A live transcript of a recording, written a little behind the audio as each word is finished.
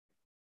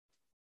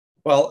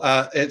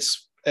Well,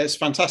 it's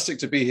fantastic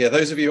to be here.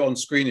 Those of you on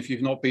screen, if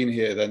you've not been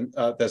here, then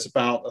there's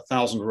about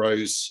 1,000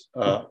 rows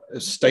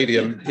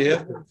stadium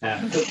here,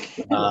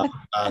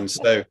 and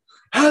so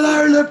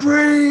hello,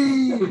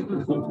 Labrie.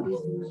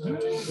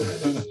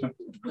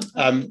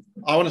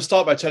 I want to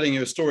start by telling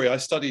you a story. I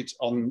studied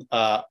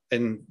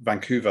in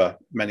Vancouver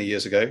many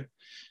years ago,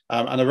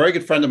 and a very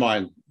good friend of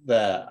mine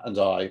there and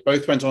I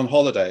both went on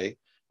holiday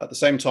at the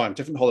same time,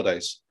 different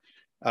holidays.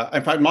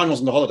 In fact, mine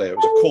wasn't a holiday; it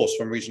was a course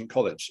from Regent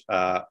College.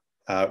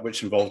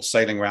 Which involved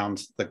sailing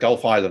around the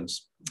Gulf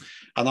Islands.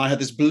 And I had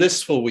this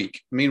blissful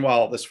week.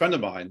 Meanwhile, this friend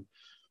of mine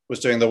was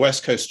doing the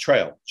West Coast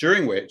Trail,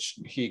 during which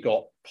he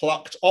got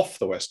plucked off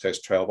the West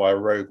Coast Trail by a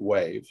rogue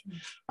wave.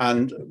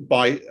 And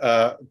by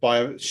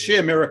a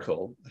sheer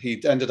miracle, he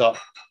ended up,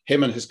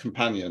 him and his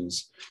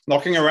companions,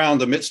 knocking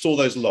around amidst all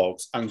those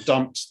logs and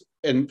dumped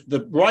in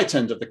the right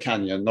end of the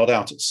canyon, not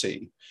out at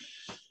sea,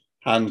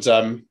 and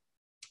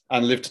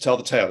lived to tell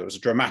the tale. It was a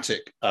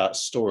dramatic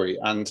story.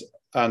 And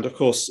of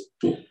course,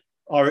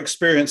 our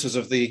experiences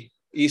of the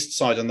east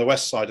side and the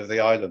west side of the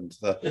island,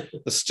 the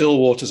still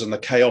waters and the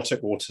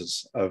chaotic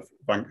waters of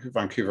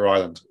Vancouver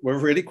Island, were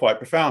really quite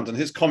profound. And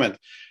his comment,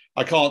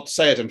 I can't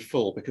say it in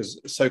full because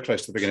it's so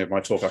close to the beginning of my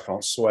talk, I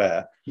can't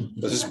swear.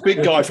 There's this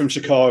big guy from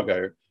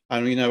Chicago,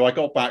 and I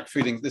got back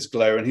feeling this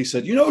glow, and he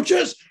said,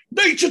 Jess,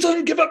 nature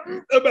doesn't give up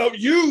about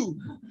you.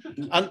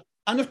 And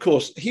of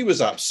course, he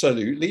was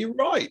absolutely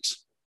right.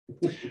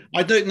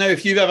 I don't know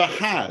if you've ever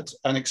had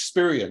an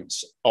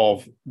experience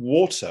of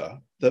water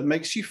that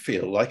makes you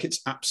feel like it's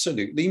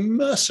absolutely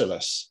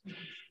merciless.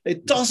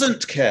 It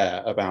doesn't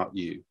care about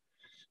you.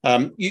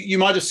 You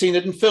might have seen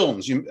it in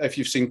films. If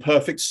you've seen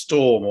Perfect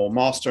Storm or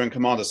Master and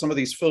Commander, some of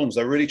these films,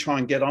 they really try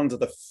and get under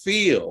the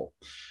feel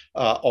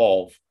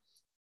of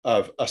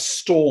a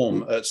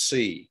storm at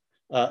sea.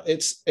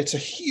 It's a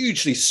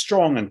hugely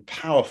strong and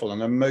powerful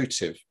and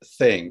emotive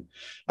thing.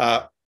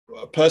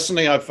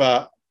 Personally,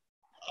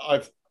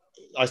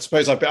 I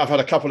suppose I've had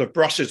a couple of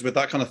brushes with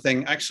that kind of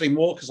thing, actually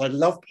more because I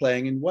love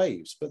playing in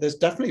waves. But there's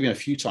definitely been a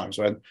few times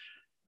when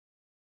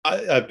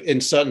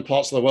in certain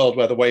parts of the world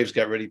where the waves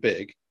get really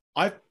big,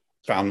 I've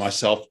found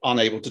myself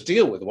unable to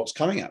deal with what's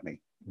coming at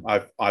me.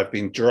 I've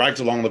been dragged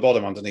along the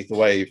bottom underneath the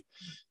wave,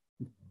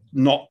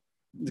 not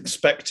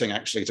expecting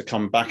actually to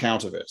come back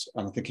out of it.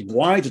 And I'm thinking,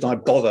 why did I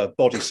bother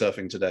body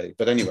surfing today?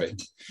 But anyway,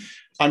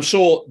 I'm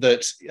sure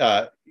that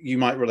you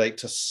might relate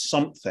to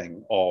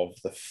something of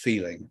the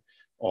feeling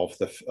of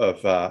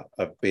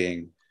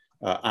being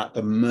at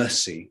the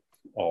mercy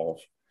of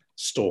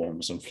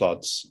storms and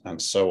floods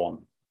and so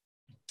on.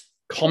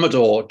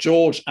 Commodore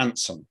George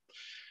Anson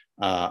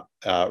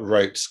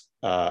wrote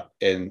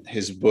in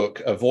his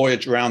book, A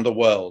Voyage Around the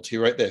World, he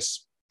wrote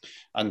this,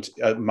 and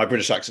my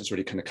British accent's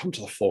really kind of come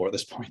to the fore at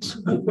this point.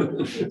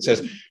 It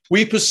says,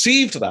 we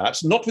perceived that,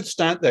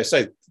 notwithstanding, they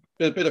say,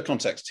 a bit of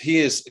context, he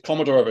is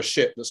Commodore of a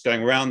ship that's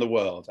going around the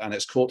world, and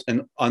it's caught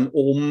in an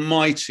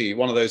almighty,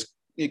 one of those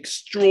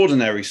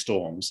extraordinary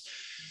storms.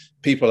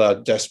 People are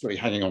desperately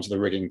hanging onto the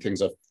rigging.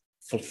 Things are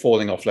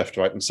falling off left,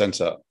 right, and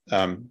center.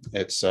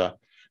 It's a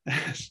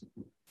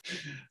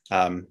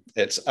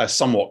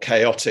somewhat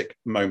chaotic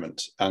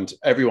moment, and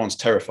everyone's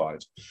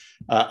terrified.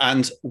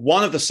 And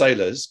one of the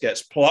sailors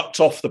gets plucked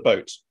off the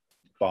boat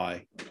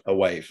by a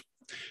wave.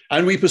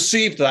 And we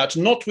perceived that,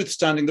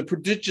 notwithstanding the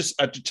prodigious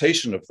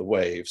agitation of the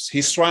waves,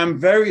 he swam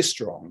very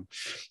strong,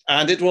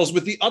 and it was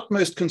with the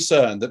utmost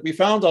concern that we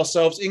found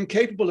ourselves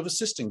incapable of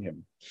assisting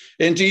him.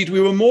 Indeed, we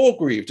were more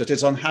grieved at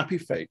his unhappy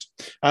fate,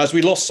 as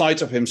we lost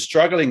sight of him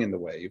struggling in the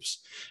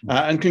waves,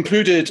 and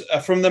concluded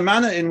from the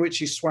manner in which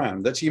he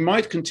swam that he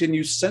might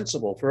continue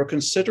sensible for a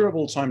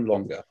considerable time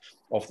longer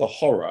of the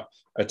horror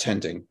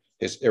attending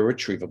his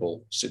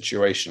irretrievable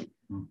situation.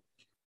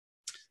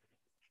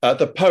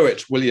 The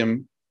poet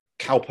William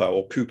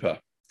Cooper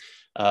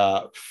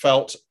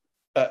felt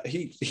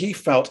he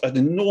felt an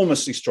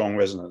enormously strong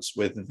resonance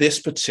with this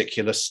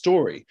particular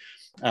story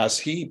as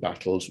he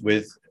battled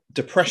with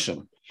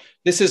depression.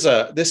 This is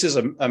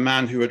a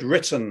man who had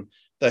written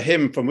the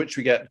hymn from which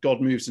we get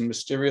God Moves in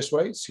Mysterious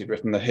Ways. He'd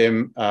written the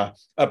hymn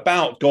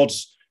about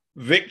God's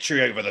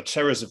victory over the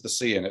terrors of the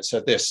sea, and it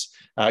said this: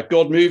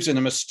 God moves in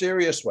a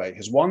mysterious way,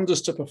 his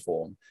wonders to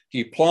perform.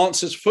 He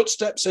plants his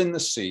footsteps in the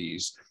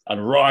seas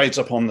and rides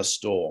upon the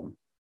storm.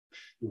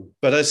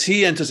 But as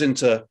he enters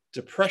into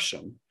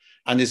depression,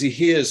 and as he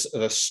hears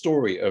the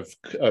story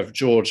of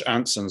George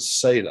Anson's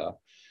sailor,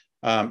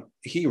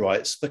 he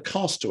writes The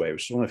Castaway,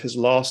 which is one of his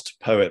last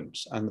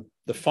poems. And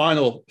the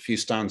final few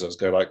stanzas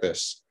go like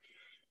this: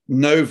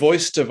 no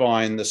voice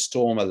divine the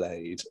storm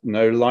allayed,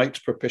 no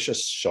light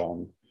propitious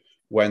shone,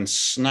 when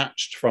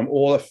snatched from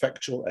all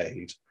effectual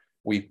aid,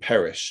 we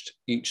perished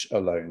each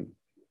alone.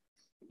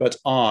 But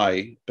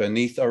I,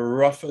 beneath a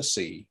rougher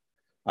sea,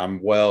 am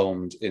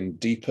whelmed in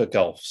deeper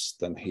gulfs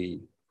than he.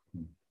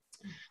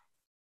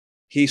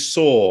 He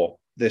saw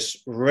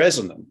this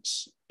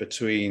resonance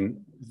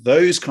between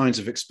those kinds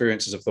of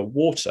experiences of the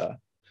water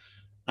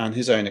and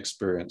his own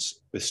experience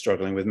with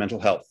struggling with mental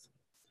health.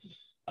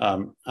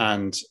 And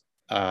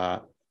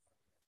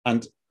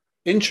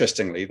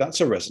Interestingly,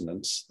 that's a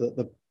resonance that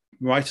the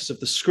writers of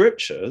the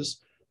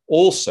scriptures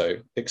also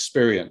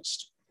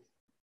experienced.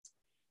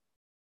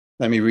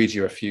 Let me read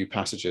you a few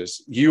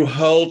passages. You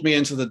hurled me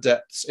into the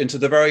depths, into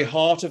the very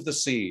heart of the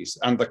seas,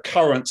 and the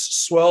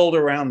currents swirled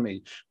around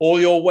me.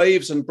 All your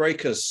waves and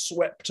breakers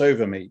swept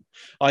over me.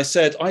 I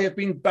said, I have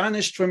been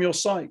banished from your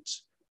sight,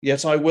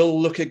 yet I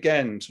will look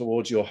again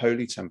towards your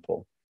holy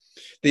temple.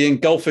 The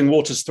engulfing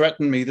waters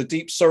threatened me. The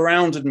deep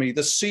surrounded me.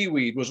 The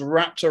seaweed was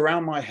wrapped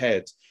around my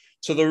head.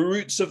 To the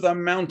roots of the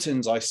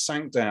mountains I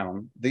sank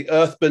down. The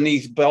earth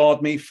beneath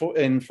barred me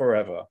in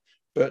forever.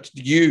 But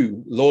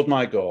you, Lord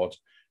my God,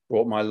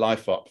 brought my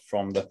life up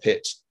from the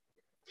pit.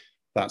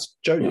 That's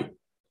Jonah.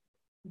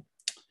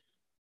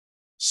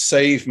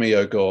 Save me,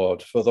 O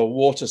God, for the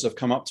waters have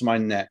come up to my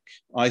neck.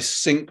 I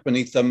sink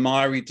beneath the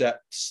miry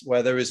depths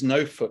where there is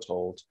no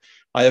foothold.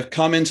 I have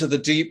come into the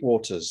deep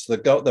waters.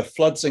 The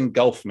floods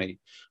engulf me.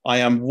 I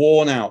am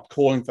worn out,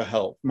 calling for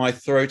help. My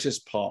throat is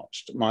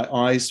parched. My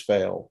eyes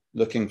fail,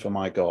 looking for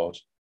my God.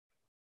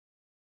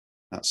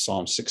 That's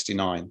Psalm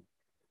 69.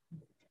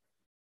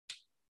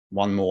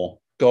 One more.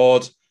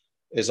 God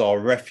is our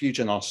refuge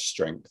and our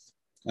strength,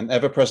 an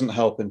ever-present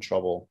help in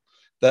trouble.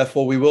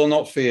 Therefore, we will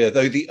not fear,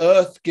 though the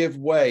earth give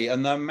way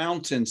and the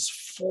mountains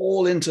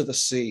fall into the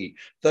sea,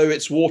 though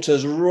its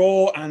waters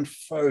roar and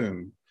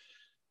foam,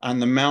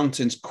 and the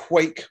mountains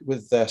quake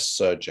with their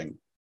surging.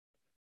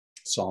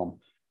 Psalm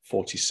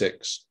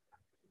 46.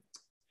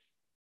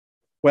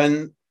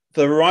 When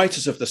the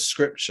writers of the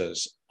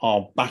scriptures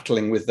are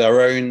battling with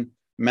their own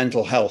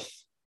mental health,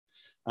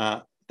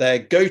 their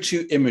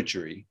go-to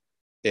imagery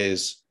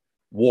is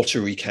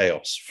watery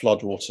chaos,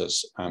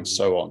 floodwaters, and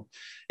so on.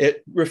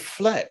 It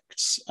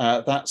reflects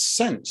that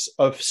sense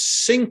of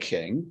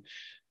sinking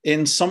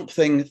in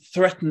something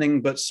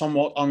threatening but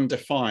somewhat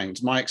undefined.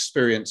 My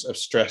experience of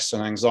stress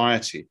and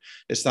anxiety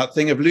is that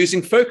thing of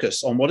losing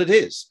focus on what it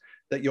is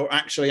that you're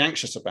actually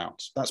anxious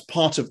about. That's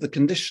part of the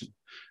condition.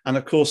 And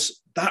of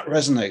course, that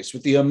resonates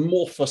with the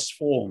amorphous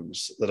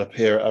forms that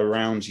appear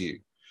around you.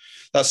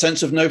 That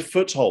sense of no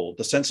foothold,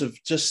 the sense of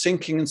just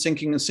sinking and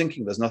sinking and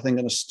sinking. There's nothing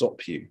going to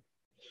stop you.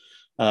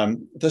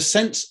 The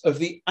sense of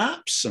the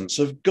absence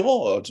of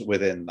God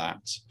within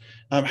that.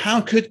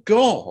 How could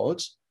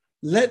God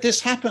let this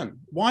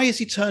happen? Why has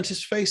he turned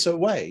his face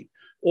away?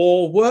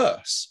 Or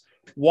worse,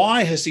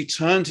 why has he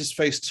turned his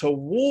face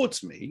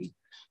towards me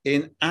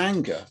in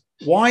anger?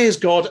 Why is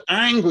God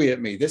angry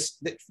at me?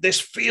 This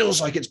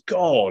feels like it's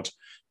God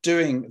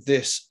doing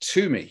this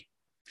to me.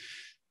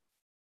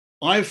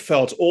 I've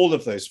felt all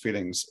of those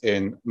feelings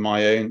in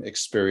my own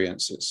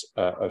experiences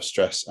of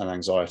stress and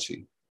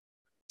anxiety.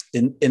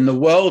 In the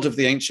world of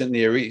the ancient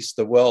Near East,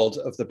 the world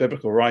of the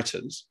biblical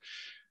writers,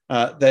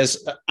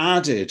 there's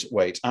added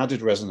weight,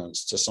 added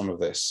resonance to some of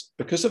this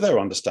because of their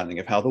understanding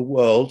of how the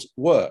world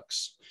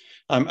works.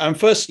 And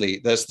firstly,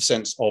 there's the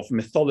sense of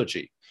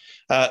mythology.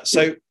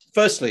 So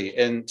firstly,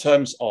 in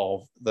terms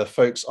of the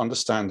folks'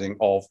 understanding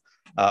of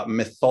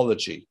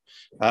mythology,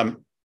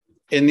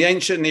 in the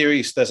ancient Near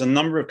East, there's a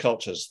number of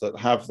cultures that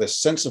have this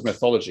sense of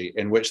mythology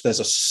in which there's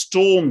a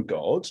storm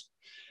god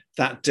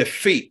that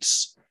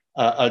defeats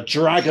a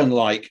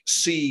dragon-like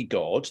sea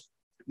god.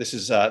 This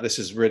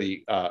is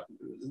really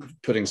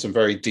putting some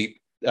very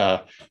deep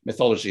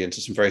mythology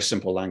into some very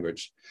simple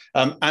language.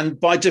 And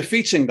by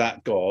defeating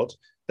that god,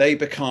 they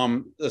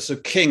become the sort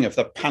of king of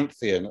the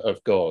pantheon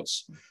of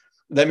gods.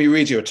 Let me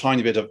read you a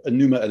tiny bit of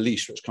Enuma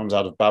Elish, which comes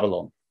out of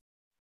Babylon.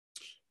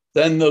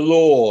 Then the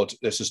Lord,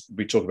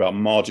 we talk about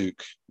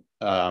Marduk.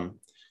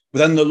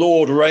 Then the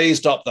Lord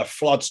raised up the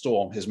flood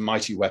storm, his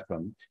mighty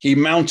weapon. He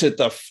mounted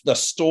the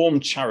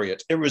storm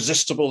chariot,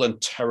 irresistible and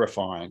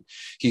terrifying.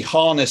 He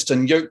harnessed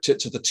and yoked it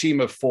to the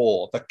team of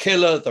four, the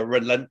killer, the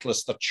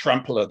relentless, the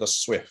trampler, the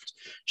swift.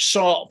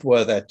 Sharp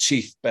were their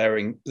teeth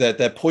bearing,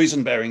 their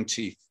poison-bearing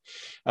teeth.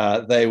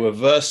 They were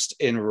versed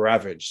in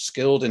ravage,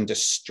 skilled in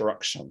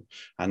destruction.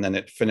 And then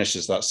it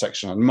finishes that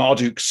section. And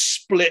Marduk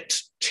split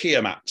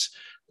Tiamat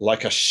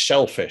like a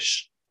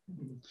shellfish.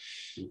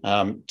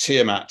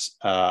 Tiamat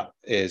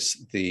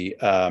is the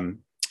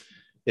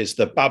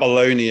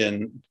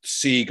Babylonian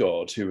sea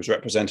god who was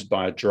represented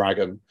by a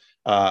dragon.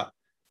 The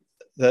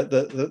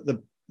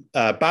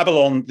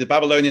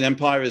Babylonian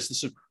Empire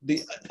is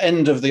the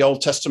end of the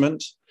Old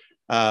Testament.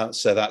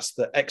 So that's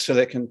the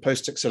exilic and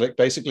post-exilic,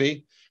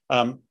 basically.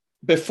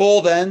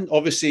 Before then,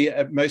 obviously,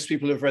 most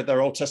people who've read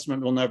their Old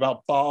Testament will know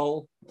about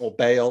Baal or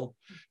Baal.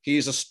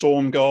 He's a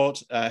storm god.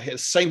 The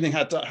same thing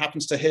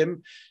happens to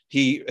him.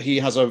 He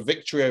has a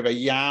victory over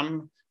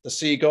Yam, the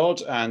sea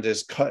god, and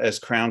is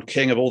crowned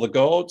king of all the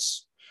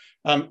gods.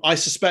 I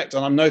suspect,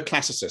 and I'm no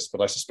classicist, but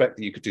I suspect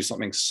that you could do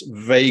something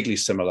vaguely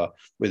similar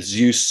with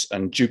Zeus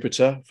and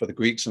Jupiter for the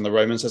Greeks and the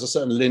Romans. There's a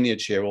certain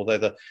lineage here,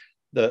 although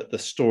the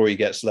story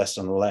gets less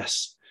and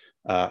less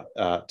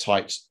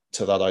tight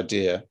to that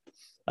idea.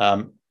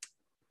 But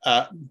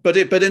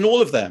in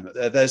all of them,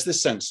 there's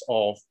this sense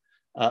of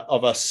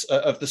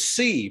the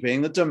sea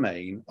being the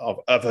domain of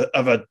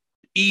an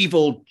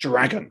evil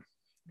dragon,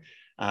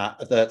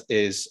 that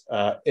is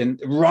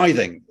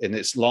writhing in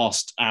its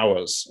last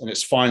hours, in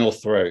its final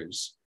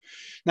throes.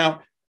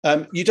 Now,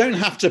 you don't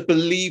have to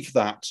believe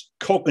that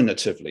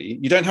cognitively.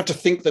 You don't have to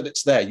think that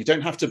it's there. You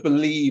don't have to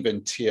believe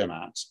in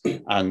Tiamat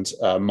and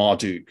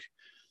Marduk.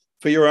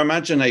 For your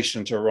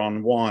imagination to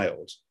run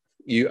wild,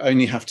 you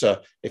only have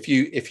to, if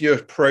you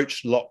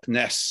approach Loch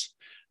Ness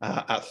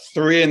at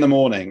 3 a.m.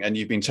 and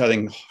you've been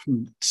telling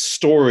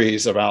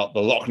stories about the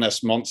Loch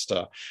Ness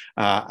monster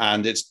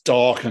and it's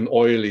dark and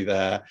oily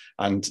there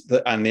and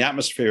the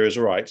atmosphere is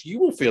right, you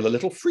will feel a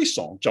little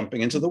frisson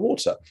jumping into the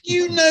water.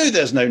 You know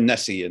there's no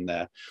Nessie in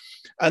there.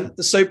 And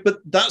so, but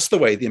that's the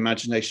way the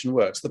imagination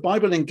works. The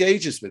Bible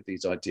engages with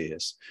these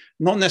ideas,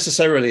 not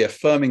necessarily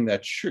affirming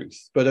their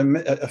truth, but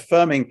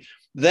affirming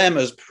them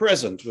as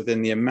present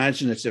within the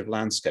imaginative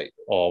landscape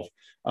of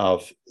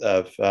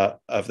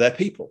their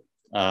people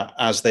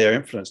as they are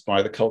influenced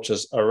by the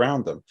cultures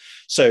around them.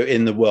 So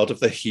in the world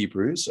of the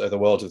Hebrews, or the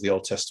world of the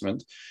Old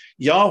Testament,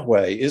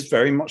 Yahweh is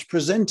very much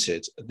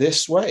presented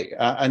this way.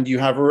 And you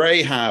have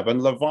Rahab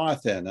and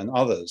Leviathan and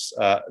others,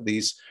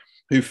 these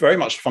who very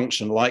much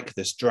function like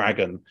this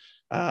dragon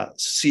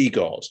sea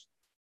god.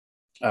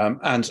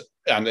 And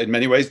in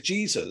many ways,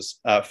 Jesus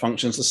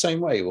functions the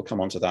same way. We'll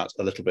come on to that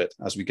a little bit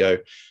as we go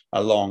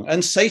along.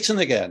 And Satan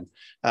again,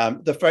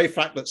 the very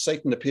fact that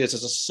Satan appears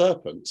as a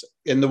serpent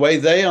in the way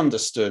they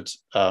understood.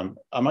 Do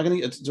I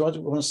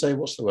want to say,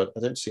 what's the word? I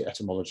don't see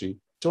etymology.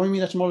 Do I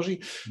mean etymology?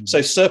 Mm-hmm.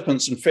 So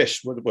serpents and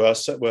fish were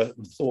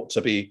thought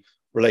to be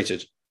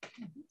related,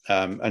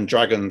 and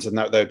dragons, and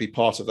that they would be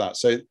part of that.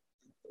 So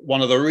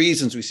one of the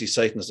reasons we see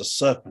Satan as a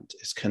serpent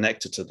is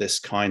connected to this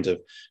kind of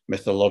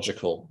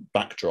mythological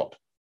backdrop.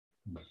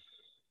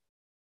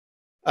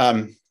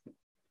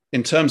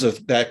 In terms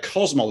of their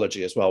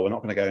cosmology as well, we're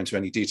not going to go into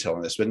any detail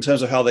on this, but in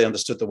terms of how they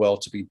understood the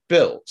world to be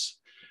built,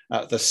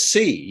 the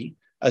sea,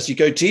 as you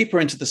go deeper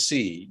into the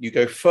sea, you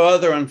go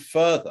further and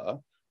further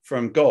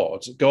from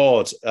God.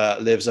 God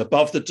lives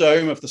above the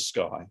dome of the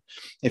sky.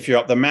 If you're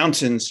up the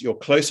mountains, you're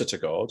closer to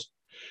God.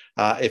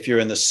 If you're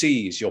in the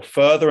seas, you're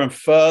further and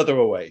further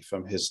away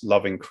from his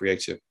loving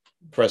creative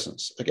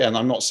presence. Again,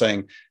 I'm not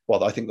saying,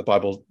 well, I think the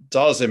Bible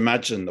does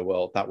imagine the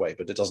world that way,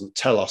 but it doesn't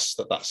tell us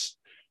that that's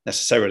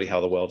necessarily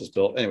how the world is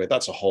built. Anyway,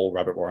 that's a whole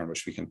rabbit warren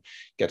which we can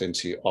get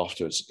into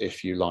afterwards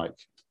if you like.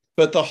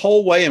 But the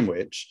whole way in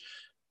which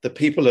the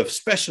people of,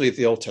 especially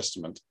the Old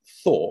Testament,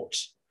 thought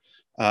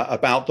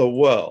about the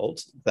world,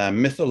 their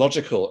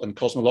mythological and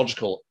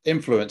cosmological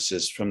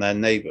influences from their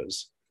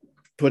neighbors,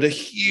 put a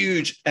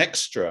huge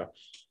extra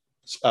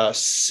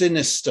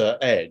sinister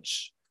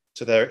edge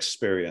to their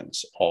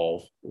experience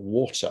of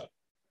water.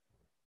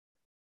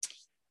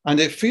 And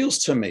it feels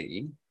to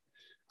me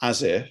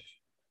as if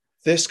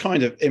this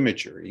kind of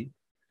imagery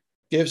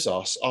gives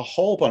us a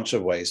whole bunch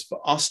of ways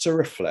for us to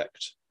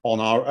reflect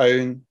on our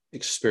own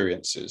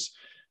experiences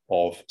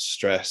of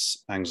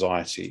stress,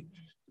 anxiety,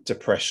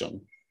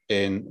 depression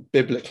in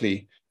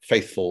biblically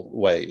faithful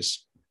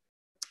ways.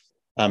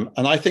 And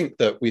I think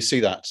that we see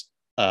that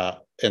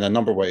in a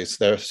number of ways.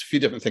 There are a few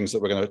different things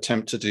that we're going to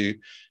attempt to do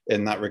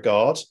in that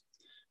regard.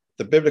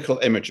 The biblical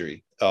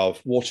imagery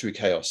of watery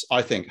chaos,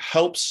 I think,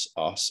 helps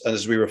us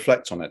as we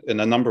reflect on it in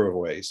a number of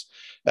ways.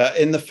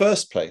 In the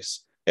first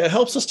place, it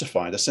helps us to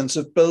find a sense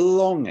of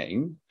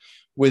belonging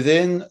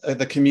within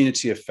the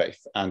community of faith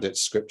and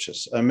its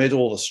scriptures amid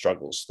all the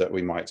struggles that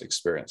we might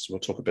experience. We'll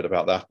talk a bit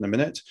about that in a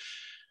minute.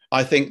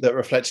 I think that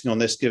reflecting on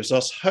this gives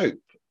us hope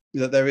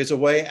that there is a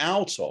way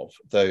out of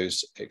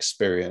those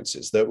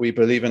experiences, that we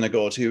believe in a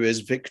God who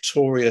is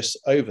victorious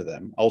over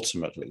them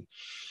ultimately.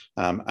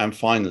 And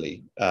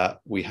finally,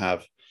 we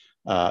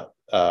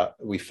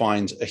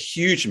find a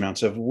huge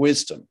amount of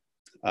wisdom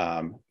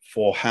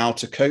for how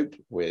to cope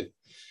with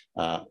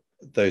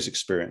those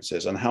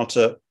experiences and how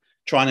to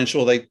try and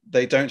ensure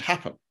they don't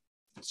happen.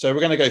 So we're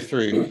going to go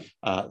through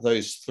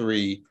those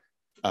three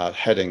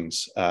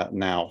headings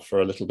now for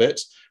a little bit.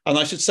 And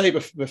I should say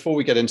before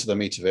we get into the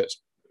meat of it,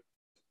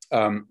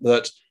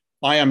 that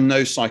I am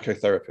no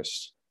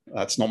psychotherapist.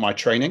 That's not my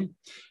training.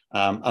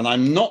 And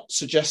I'm not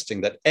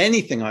suggesting that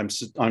anything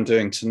I'm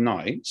doing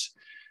tonight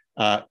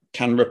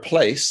can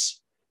replace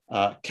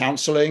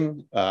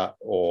counseling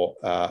or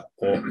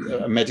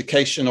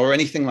medication or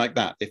anything like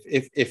that.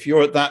 If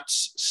you're at that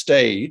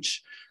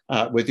stage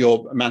with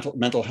your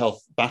mental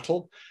health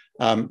battle,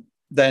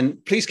 then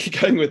please keep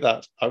going with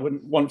that. I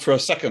wouldn't want for a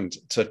second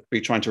to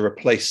be trying to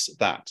replace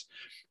that.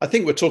 I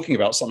think we're talking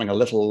about something a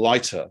little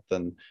lighter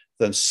than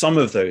some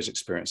of those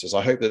experiences.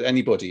 I hope that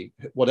anybody,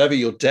 whatever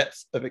your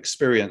depth of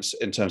experience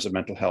in terms of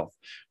mental health,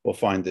 will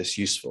find this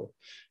useful.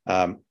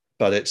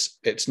 But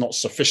it's not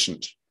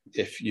sufficient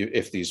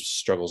if these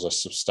struggles are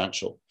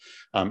substantial.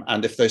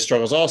 And if those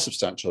struggles are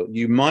substantial,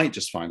 you might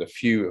just find a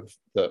few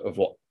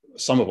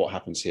some of what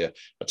happens here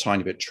a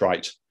tiny bit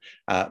trite.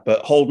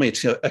 But hold me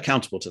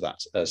accountable to that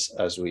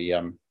as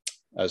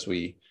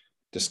we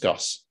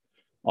discuss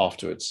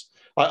afterwards.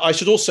 I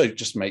should also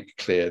just make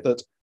clear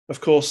that Of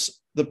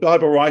course, the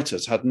Bible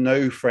writers had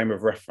no frame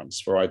of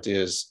reference for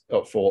ideas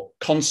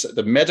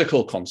the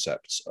medical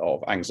concepts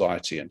of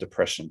anxiety and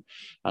depression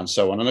and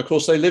so on. And of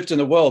course, they lived in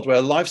a world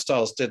where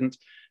lifestyles didn't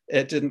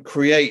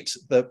create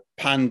the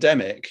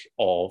pandemic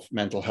of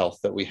mental health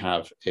that we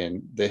have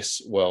in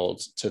this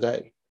world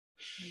today.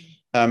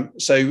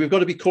 So we've got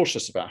to be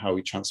cautious about how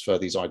we transfer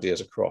these ideas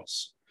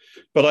across.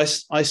 But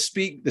I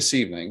speak this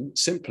evening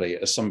simply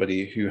as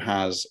somebody who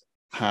has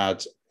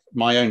had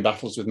my own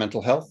battles with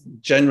mental health,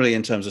 generally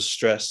in terms of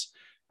stress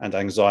and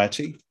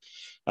anxiety,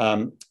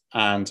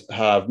 and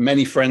have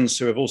many friends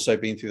who have also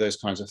been through those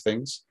kinds of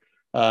things.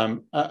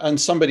 And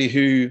somebody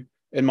who,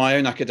 in my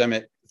own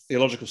academic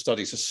theological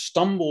studies, has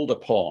stumbled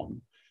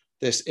upon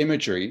this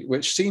imagery,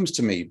 which seems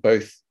to me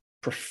both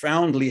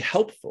profoundly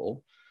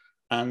helpful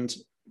and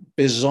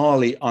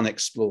bizarrely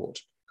unexplored.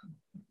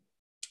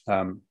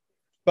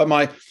 But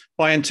my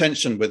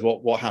intention with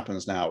what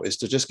happens now is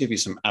to just give you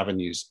some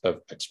avenues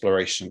of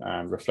exploration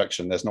and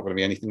reflection. There's not going to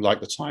be anything like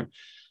the time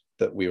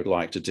that we would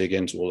like to dig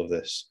into all of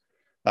this.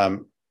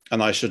 And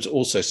I should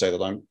also say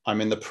that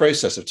I'm in the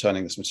process of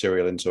turning this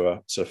material into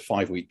a sort of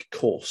 5-week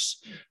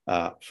course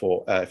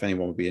for if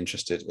anyone would be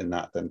interested in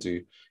that, then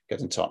do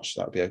get in touch.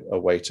 That would be a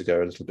way to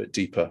go a little bit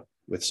deeper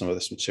with some of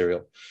this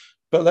material.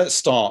 But let's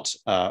start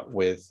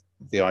with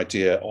the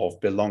idea of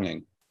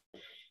belonging.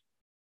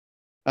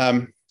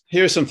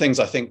 Here are some things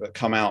I think that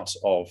come out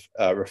of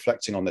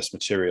reflecting on this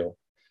material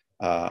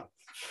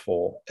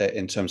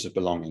in terms of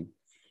belonging.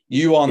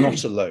 You are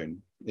not alone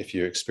if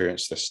you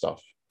experience this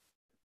stuff.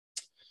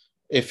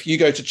 If you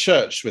go to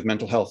church with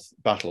mental health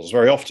battles,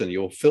 very often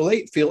you'll feel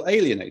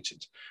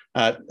alienated.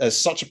 There's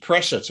such a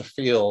pressure to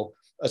feel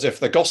as if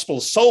the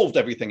gospel solved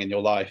everything in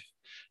your life.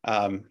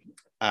 And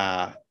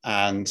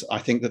I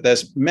think that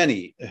there's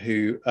many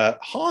who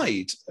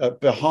hide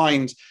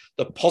behind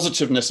the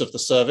positiveness of the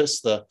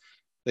service, the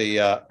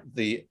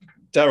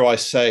dare I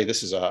say,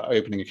 this is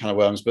opening a can of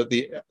worms, but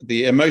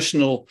the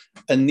emotional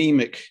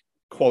anemic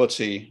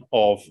quality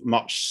of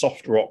much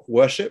soft rock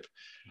worship.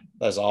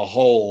 There's a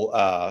whole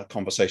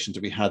conversation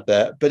to be had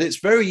there, but it's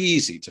very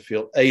easy to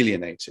feel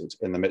alienated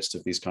in the midst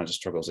of these kinds of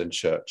struggles in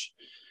church.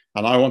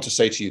 And I want to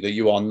say to you that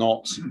you are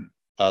not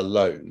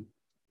alone,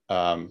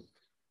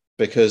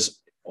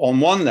 because on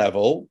one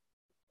level,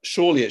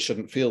 surely it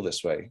shouldn't feel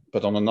this way,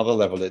 but on another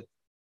level, it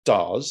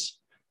does.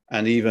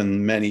 And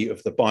even many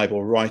of the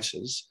Bible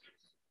writers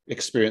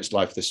experienced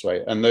life this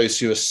way. And those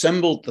who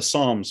assembled the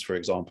Psalms, for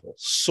example,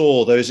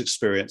 saw those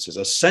experiences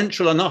as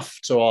central enough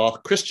to our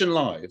Christian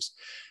lives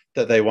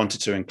that they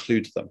wanted to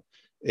include them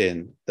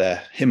in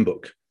their hymn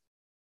book.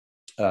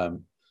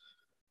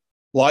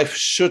 Life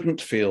shouldn't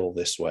feel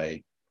this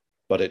way,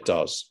 but it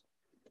does.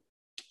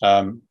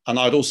 And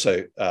I'd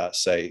also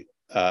say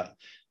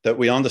that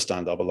we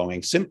understand our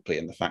belonging simply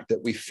in the fact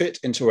that we fit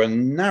into a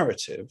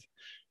narrative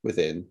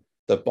within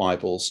the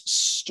Bible's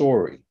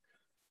story.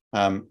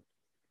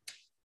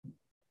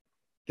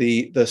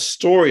 The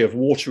story of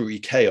watery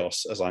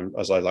chaos, as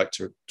I like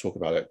to talk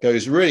about it,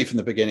 goes really from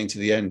the beginning to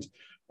the end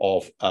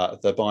of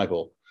the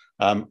Bible.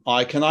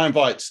 I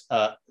invite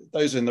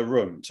those in the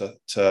room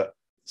to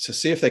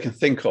see if they can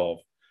think of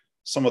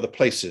some of the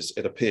places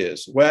it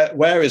appears.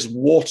 Where is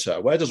water?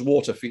 Where does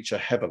water feature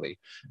heavily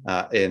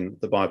in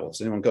the Bible?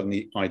 Has anyone got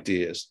any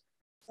ideas?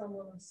 Psalm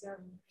 107.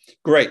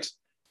 Great.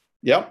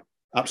 Yeah,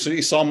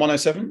 absolutely. Psalm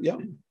 107. Yeah.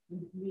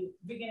 The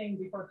beginning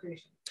before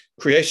creation.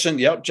 Creation.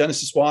 Yeah.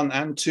 Genesis 1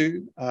 and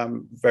 2.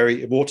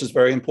 Water's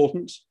very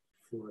important.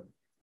 Flood.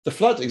 The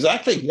flood.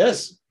 Exactly.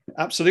 Yes.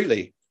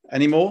 Absolutely.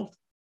 Any more?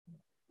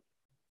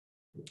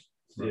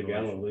 Sea of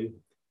Galilee.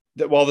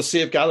 The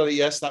Sea of Galilee,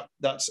 yes,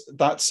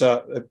 that's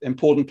an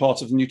important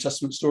part of the New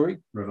Testament story.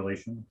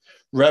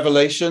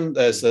 Revelation,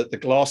 there's the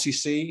glassy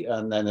sea,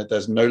 and then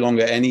there's no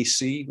longer any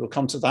sea. We'll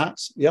come to that.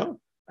 Yeah.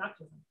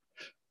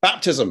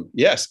 Baptism,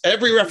 yes.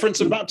 Every reference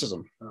of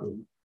baptism.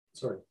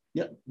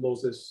 Yeah.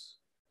 Moses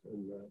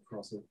and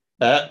crossing.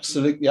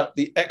 Absolutely. Yeah.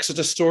 The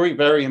Exodus story,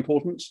 very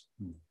important.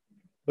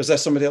 Was there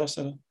somebody else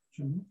there?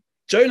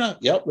 Jonah.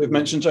 Yeah, we've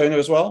mentioned Jonah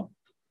as well.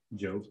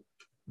 Job.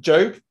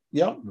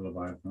 Yeah.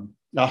 Leviathan.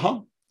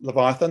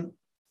 Leviathan.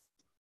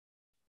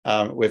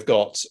 We've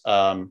got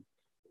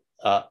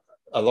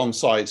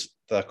alongside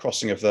the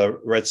crossing of the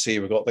Red Sea,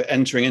 we've got the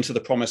entering into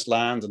the promised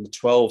land and the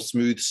 12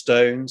 smooth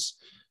stones.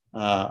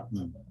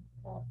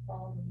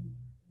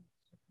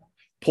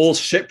 Paul's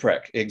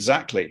shipwreck,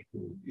 exactly.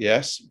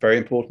 Yes, very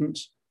important.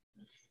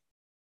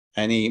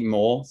 Any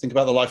more? Think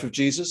about the life of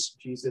Jesus.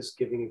 Jesus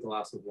giving a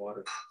glass of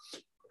water.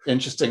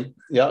 Interesting.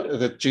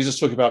 Yeah, Jesus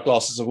talking about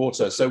glasses of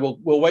water. So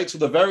we'll wait till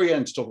the very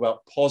end to talk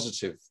about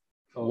positive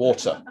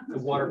water. The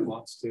water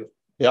pots too.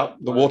 Yeah,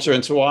 the water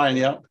into wine.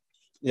 Yeah.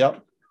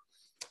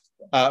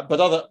 But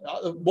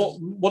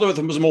what are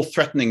the more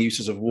threatening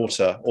uses of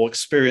water or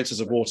experiences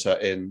of water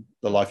in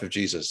the life of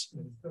Jesus?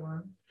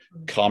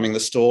 Calming the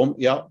storm.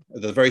 Yeah,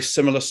 the very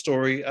similar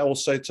story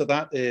also to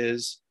that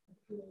is,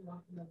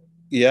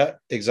 yeah,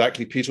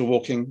 exactly. Peter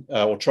walking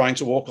or trying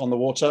to walk on the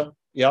water.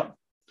 Yeah.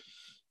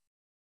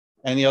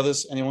 Any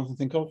others? Anyone can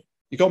think of?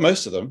 You got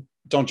most of them.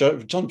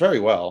 Done very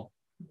well.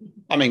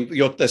 I mean,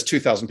 there's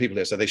 2,000 people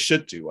here, so they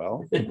should do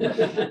well.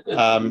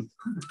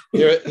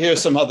 Here are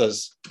some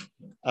others.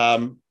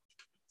 The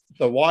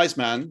wise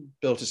man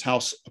built his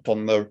house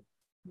upon the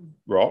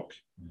rock,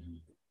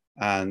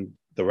 and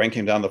the rain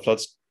came down, the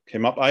floods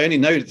came up. I only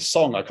know the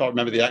song, I can't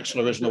remember the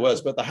actual original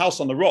words, but the house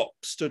on the rock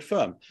stood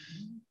firm.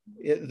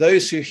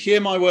 Those who hear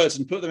my words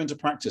and put them into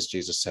practice,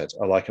 Jesus said,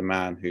 are like a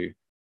man who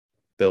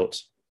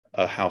built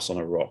a house on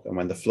a rock, and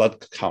when the flood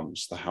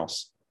comes, the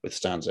house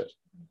withstands it.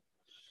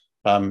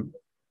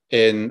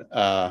 In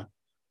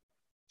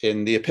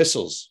the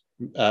epistles,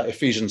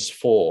 Ephesians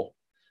 4,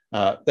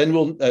 then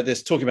we'll,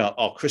 this talking about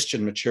our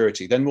Christian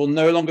maturity, then we'll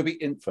no longer be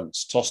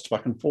infants tossed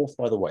back and forth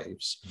by the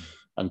waves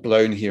and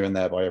blown here and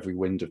there by every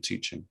wind of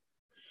teaching.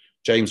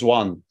 James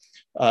 1,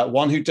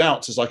 one who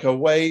doubts is like a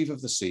wave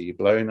of the sea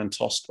blown and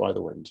tossed by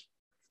the wind,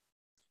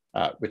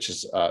 which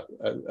is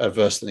a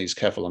verse that needs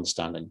careful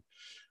understanding.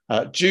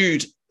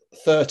 Jude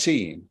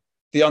 13,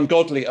 the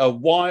ungodly are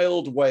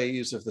wild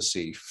waves of the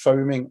sea,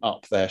 foaming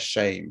up their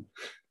shame.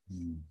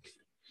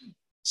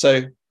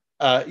 So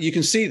you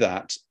can see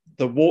that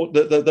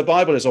the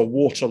Bible is a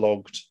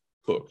waterlogged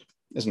book,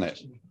 isn't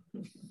it?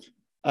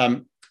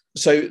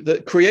 So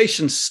the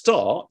creation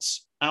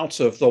starts out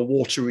of the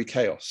watery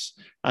chaos.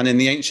 And in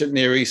the ancient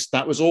Near East,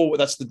 that's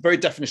the very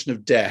definition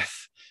of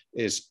death,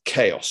 is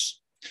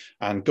chaos.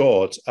 And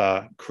God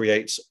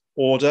creates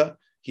order.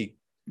 He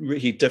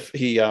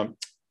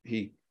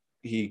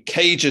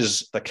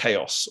cages the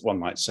chaos, one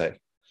might say.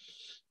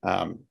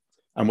 And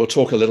we'll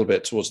talk a little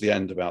bit towards the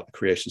end about the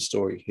creation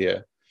story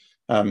here.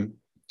 And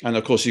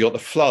of course, you got the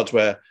flood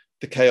where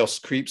the chaos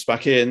creeps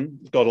back in,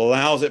 God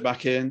allows it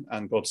back in,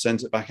 and God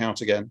sends it back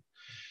out again.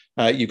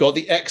 You've got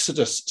the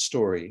Exodus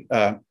story,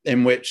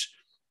 in which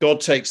God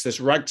takes this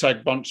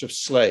ragtag bunch of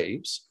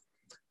slaves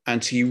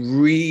and he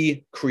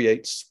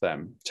recreates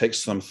them,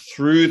 takes them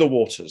through the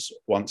waters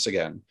once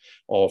again,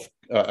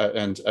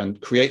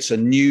 and creates a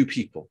new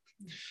people.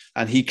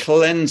 And he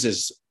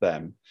cleanses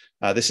them.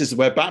 This is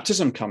where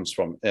baptism comes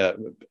from,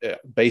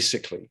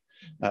 basically,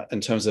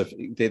 in terms of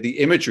the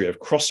imagery of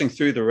crossing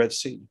through the Red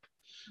Sea.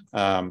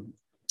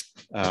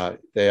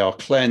 They are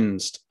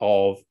cleansed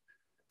of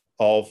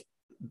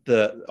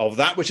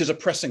that which is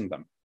oppressing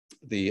them,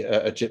 the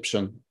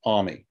Egyptian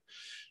army.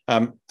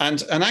 And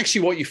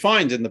actually what you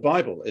find in the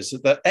Bible is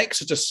that the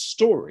Exodus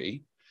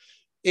story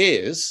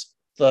is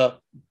the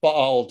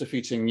Baal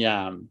defeating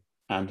Yam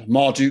and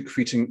Marduk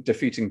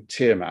defeating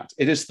Tiamat.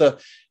 It is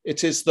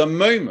the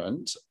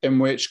moment in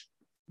which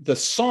the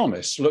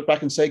psalmists look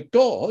back and say,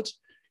 God,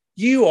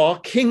 you are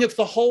king of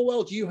the whole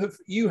world.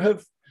 You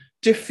have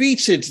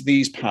defeated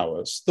these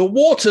powers. The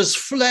waters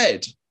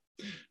fled,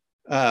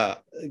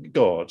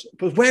 God,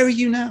 but where are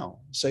you now?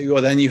 So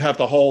then you have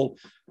the whole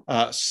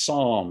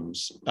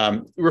Psalms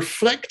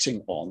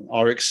reflecting on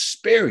our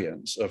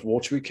experience of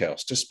watery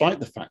chaos, despite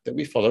the fact that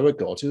we follow a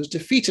God who has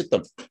defeated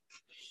them.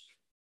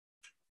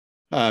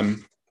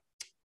 And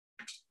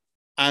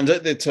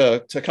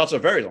to cut a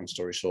very long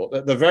story short,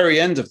 at the very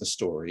end of the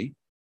story,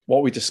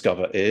 what we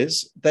discover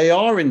is they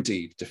are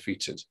indeed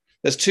defeated.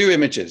 There's two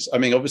images. I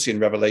mean, obviously in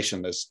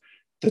Revelation, there's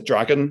the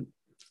dragon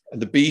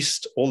and the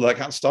beast, all that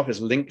kind of stuff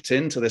is linked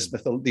into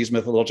these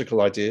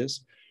mythological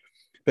ideas.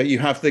 But you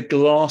have the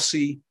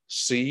glassy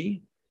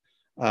sea,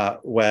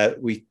 where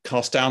we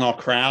cast down our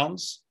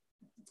crowns,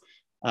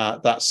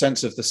 that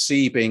sense of the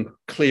sea being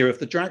clear of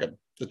the dragon.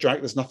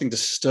 There's nothing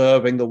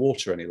disturbing the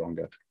water any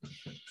longer.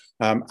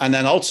 And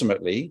then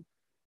ultimately,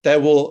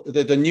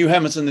 the new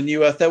heavens and the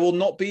new earth, there will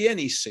not be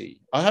any sea.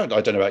 I don't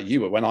know about you,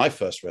 but when I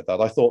first read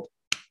that, I thought,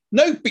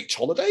 no beach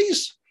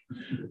holidays.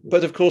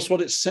 But of course,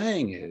 what it's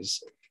saying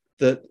is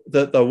that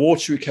the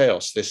watery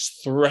chaos, this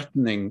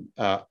threatening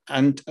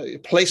and a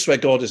place where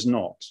God is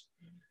not,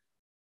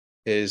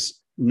 is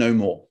no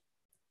more.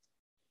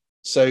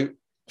 So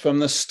from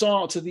the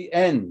start to the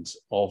end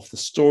of the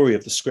story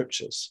of the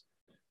scriptures,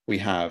 we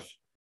have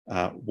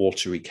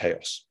watery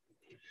chaos.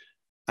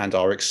 And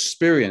our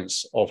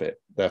experience of it,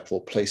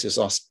 therefore, places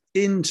us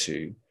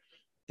into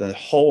the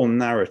whole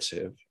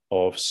narrative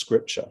of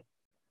Scripture.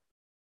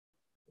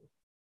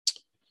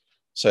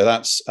 So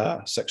that's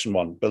section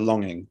 1,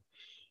 belonging.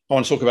 I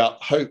want to talk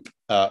about hope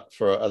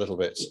for a little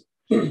bit.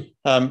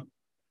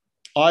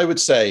 I would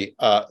say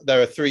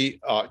there are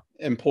 3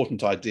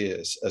 important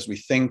ideas as we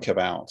think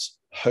about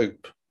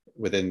hope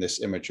within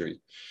this imagery.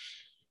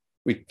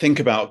 We think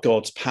about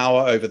God's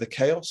power over the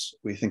chaos.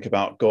 We think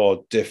about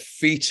God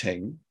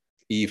defeating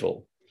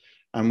evil.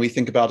 And we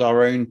think about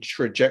our own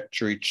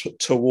trajectory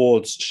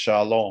towards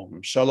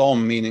shalom.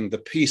 Shalom meaning the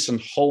peace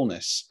and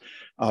wholeness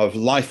of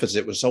life as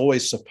it was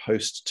always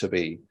supposed to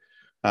be,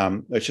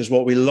 which is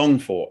what we long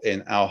for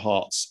in our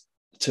hearts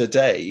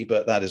today,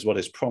 but that is what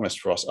is promised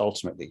for us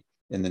ultimately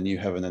in the new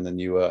heaven and the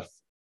new earth.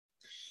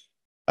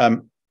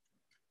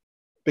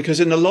 Because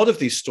in a lot of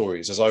these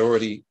stories, as I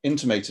already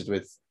intimated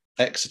with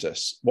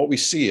Exodus, what we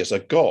see is a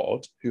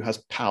God who has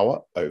power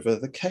over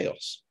the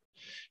chaos.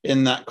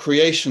 In that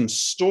creation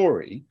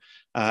story,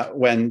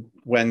 when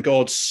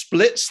God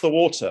splits the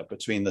water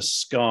between the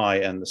sky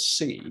and the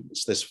sea,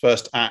 it's this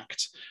first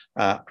act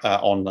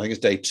on, I think it's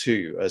day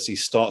 2, as he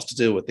starts to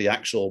deal with the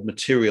actual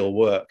material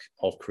work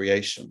of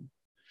creation.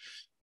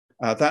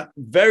 That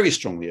very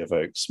strongly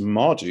evokes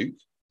Marduk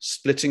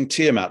splitting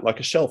Tiamat like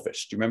a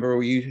shellfish. Do you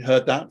remember you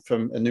heard that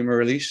from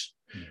Enuma Elish?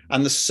 Mm-hmm.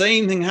 And the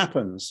same thing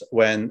happens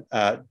when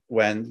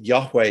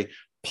Yahweh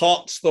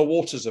parts the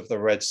waters of the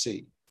Red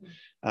Sea.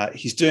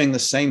 He's doing the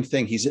same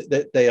thing.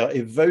 They are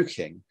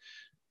evoking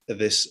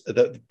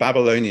the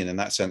Babylonian, in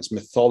that sense,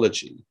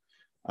 mythology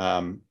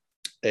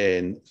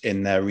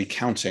in their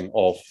recounting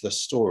of the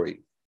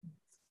story.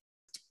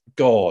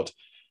 God,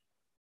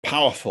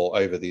 powerful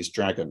over these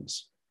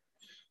dragons.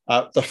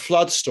 The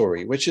flood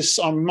story, which is,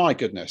 oh my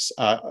goodness,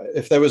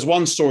 if there was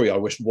one story I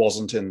wish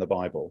wasn't in the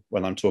Bible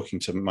when I'm talking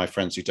to my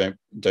friends who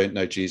don't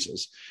know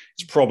Jesus,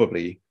 it's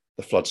probably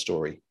the flood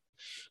story.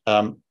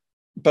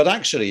 But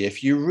actually,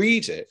 if you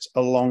read it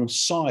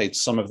alongside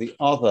some of the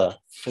other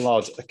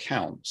flood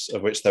accounts,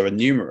 of which there are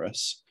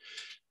numerous,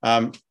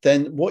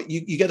 then what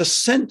you get a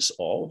sense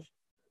of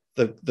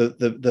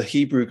the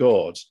Hebrew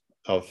God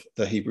of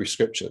the Hebrew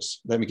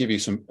scriptures. Let me give you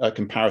some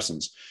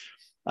comparisons.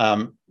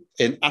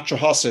 In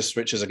Atrahasis,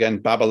 which is again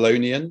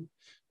Babylonian,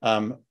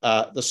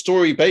 the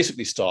story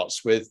basically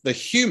starts with the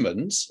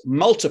humans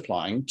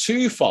multiplying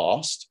too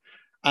fast,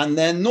 and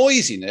their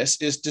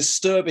noisiness is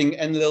disturbing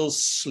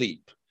Enlil's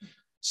sleep.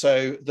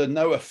 So the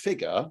Noah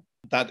figure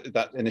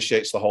that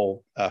initiates the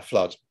whole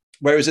flood.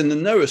 Whereas in the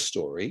Noah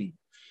story,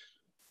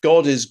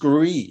 God is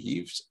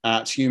grieved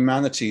at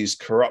humanity's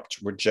corrupt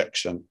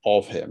rejection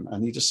of him,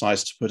 and he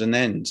decides to put an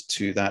end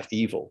to that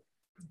evil.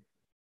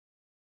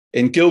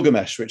 In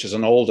Gilgamesh, which is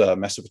an older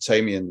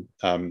Mesopotamian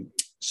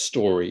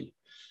story,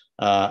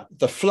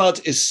 the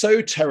flood is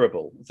so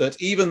terrible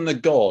that even the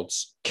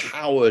gods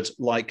cowered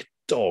like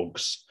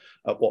dogs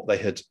at what they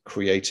had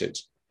created.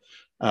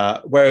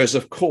 Whereas,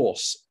 of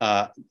course,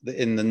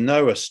 in the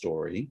Noah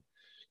story,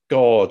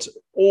 God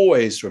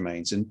always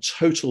remains in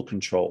total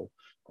control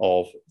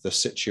of the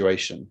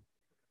situation.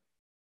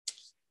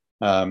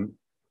 In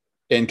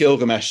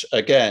Gilgamesh,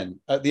 again,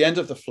 at the end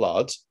of the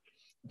flood,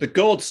 the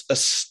gods are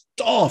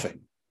starving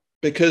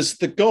because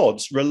the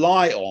gods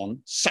rely on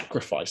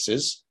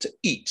sacrifices to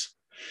eat.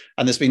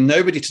 And there's been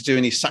nobody to do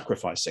any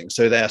sacrificing,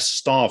 so they're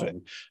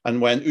starving.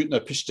 And when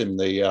Utnapishtim,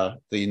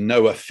 the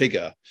Noah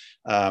figure,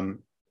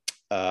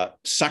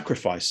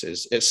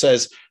 sacrifices, it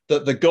says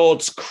that the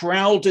gods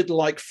crowded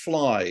like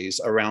flies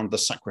around the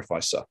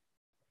sacrificer.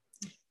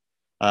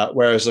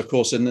 Whereas, of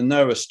course, in the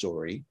Noah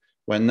story,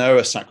 when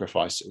Noah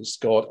sacrifices,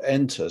 God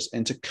enters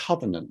into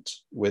covenant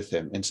with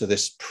him, into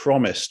this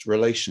promised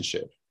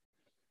relationship.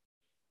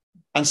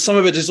 And some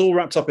of it is all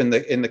wrapped up in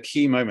the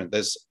key moment.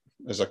 There's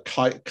a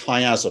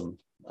chiasm.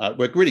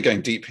 We're really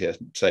going deep here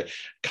today.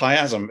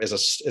 Chiasm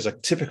is a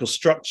typical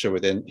structure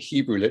within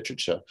Hebrew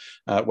literature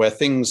where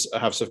things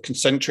have sort of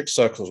concentric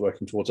circles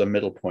working towards a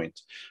middle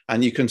point,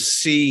 and you can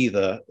see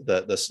the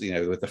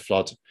with the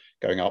flood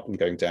going up and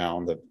going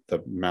down,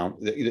 the mount.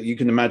 You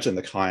can imagine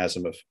the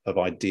chiasm of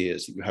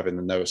ideas that you have in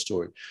the Noah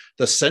story.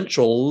 The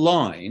central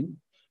line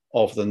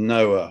of the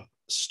Noah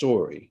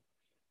story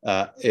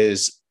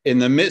is in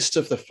the midst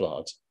of the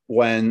flood,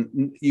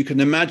 when you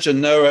can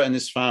imagine Noah and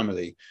his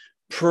family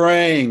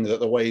praying that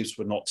the waves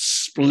would not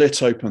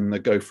split open the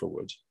gopher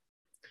wood.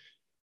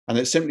 And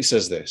it simply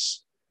says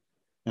this: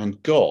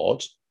 and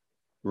God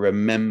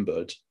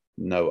remembered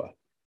Noah.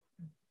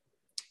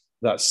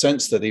 That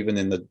sense that even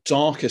in the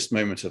darkest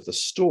moment of the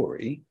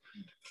story,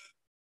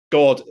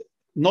 God,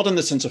 not in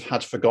the sense of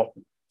had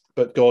forgotten,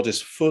 but God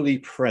is fully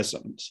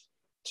present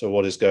to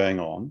what is going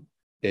on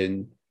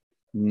in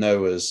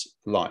Noah's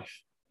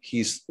life.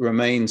 He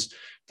remains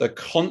the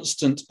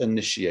constant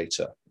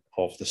initiator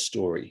of the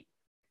story.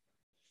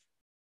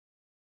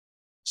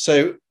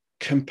 So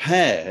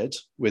compared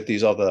with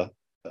these other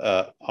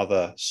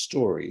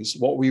stories,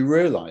 what we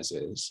realize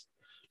is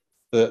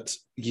that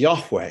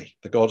Yahweh,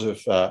 the God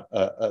of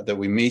that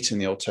we meet in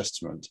the Old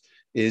Testament,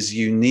 is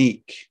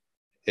unique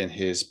in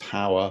his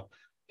power,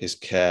 his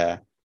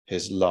care,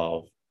 his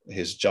love,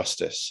 his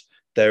justice.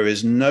 There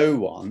is no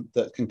one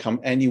that can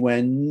come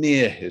anywhere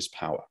near his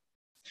power.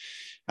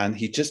 And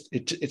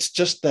it's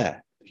just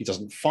there. He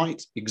doesn't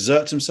fight,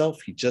 exert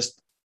himself. He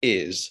just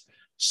is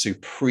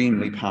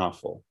supremely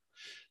powerful,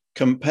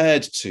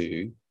 compared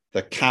to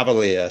the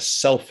cavalier,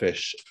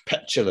 selfish,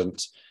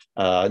 petulant,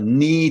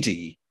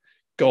 needy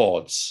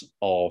gods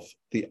of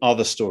the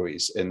other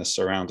stories in the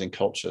surrounding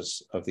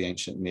cultures of the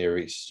ancient Near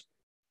East.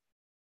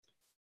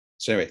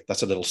 So anyway,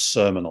 that's a little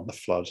sermon on the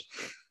flood.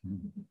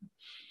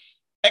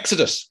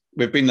 Exodus,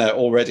 we've been there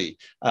already.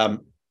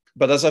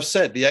 But as I've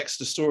said, the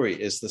Exodus story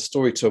is the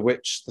story to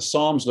which the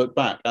Psalms look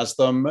back as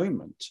the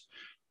moment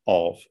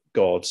of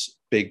God's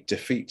big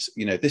defeat.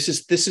 You know, this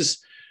is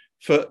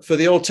for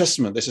the Old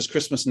Testament, this is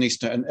Christmas and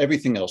Easter and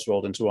everything else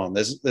rolled into one.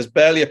 There's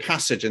barely a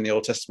passage in the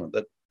Old Testament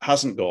that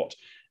hasn't got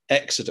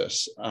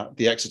Exodus,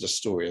 the Exodus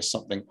story, as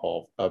something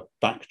of a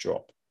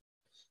backdrop.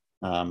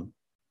 And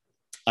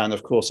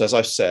of course, as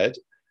I've said,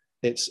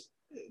 it's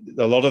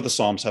a lot of the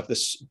Psalms have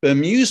this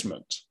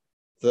bemusement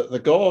that the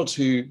God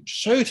who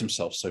showed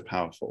himself so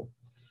powerful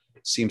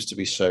seems to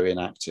be so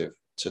inactive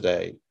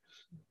today.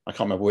 I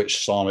can't remember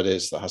which psalm it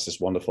is that has this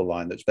wonderful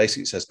line that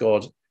basically says,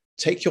 God,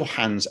 take your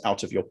hands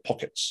out of your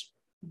pockets.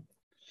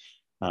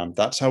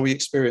 That's how we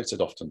experience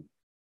it often.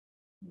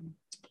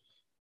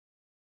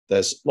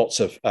 There's lots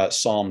of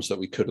psalms that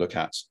we could look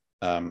at.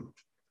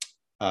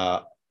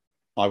 I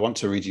want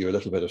to read you a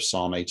little bit of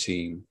Psalm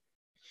 18,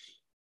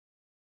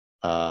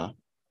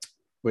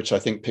 which I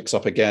think picks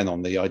up again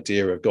on the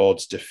idea of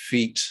God's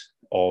defeat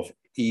of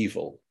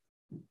evil.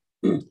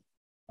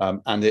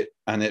 And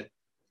it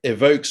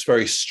evokes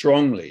very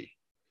strongly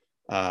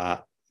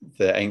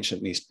the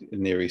ancient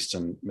Near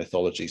Eastern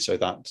mythology. So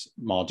that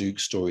Marduk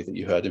story that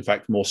you heard, in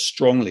fact, more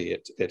strongly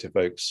it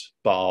evokes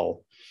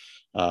Baal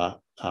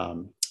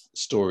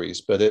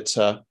stories. But it's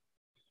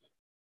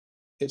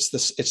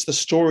the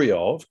story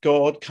of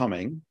God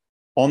coming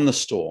on the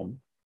storm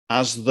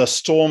as the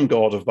storm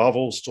god above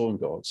all storm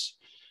gods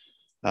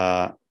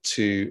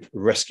to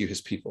rescue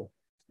his people,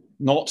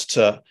 not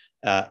to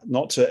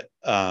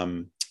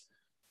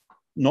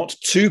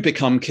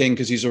become king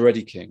because he's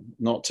already king,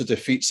 not to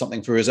defeat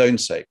something for his own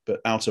sake,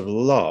 but out of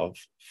love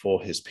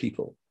for his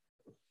people.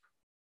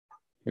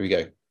 Here we go.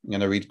 I'm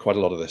going to read quite a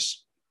lot of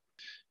this.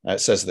 It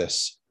says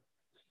this,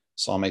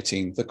 Psalm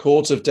 18, the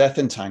cords of death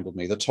entangled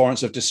me, the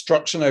torrents of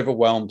destruction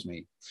overwhelmed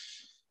me.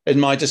 In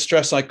my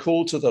distress, I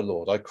called to the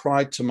Lord. I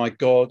cried to my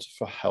God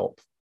for help.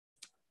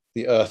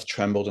 The earth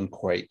trembled and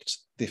quaked.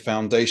 The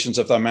foundations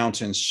of the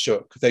mountains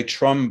shook. They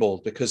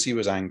trembled because he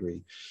was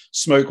angry.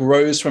 Smoke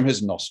rose from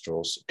his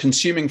nostrils.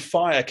 Consuming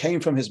fire came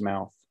from his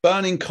mouth.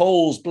 Burning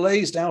coals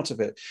blazed out of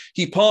it.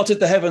 He parted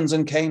the heavens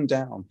and came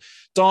down.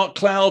 Dark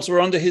clouds were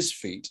under his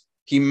feet.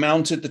 He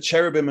mounted the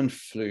cherubim and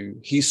flew.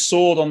 He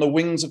soared on the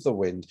wings of the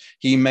wind.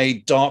 He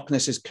made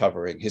darkness his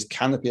covering, his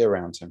canopy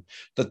around him.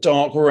 The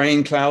dark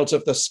rain clouds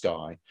of the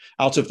sky.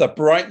 Out of the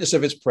brightness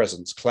of his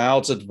presence,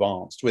 clouds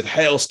advanced with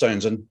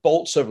hailstones and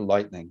bolts of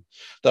lightning.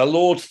 The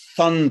Lord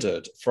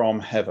thundered from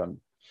heaven.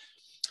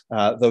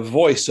 The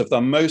voice of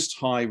the Most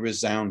High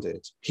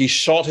resounded. He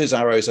shot his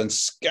arrows and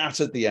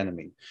scattered the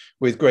enemy.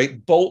 With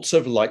great bolts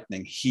of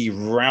lightning, he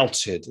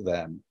routed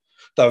them.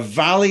 The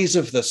valleys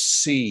of the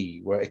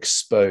sea were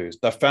exposed,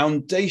 the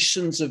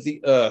foundations of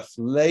the earth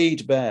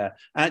laid bare.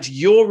 At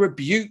your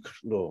rebuke,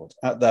 Lord,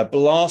 at the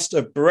blast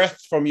of breath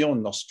from your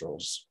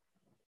nostrils,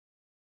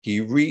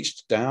 he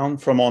reached down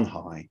from on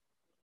high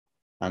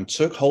and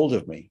took hold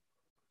of me.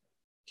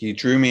 He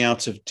drew me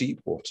out of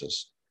deep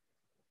waters.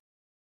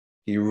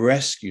 He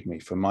rescued me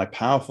from my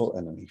powerful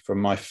enemy,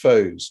 from my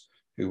foes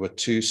who were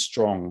too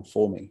strong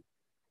for me.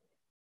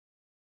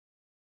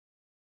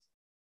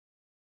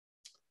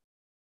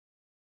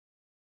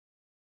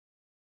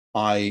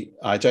 I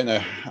don't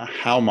know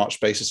how much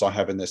basis I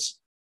have in this,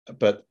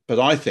 but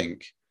I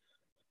think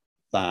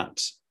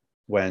that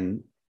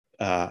when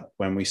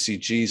we see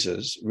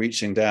Jesus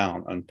reaching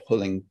down and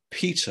pulling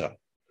Peter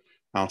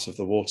out of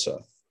the water,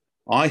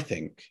 I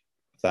think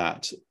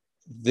that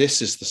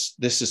this is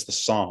the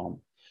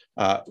psalm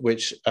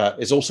which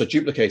is also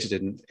duplicated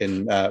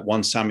in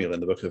 1 Samuel in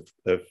the book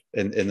of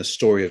in the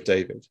story of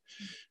David.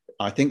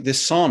 I think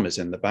this psalm is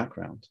in the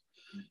background.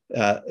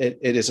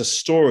 It is a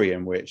story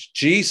in which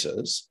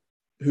Jesus,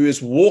 who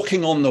is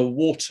walking on the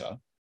water,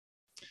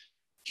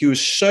 he was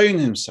shown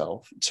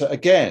himself to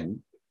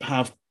again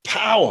have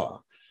power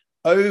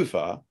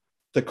over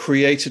the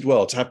created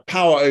world, to have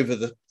power over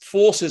the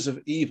forces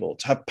of evil,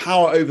 to have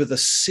power over the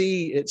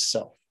sea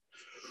itself,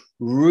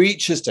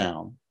 reaches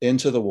down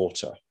into the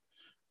water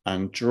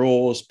and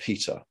draws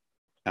Peter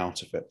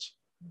out of it.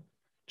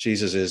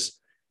 Jesus is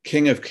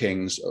King of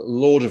Kings,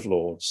 Lord of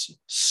Lords,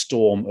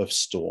 storm of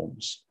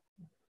storms.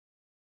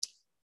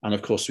 And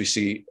of course, we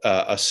see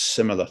a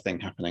similar thing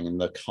happening in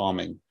the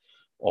calming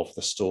of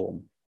the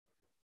storm.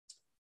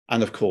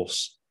 And of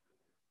course,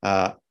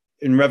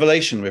 in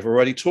Revelation, we've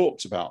already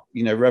talked about,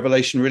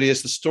 Revelation really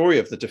is the story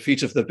of the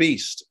defeat of the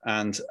beast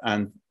and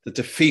the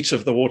defeat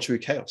of the watery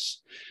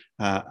chaos,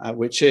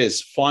 which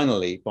is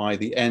finally, by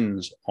the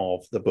end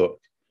of the book,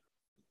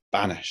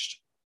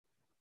 banished.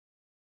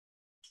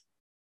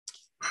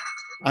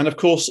 And of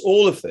course,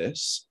 all of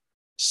this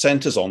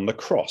centers on the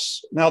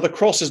cross. Now, the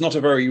cross is not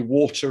a very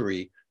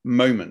watery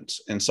moment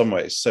in some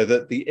ways, so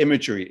that the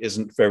imagery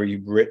isn't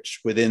very rich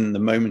within the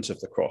moment of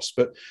the cross.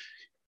 But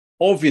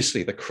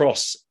obviously, the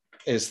cross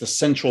is the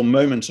central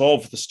moment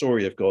of the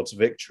story of God's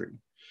victory.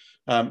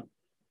 And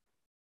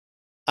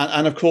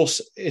of course,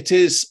 it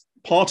is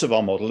part of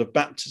our model of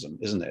baptism,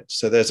 isn't it?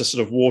 So there's a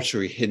sort of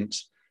watery hint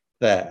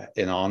there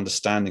in our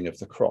understanding of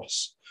the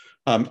cross.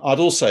 I'd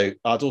also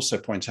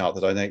point out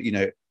that I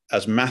know,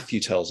 as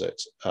Matthew tells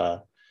it,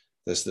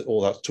 there's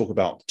all that talk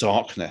about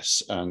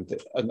darkness and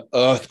an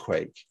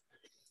earthquake,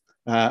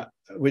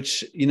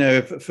 which,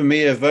 for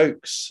me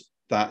evokes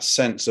that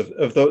sense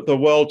of the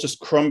world just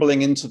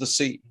crumbling into the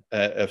sea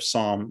of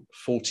Psalm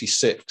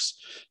 46.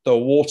 The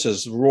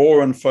waters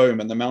roar and foam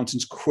and the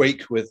mountains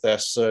quake with their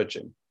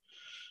surging.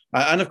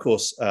 And of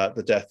course,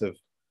 the death of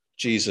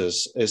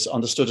Jesus is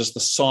understood as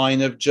the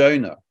sign of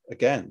Jonah,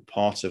 again,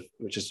 part of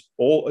which is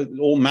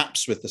all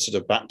maps with the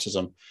sort of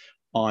baptism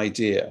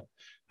idea.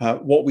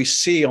 What we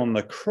see on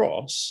the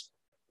cross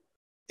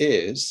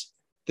is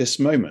this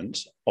moment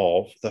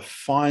of the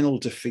final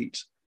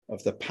defeat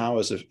of the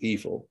powers of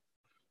evil.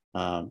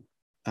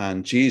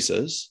 And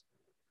Jesus,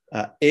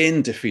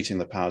 in defeating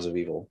the powers of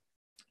evil,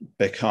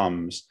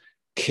 becomes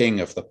king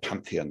of the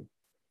pantheon.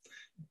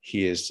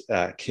 He is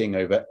king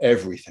over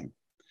everything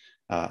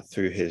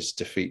through his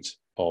defeat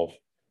of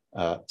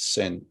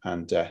sin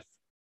and death.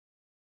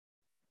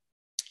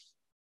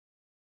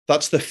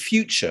 That's the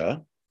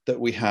future that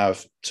we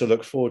have to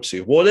look forward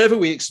to. Whatever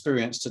we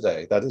experience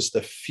today, that is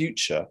the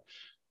future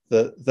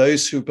that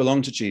those who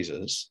belong to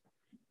Jesus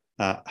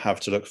have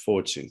to look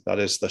forward to. That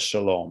is the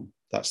shalom.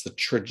 That's the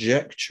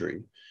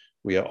trajectory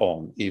we are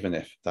on, even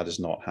if that is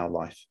not how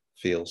life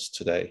feels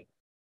today.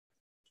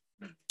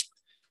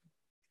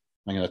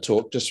 I'm going to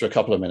talk just for a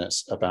couple of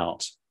minutes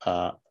about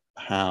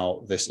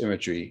how this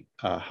imagery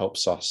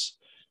helps us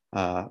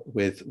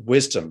with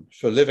wisdom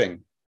for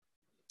living.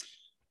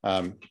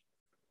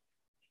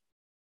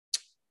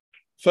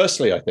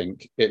 Firstly, I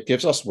think it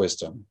gives us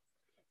wisdom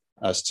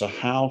as to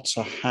how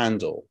to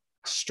handle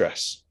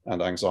stress and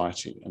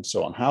anxiety and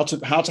so on, how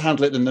to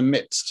handle it in the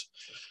midst.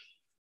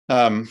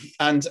 And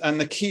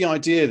the key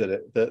idea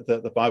that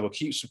the Bible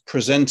keeps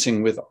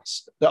presenting with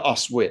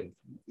us with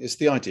is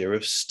the idea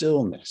of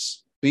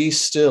stillness. Be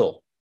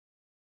still.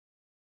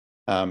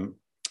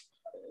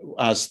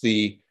 As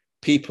the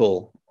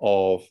people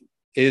of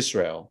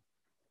Israel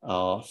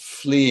are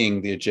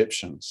fleeing the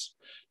Egyptians,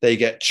 they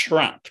get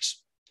trapped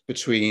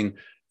between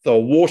the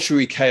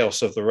watery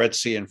chaos of the Red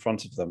Sea in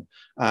front of them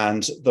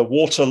and the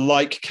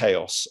water-like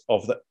chaos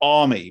of the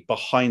army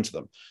behind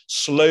them,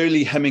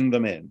 slowly hemming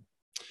them in.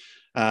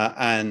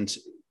 And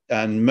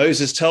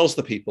Moses tells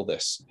the people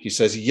this. He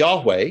says,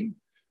 Yahweh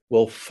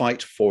will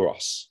fight for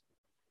us.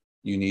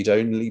 You need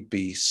only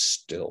be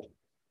still.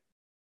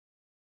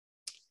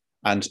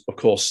 And of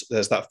course,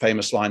 there's that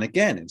famous line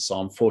again in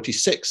Psalm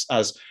 46,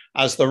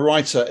 as the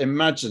writer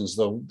imagines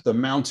the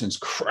mountains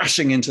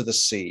crashing into the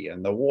sea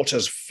and the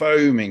waters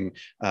foaming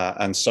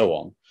and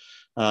so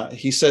on.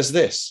 He says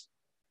this,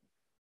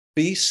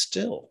 be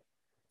still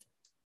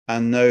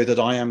and know that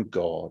I am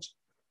God.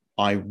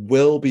 I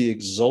will be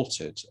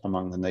exalted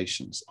among the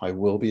nations. I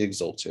will be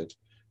exalted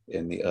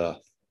in the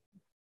earth.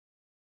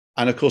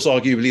 And of course,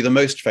 arguably the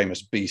most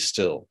famous be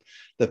still,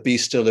 the be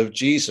still of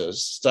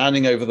Jesus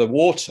standing over the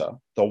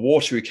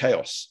watery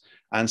chaos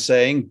and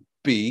saying,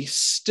 be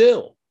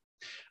still.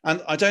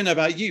 And I don't know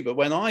about you, but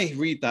when I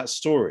read that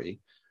story,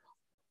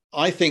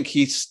 I think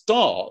he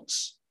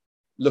starts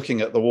looking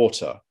at the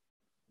water,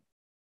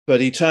 but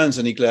he turns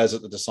and he glares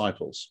at the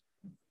disciples.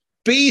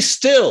 Be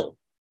still.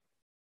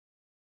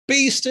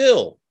 Be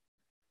still.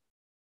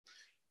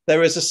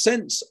 There is a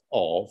sense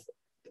of,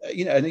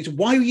 and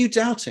why are you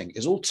doubting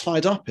is all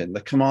tied up in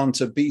the command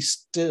to be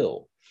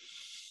still.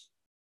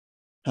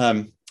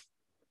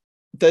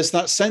 There's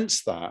that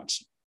sense that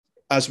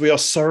as we are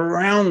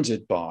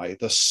surrounded by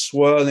the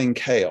swirling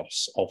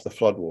chaos of the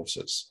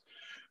floodwaters,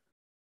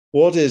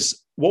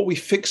 what we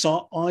fix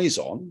our eyes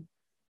on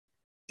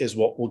is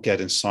what will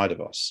get inside of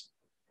us.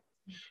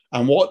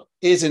 And what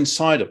is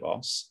inside of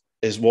us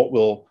is what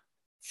will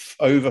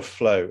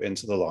overflow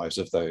into the lives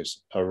of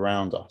those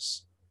around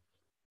us.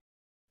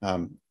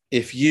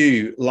 If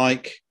you,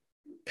 like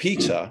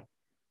Peter,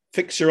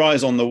 fix your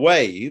eyes on the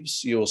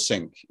waves, you'll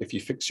sink. If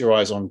you fix your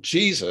eyes on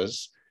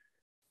Jesus,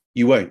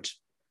 you won't.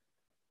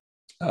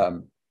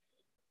 Now,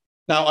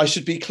 I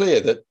should be clear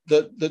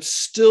that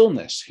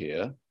stillness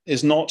here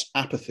is not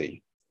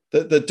apathy.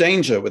 The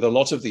danger with a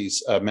lot of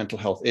these mental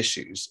health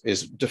issues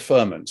is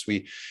deferment.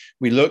 We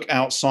look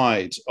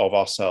outside of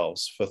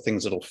ourselves for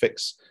things that'll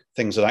fix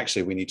things that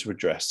actually we need to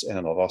address in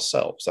and of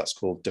ourselves. That's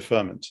called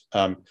deferment.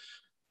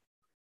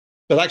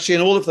 But actually,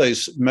 in all of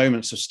those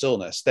moments of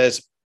stillness,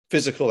 there's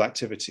physical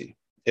activity.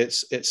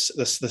 It's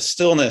the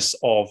stillness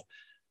of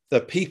the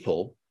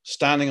people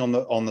standing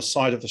on the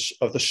side of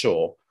the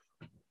shore,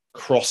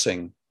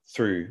 crossing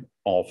through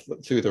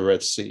the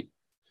Red Sea.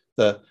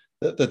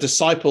 The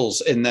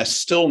disciples in their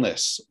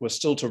stillness were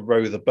still to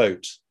row the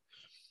boat.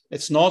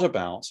 It's not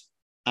about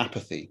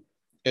apathy.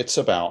 It's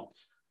about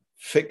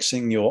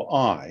fixing your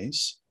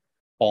eyes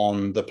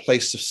on the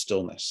place of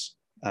stillness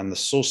and the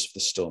source of the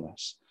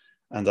stillness,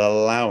 and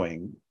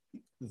allowing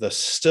the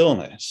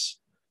stillness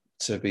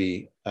to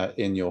be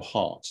in your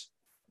heart.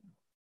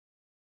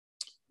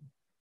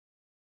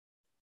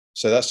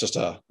 So that's just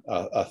a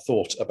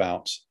thought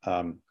about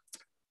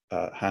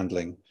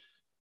handling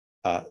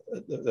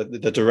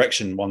the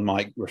direction one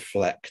might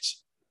reflect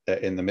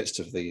in the midst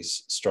of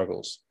these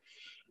struggles.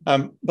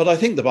 But I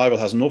think the Bible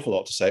has an awful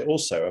lot to say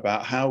also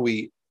about how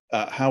we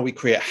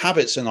create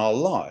habits in our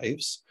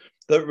lives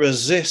that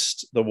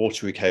resist the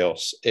watery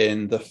chaos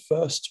in the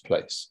first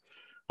place.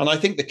 And I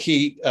think the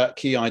key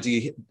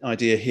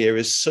idea here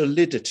is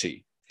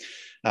solidity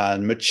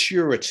and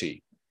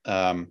maturity.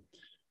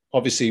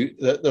 Obviously,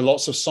 the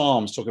lots of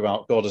Psalms talk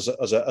about God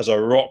as a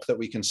rock that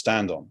we can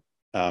stand on.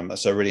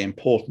 That's a really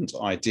important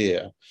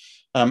idea.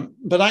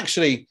 But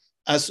actually,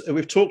 as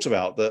we've talked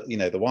about,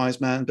 the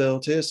wise man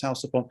built his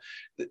house upon.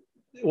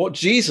 What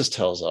Jesus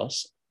tells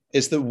us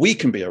is that we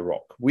can be a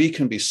rock. We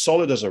can be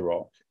solid as a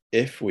rock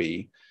if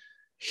we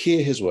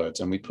hear his words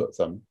and we put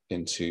them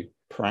into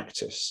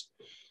practice.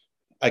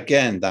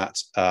 Again, that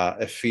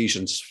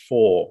Ephesians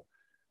 4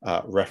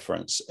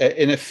 reference.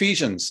 In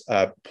Ephesians,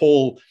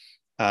 Paul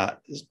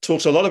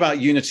talks a lot about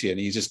unity, and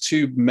he uses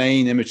two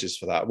main images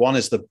for that. One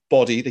is the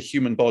body, the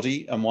human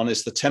body, and one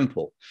is the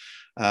temple.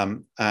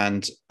 And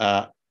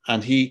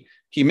he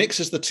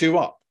mixes the two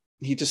up.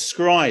 He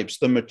describes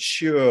the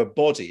mature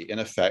body, in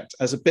effect,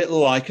 as a bit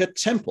like a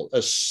temple,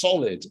 as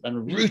solid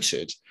and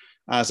rooted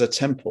as a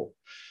temple.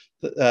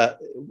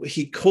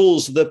 He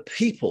calls the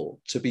people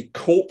to be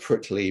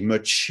corporately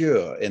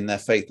mature in their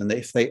faith. And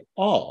if they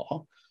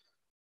are,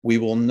 we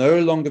will no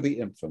longer be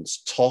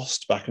infants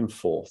tossed back and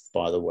forth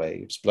by the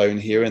waves, blown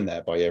here and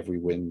there by every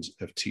wind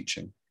of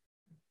teaching.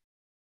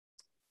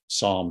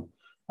 Psalm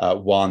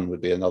 1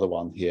 would be another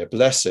one here.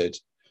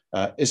 Blessed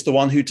is the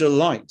one who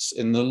delights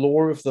in the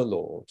law of the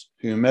Lord,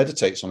 who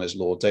meditates on his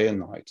law day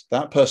and night.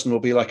 That person will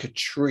be like a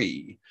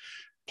tree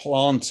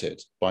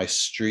planted by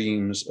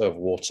streams of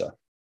water.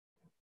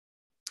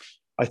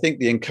 I think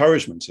the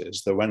encouragement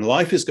is that when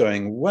life is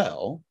going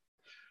well,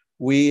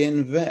 we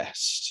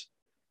invest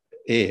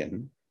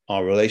in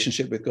our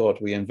relationship with God.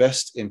 We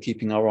invest in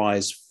keeping our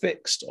eyes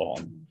fixed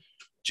on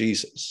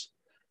Jesus,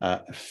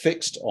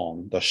 fixed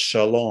on the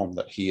shalom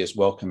that he is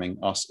welcoming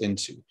us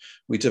into.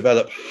 We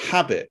develop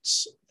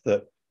habits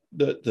that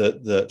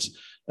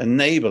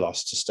enable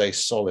us to stay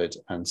solid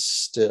and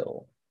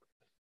still.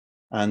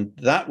 And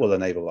that will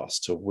enable us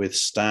to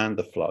withstand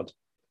the flood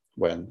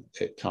when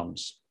it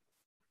comes.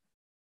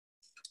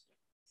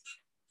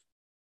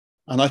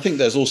 And I think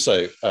there's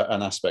also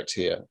an aspect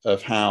here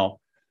of how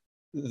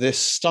this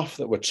stuff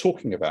that we're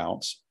talking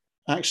about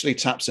actually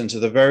taps into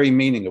the very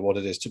meaning of what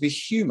it is to be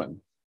human.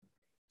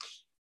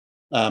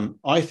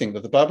 I think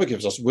that the Bible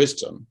gives us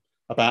wisdom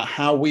about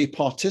how we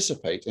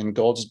participate in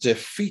God's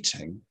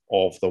defeating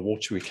of the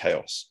watery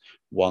chaos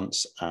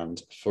once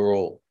and for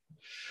all.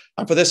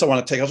 And for this, I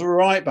want to take us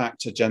right back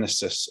to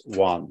Genesis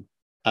 1.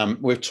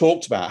 We've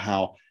talked about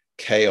how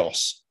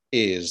chaos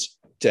is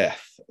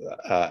death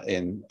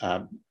in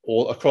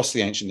all across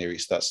the ancient Near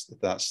East.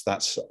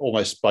 That's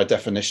almost by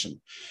definition.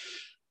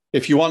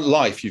 If you want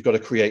life, you've got to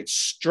create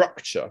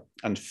structure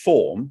and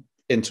form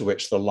into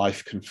which the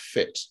life can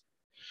fit.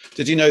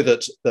 Did you know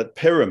that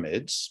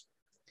pyramids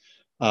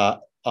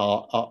are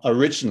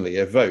originally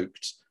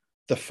evoked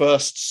the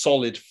first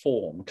solid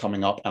form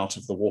coming up out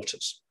of the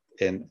waters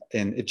in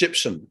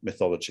Egyptian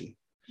mythology?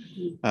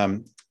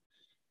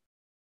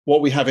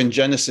 What we have in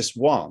Genesis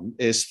 1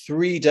 is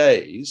 3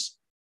 days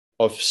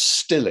of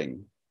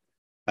stilling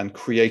and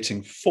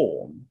creating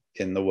form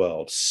in the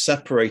world,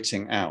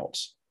 separating out.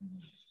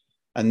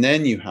 And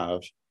then you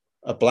have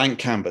a blank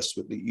canvas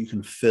that you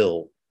can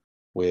fill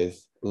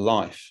with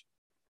life.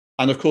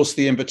 And of course,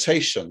 the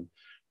invitation,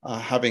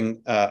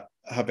 having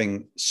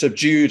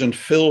subdued and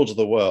filled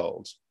the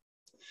world,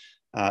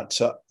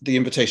 the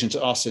invitation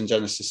to us in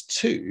Genesis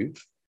 2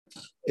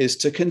 is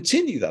to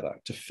continue that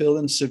act, to fill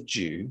and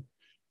subdue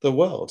the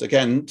world.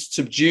 Again,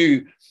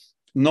 subdue,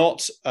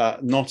 not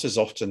as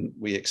often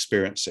we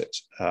experience it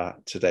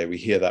today. We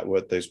hear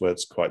those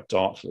words quite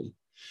darkly.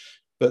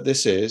 But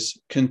this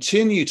is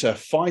continue to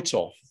fight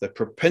off the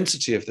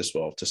propensity of this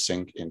world to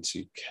sink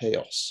into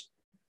chaos.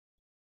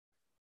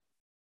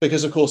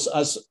 Because, of course,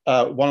 as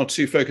one or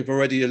two folk have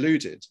already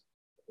alluded,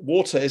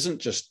 water isn't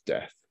just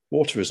death.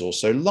 Water is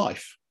also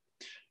life.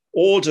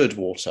 Ordered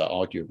water,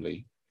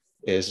 arguably,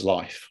 is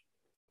life.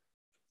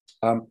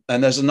 And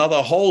there's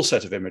another whole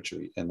set of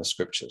imagery in the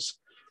scriptures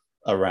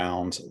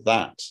around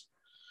that.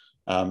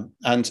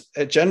 And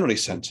it generally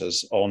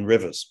centers on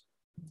rivers,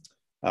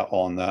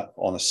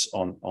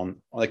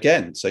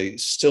 again, so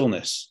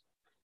stillness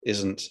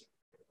isn't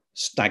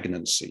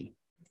stagnancy.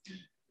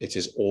 It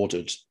is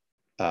ordered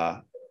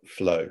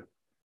flow.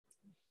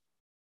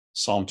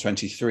 Psalm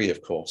 23,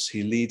 of course,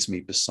 he leads me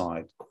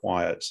beside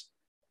quiet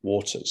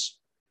waters.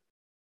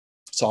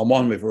 Psalm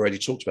 1, we've already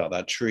talked about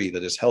that tree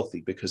that is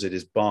healthy because it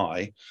is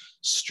by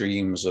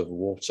streams of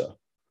water.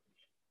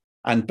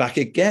 And back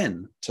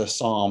again to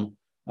Psalm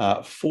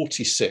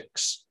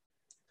 46,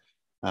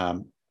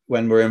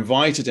 when we're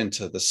invited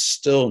into the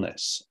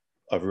stillness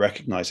of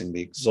recognizing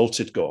the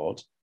exalted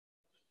God,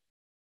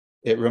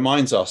 it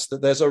reminds us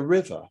that there's a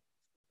river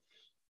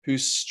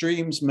whose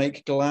streams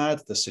make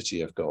glad the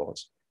city of God,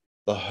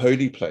 the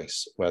holy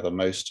place where the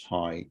Most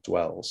High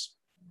dwells.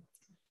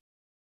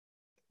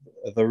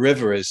 The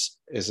river is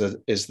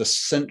the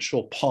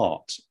central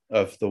part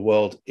of the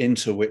world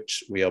into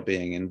which we are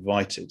being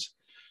invited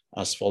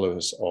as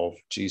followers of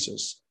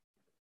Jesus.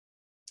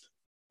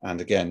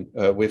 And again,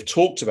 we've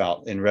talked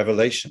about in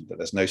Revelation that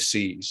there's no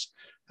seas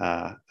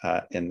at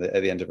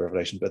the end of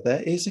Revelation, but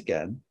there is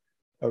again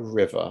a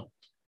river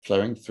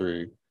flowing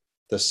through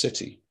the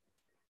city.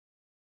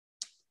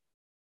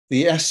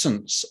 The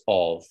essence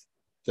of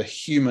the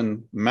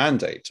human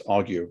mandate,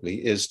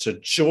 arguably, is to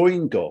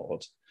join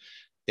God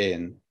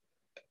in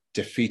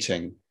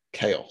defeating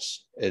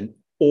chaos, in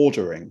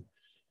ordering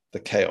the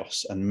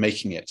chaos and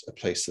making it a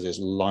place that is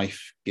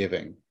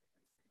life-giving.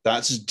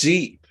 That's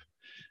deep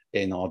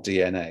in our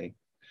DNA.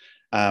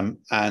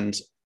 And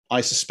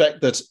I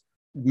suspect that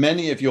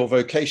many of your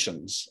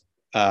vocations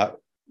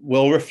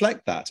will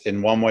reflect that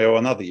in one way or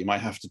another. You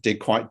might have to dig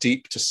quite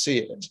deep to see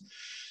it.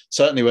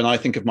 Certainly when I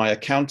think of my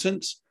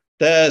accountant,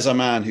 there's a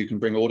man who can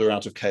bring order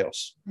out of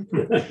chaos.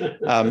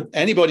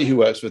 Anybody who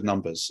works with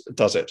numbers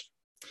does it.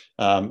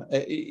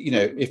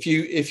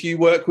 If you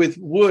work with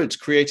wood,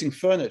 creating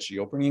furniture,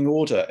 you're bringing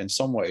order in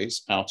some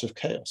ways out of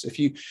chaos. If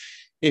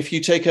you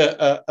take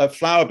a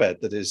flower bed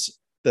that is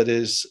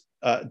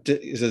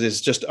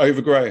just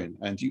overgrown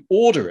and you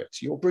order it,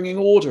 you're bringing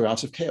order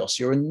out of chaos.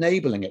 You're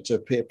enabling it to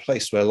be a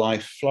place where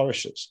life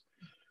flourishes.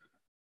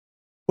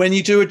 When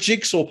you do a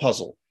jigsaw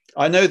puzzle,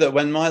 I know that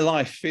when my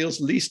life feels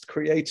least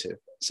creative,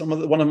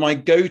 one of my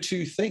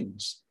go-to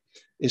things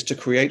is to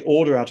create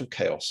order out of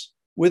chaos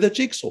with a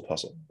jigsaw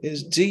puzzle. It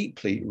is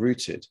deeply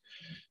rooted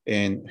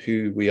in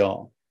who we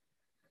are.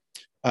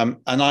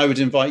 And I would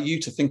invite you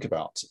to think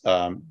about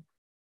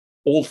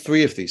all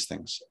three of these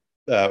things.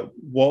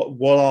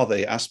 What are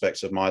the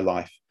aspects of my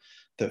life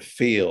that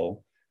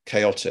feel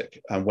chaotic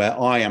and where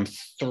I am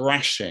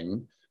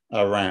thrashing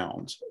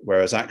around,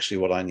 whereas actually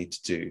what I need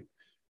to do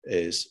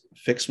is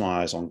fix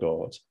my eyes on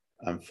God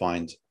and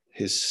find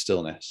his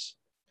stillness?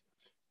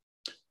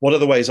 What are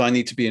the ways I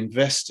need to be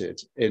invested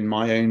in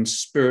my own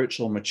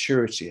spiritual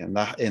maturity and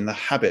in the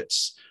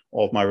habits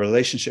of my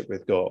relationship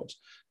with God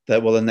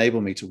that will enable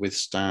me to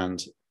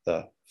withstand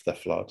the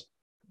flood?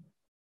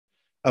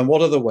 And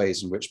what are the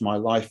ways in which my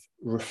life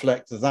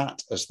reflect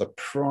that as the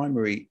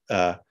primary,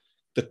 the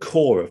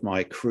core of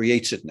my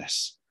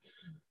createdness,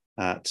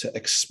 to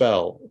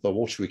expel the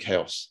watery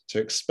chaos, to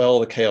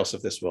expel the chaos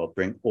of this world,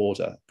 bring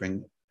order,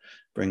 bring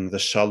the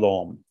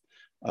shalom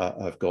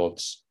of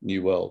God's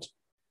new world?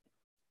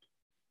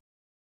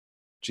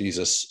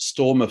 Jesus,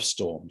 storm of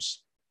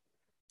storms,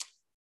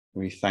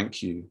 we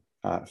thank you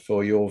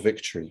for your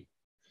victory.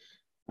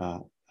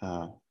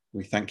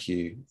 We thank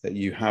you that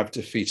you have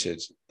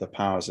defeated the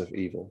powers of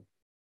evil.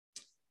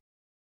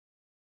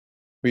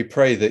 We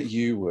pray that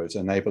you would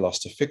enable us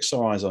to fix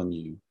our eyes on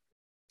you,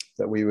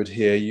 that we would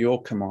hear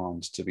your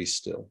command to be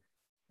still,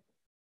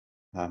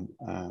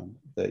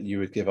 that you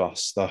would give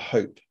us the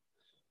hope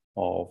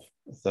of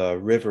the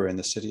river in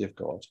the city of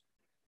God,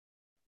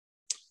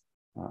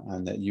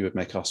 and that you would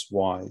make us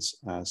wise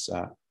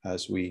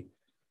as we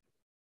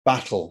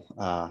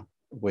battle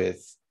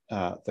with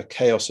the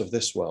chaos of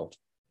this world.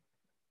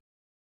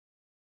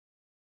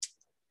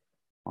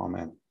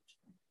 Amen.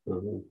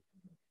 Mhm.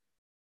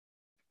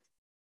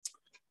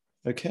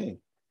 Okay.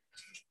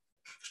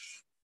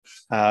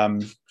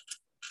 Can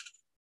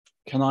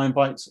I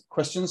invite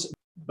questions?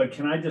 But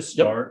can I just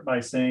start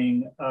by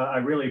saying I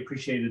really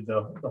appreciated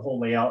the whole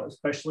layout,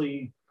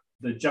 especially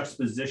the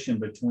juxtaposition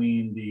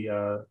between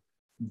the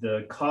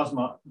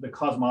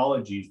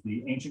cosmologies,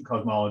 the ancient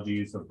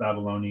cosmologies of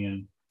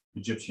Babylonian,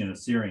 Egyptian,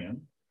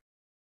 Assyrian.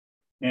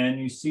 And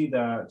you see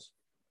that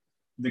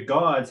the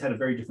gods had a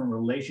very different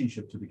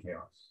relationship to the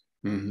chaos,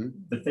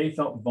 that they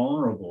felt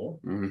vulnerable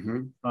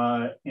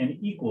and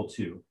equal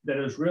to, that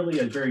it was really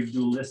a very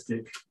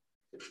dualistic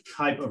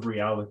type of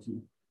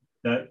reality,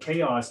 that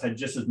chaos had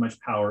just as much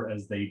power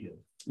as they did.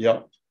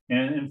 Yeah.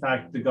 And in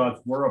fact, the gods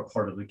were a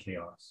part of the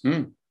chaos.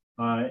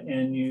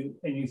 And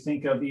you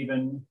think of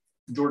even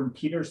Jordan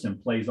Peterson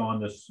plays on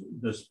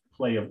this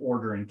play of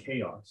order and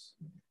chaos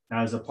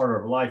as a part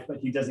of life, but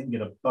he doesn't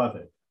get above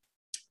it.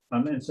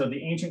 And so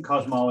the ancient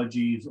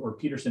cosmologies, or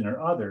Peterson or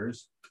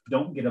others,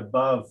 don't get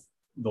above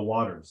the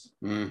waters.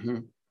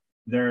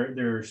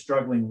 They're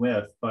struggling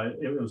with, but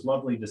it was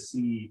lovely to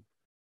see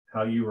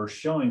how you were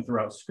showing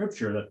throughout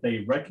scripture that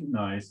they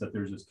recognize that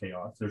there's this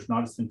chaos. There's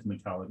not a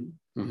sentimentality,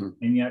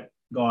 and yet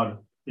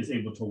God is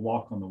able to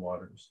walk on the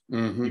waters.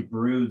 He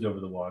broods over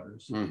the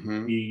waters.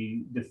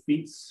 He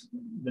defeats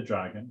the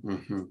dragon.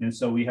 And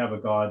so we have a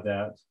God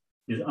that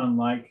is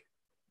unlike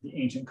the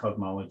ancient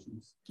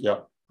cosmologies.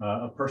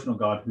 A personal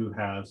God who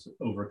has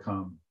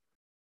overcome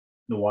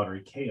the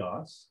watery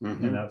chaos,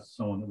 and that's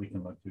someone that we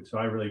can look to. So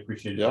I really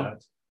appreciated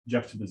that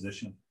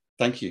juxtaposition.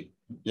 Thank you.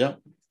 Yeah,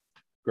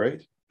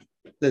 great.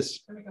 Liz.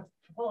 I make a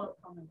follow-up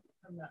comment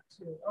from that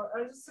too.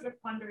 I was just sort of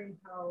wondering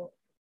how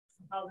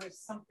there's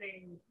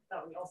something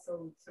that we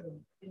also sort of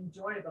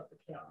enjoy about the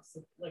chaos,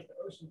 like the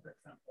ocean, for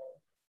example.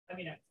 I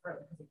mean, it's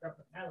partly because I grew up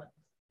on an island,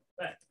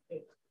 but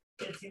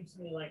it seems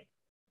to me like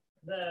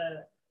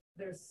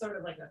there's sort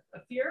of like a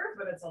fear,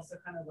 but it's also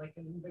kind of like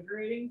an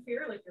invigorating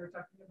fear, like you were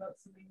talking about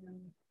swimming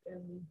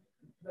in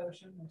the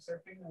ocean or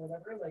surfing or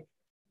whatever. Like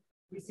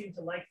we seem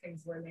to like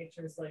things where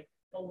nature's like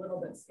a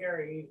little bit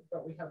scary,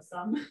 but we have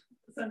some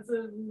sense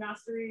of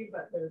mastery,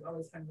 but there's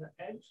always kind of an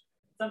edge.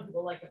 Some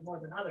people like it more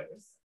than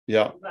others.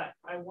 Yeah. But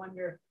I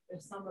wonder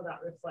if some of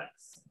that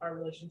reflects our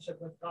relationship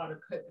with God,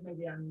 or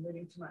maybe I'm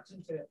reading too much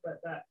into it, but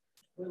that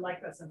we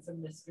like that sense of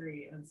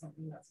mystery and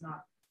something that's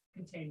not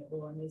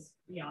containable and is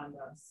beyond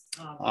us.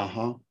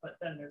 But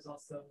then there's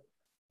also,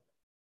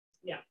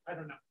 I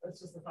don't know. It's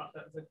just a thought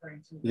that was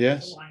occurring to me.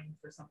 Yes. A line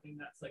for something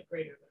that's like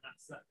greater than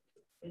us,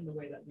 in the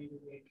way that maybe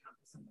we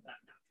encounter some of that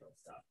natural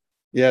stuff.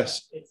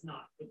 Yes. It's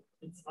not.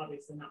 It's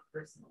obviously not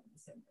personal in the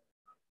same way.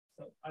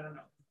 So I don't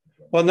know.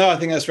 Well, no, I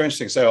think that's very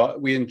interesting. So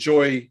we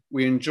enjoy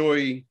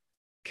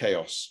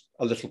chaos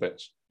a little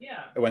bit.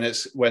 Yeah. When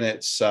it's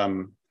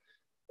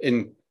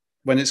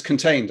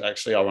contained,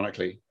 actually,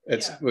 ironically,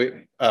 it's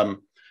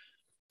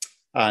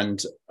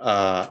and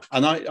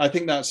I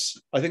think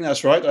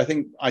that's right.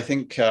 I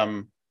think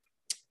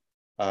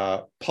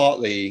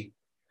partly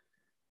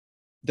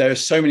there are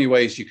so many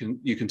ways you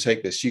can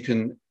take this. I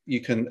mean,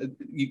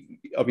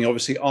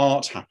 obviously,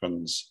 art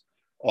happens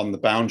on the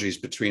boundaries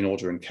between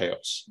order and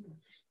chaos.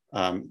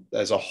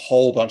 There's a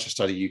whole bunch of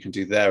study you can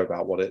do there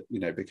about what it,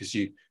 because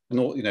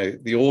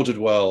the ordered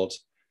world.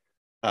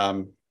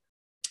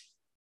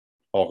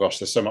 Oh gosh,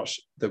 there's so much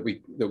that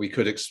we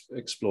could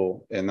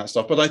explore in that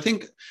stuff. But I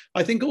think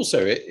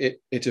also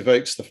it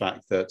evokes the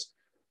fact that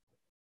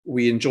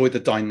we enjoy the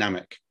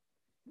dynamic.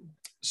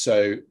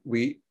 So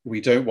we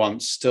don't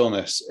want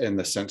stillness in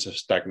the sense of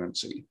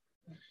stagnancy.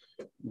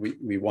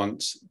 We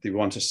want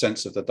a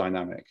sense of the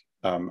dynamic,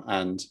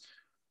 and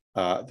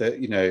that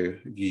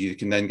you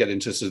can then get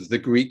into sort of the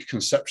Greek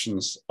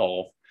conceptions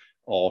of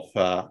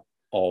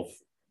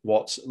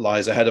what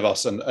lies ahead of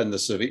us and the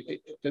sort of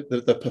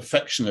the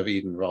perfection of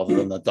Eden rather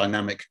than the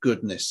dynamic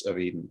goodness of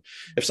Eden.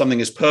 If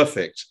something is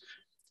perfect,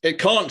 it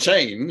can't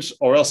change,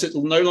 or else it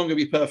will no longer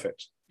be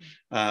perfect.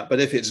 But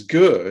if it's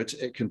good,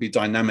 it can be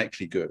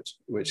dynamically good,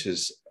 which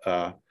is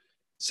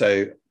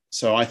so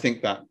I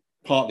think that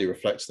partly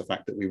reflects the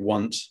fact that we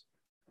want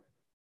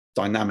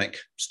dynamic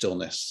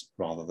stillness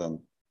rather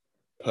than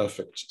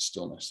perfect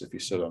stillness, if you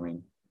see what I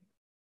mean.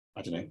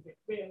 I don't know.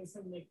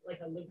 Something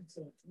like a link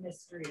to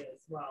mystery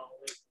as well.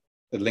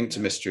 A link to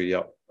mystery,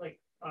 yeah. Like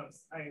I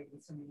was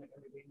swimming like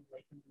every day,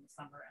 like in the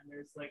summer, and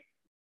there's like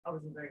I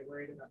wasn't very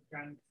worried about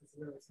drowning because it's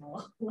a really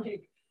small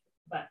lake,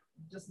 but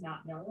just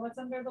not knowing what's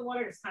under the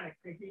water is kind of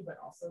creepy, but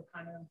also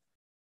kind of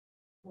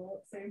cool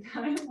at the same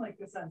time. Like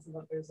the sense of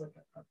that there's like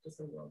just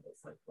a world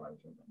that's like larger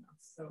than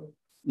us. So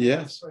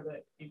yes, for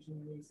the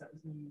ancient Greeks, that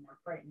was maybe more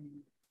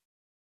frightening.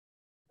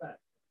 But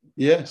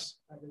yes,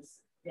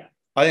 yeah.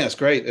 I think that's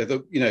great.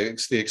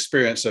 It's the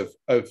experience of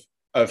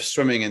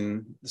swimming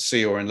in the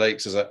sea or in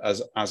lakes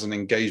as an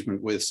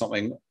engagement with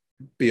something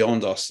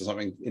beyond us,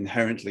 something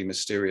inherently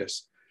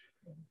mysterious.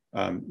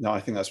 No, I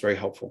think that's very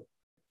helpful.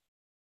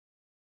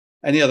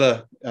 Any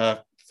other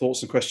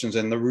thoughts and questions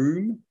in the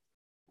room?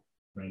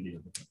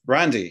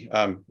 Randy,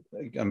 I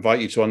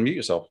invite you to unmute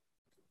yourself.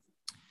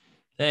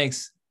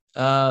 Thanks.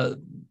 That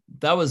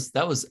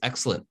was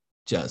excellent,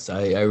 Jess.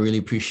 I really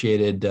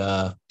appreciated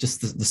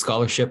just the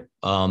scholarship,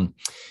 the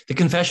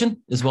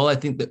confession as well. I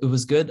think that it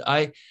was good.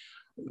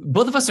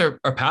 Both of us are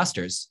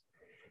pastors,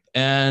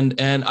 and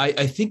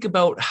I think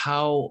about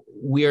how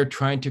we are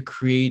trying to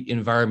create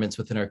environments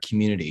within our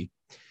community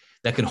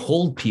that can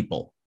hold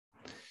people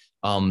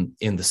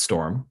in the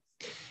storm.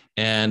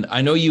 And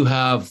I know you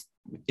have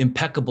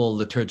impeccable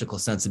liturgical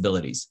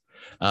sensibilities,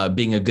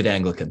 being a good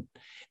Anglican.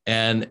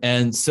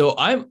 And so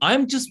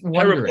I'm just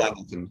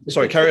wondering.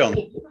 Sorry, carry on.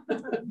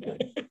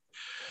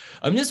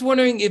 I'm just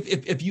wondering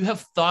if you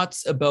have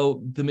thoughts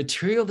about the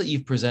material that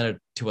you've presented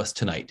to us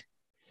tonight,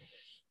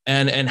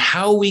 and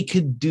how we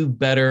could do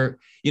better.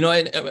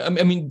 I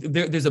mean,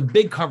 there's a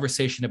big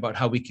conversation about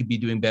how we could be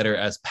doing better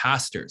as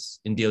pastors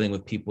in dealing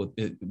with people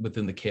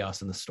within the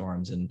chaos and the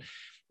storms, and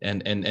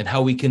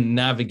how we can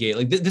navigate.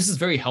 Like this is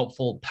very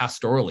helpful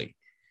pastorally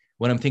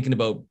when I'm thinking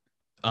about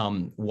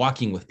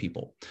walking with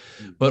people.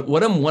 But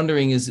what I'm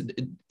wondering is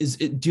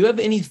do you have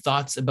any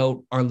thoughts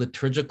about our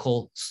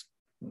liturgical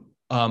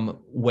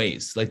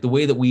ways, like the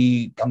way that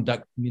we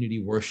conduct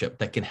community worship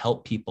that can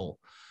help people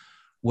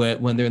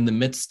when they're in the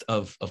midst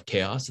of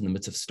chaos, in the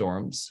midst of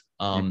storms?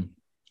 Do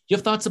you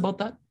have thoughts about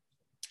that?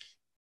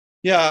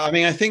 Yeah, I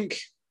mean, I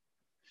think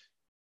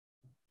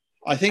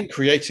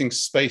creating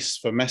space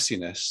for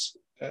messiness,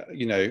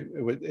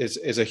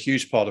 is a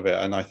huge part of it.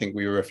 And I think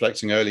we were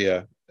reflecting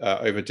earlier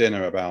over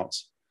dinner about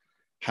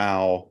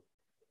how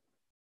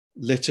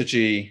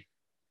liturgy,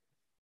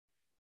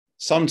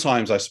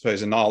 sometimes I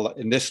suppose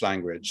in this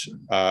language,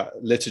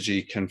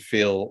 liturgy can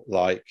feel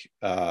like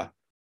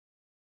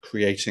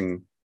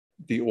creating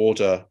the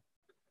order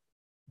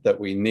that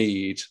we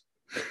need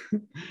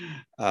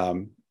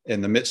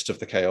in the midst of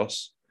the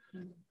chaos.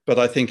 But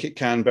I think it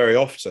can very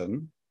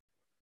often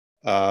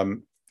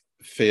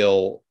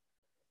feel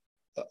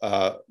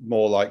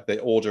more like the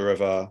order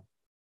of a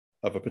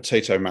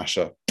potato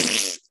masher.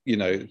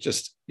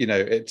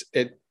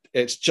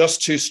 It's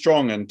just too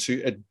strong and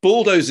it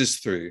bulldozes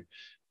through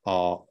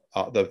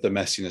the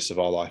messiness of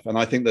our life. And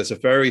I think there's a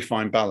very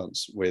fine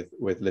balance with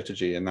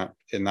liturgy in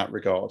that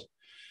regard.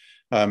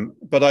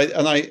 But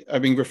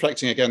I've been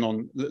reflecting again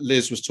on,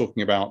 Liz was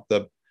talking about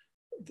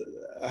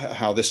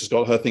how this has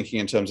got her thinking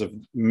in terms of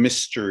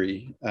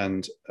mystery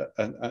and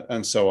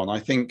so on. I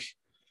think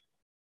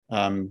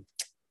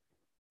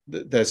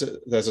there's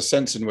a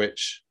sense in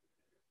which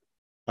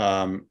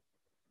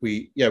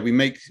we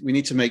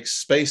need to make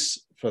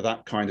space for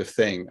that kind of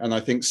thing. And I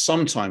think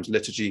sometimes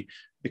liturgy,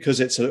 because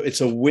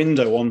it's a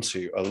window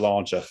onto a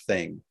larger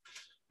thing,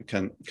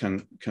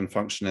 can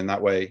function in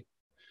that way.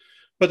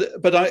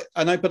 But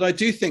I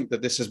do think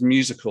that this is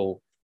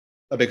musical,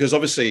 because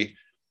obviously,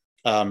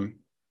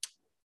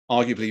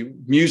 arguably,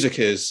 music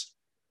is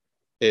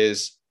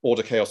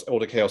order, chaos,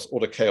 order, chaos,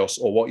 order, chaos,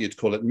 or what you'd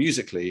call it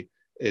musically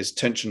is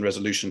tension,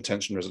 resolution,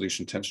 tension,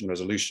 resolution, tension,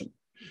 resolution.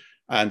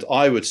 And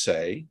I would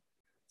say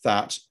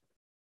that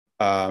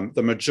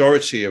the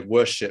majority of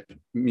worship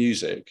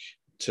music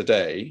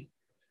today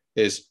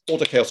is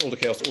order, chaos, order,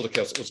 chaos, order,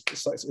 chaos.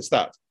 It's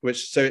that,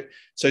 which so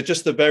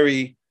just the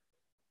very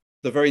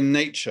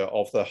nature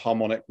of the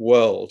harmonic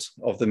world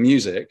of the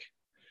music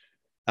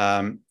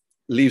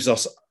leaves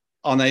us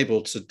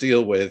unable to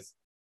deal with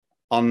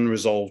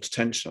unresolved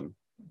tension.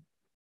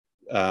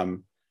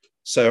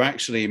 So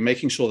actually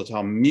making sure that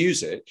our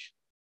music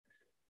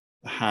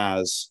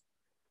has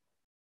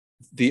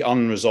the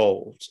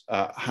unresolved,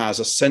 has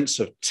a sense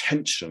of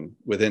tension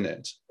within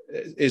it,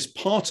 is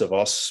part of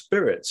our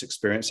spirits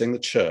experiencing the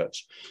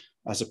church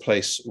as a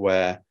place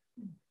where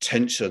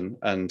tension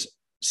and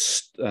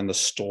the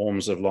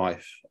storms of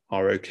life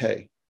are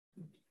okay.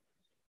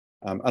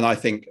 And I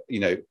think,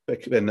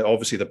 and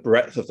obviously the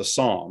breadth of the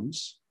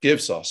Psalms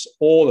gives us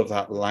all of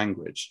that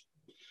language.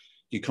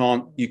 You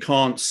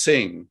can't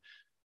sing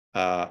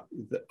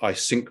I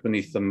sink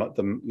beneath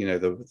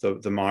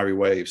the miry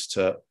waves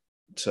to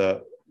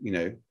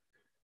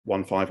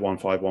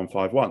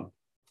 1515151.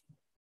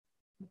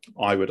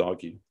 I would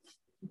argue.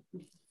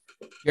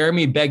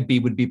 Jeremy Begbie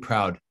would be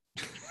proud.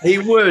 He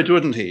would,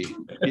 wouldn't he?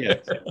 Yeah.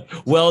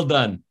 Well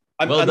done.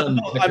 Well done.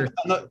 I'm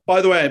not,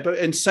 by the way, but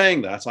in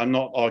saying that, I'm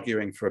not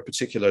arguing for a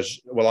particular.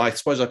 Well, I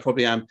suppose I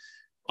probably am.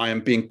 I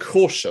am being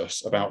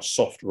cautious about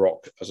soft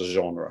rock as a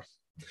genre,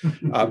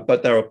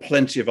 but there are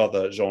plenty of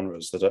other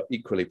genres that are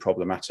equally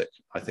problematic.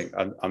 I think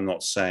I'm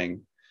not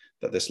saying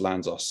that this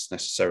lands us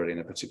necessarily in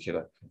a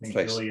particular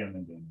place.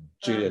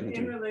 Julian,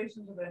 in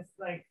relation to this,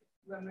 like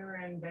when we were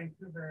in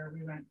Vancouver,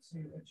 we went to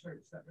a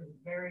church that was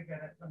very good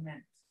at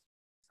lament.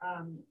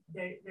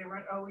 They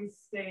weren't always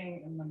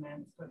staying in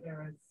lament, but there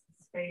was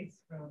space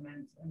for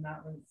lament, and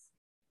that was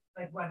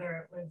like whether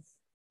it was,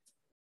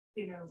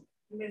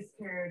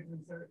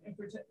 miscarriages or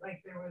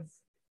like there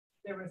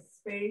was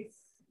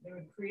space. They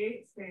would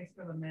create space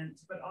for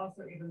lament, but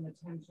also even the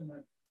tension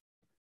of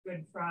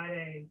Good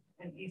Friday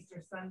and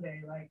Easter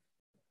Sunday, like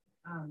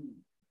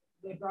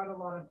they brought a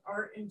lot of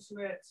art into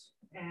it,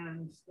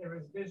 and there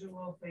was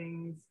visual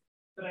things.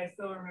 But I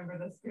still remember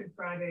this Good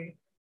Friday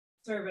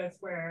service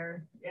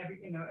where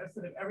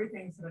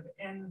everything sort of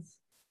ends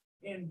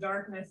in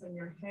darkness, and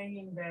you're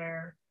hanging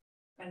there,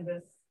 and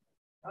this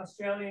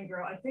Australian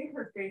girl, I think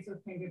her face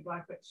was painted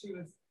black, but she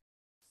was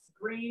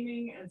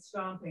screaming and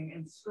stomping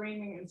and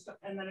screaming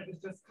and then it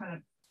was just kind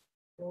of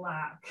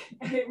black,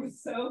 and it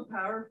was so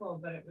powerful,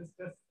 but it was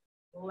just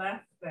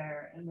left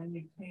there. And then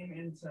you came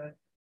into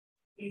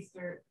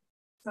Easter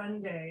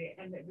Sunday,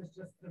 and it was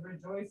just the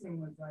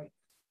rejoicing was like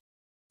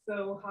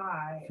so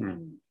high.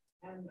 And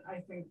I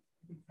think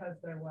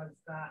because there was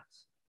that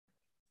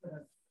sort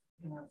of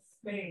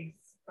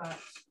space, but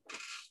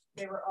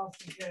they were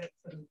also good at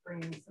sort of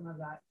bringing some of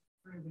that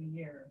through the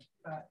year,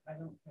 but I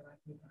don't feel like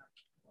we have.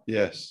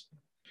 Yes.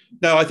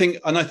 No, I think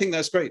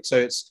that's great.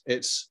 So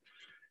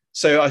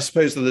so I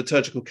suppose the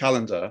liturgical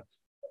calendar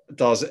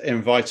does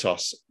invite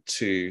us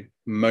to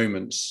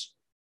moments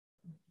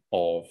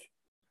of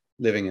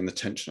living in the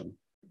tension,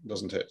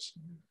 doesn't it?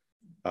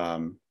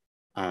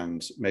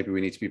 And maybe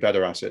we need to be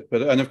better at it.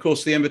 And of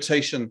course, the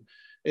invitation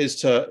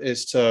is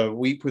to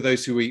weep with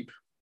those who weep,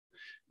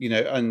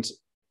 and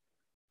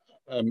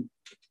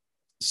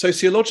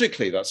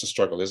sociologically, that's a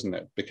struggle, isn't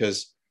it?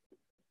 Because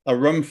a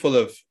room full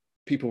of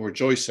people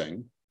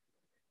rejoicing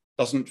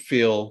doesn't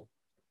feel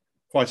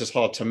quite as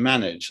hard to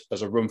manage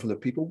as a room full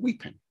of people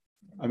weeping.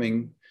 I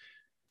mean,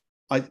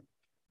 I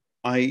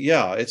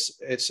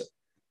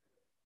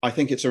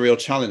think it's a real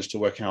challenge to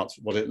work out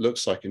what it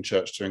looks like in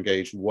church to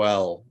engage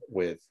well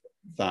with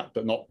that,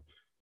 but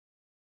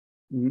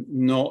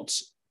not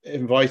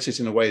invite it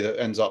in a way that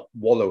ends up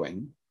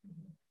wallowing,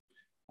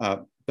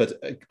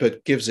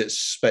 but gives it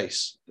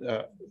space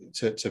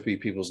to be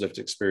people's lived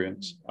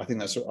experience. I think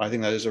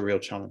that is a real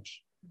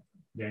challenge.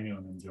 Daniel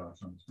and then Josh.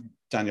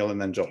 Daniel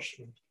and then Josh.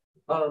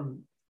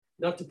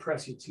 Not to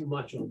press you too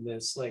much on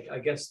this, like I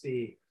guess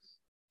the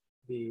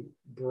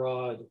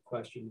broad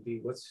question would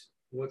be, what's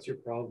your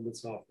problem with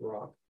soft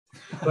rock?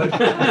 But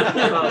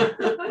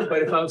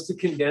but if I was to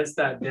condense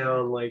that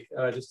down, like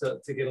just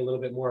to get a little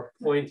bit more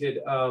pointed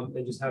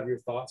and just have your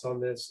thoughts on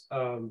this,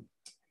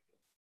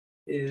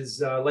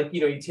 is like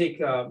you take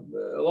a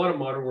lot of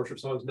modern worship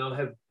songs now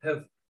have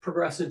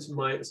progressed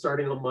into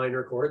starting on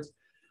minor chords.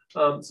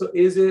 So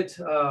is it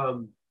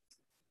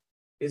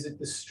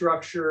the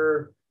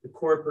structure, the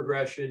chord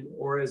progression,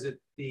 or is it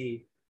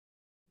the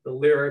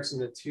lyrics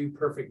and the too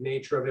perfect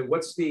nature of it?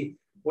 What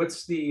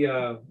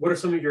are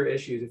some of your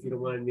issues, if you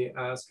don't mind me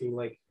asking?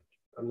 Like,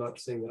 I'm not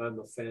saying that I'm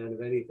a fan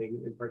of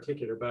anything in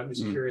particular, but I'm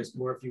just curious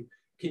more if can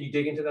you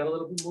dig into that a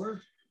little bit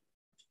more?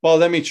 Well,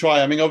 let me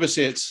try. I mean,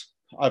 obviously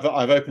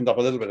I've opened up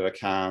a little bit of a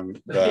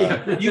can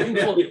there.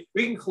 Yeah,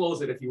 we can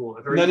close it if you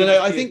want.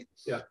 No. I think.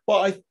 Yeah.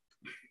 Well,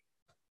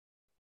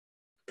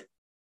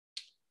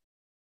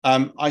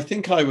 I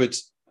think I would.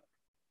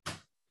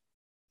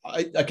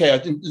 I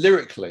think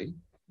lyrically,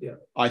 yeah,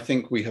 I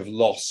think we have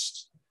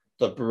lost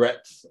the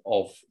breadth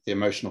of the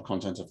emotional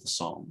content of the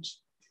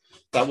Psalms.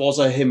 That was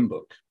a hymn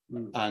book,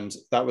 and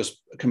that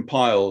was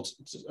compiled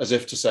as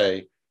if to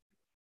say,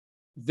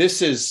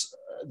 this is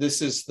the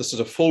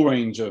sort of full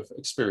range of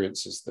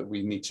experiences that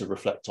we need to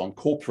reflect on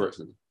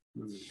corporately.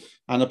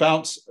 And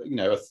about,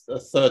 a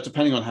third,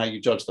 depending on how you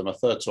judge them, a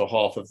third to a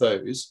half of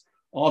those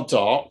are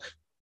dark,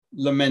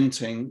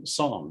 lamenting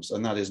psalms,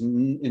 and that is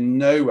in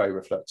no way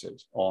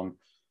reflected on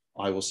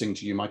 "I will sing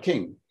to you, my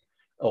King,"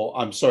 or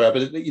I'm sorry,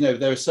 but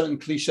there are certain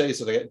cliches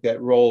that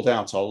get rolled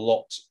out a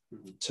lot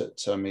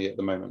to me at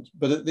the moment.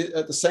 But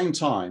at the same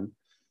time,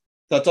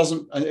 that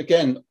doesn't. And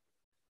again,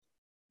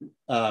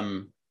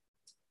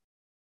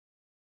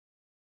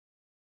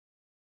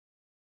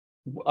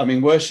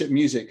 worship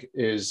music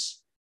is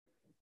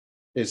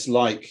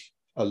like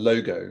a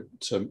logo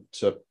to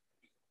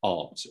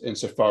art,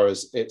 insofar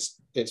as it's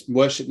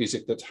worship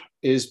music that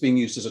is being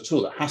used as a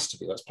tool. It has to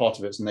be. That's part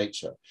of its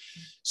nature.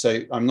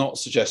 So I'm not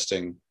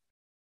suggesting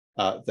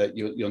that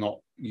you're not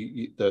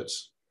that.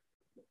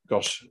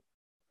 Gosh,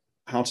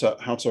 how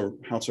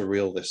to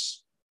reel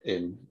this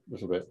in a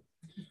little bit.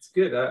 It's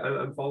good.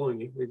 I'm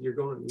following you. You're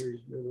going.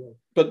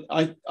 But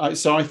I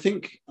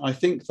think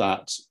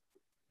that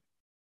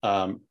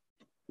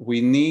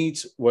we need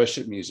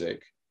worship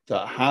music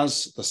that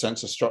has the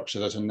sense of structure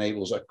that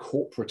enables a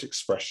corporate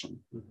expression,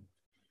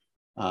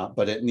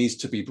 but it needs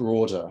to be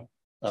broader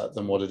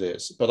than what it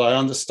is. But I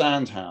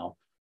understand how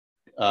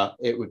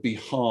it would be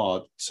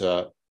hard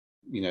to,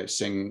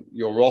 sing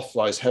 "Your wrath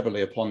lies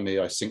heavily upon me,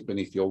 I sink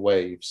beneath your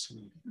waves"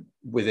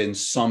 within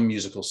some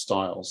musical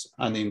styles.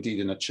 And indeed,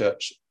 in a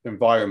church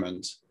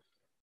environment,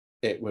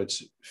 it would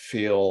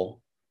feel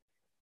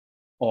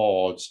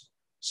odd.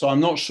 So I'm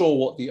not sure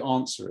what the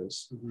answer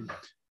is.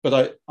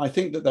 But I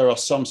think that there are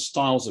some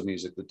styles of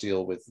music that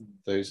deal with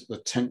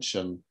the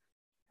tension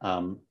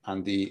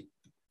and the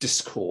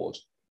discord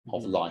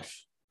of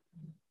life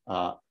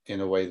in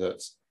a way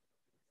that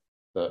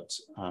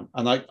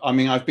and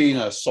I've been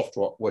a soft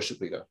rock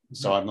worship leader,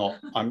 so I'm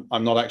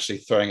not actually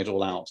throwing it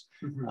all out.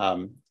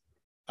 I'm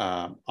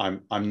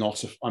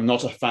not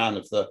a fan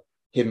of the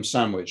hymn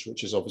sandwich,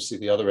 which is obviously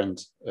the other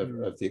end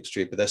of the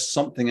extreme. But there's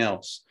something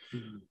else.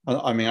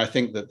 I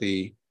think that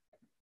the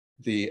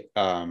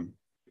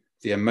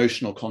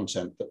emotional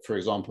content that, for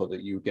example,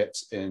 that you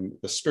get in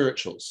the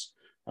spirituals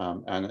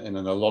and in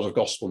a lot of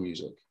gospel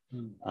music,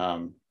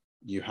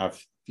 you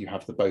have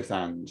the both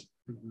and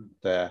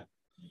there.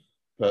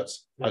 But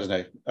I don't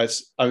know.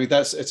 That's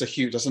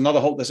another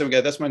whole. There we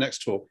go. That's my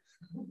next talk.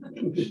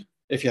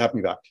 If you have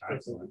me back.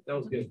 Excellent. That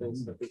was good.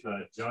 Thanks.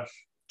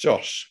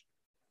 Josh.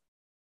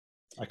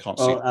 I can't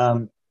see.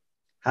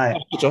 Hi,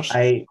 Josh.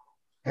 How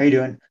you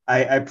doing?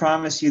 I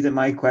promise you that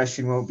my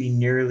question won't be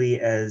nearly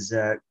as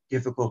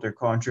difficult or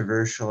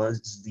controversial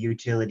as the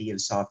utility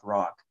of soft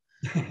rock.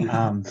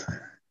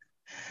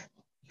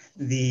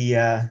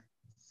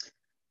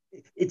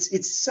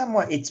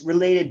 It's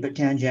related but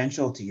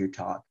tangential to your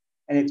talk,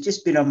 and it's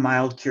just been a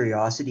mild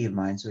curiosity of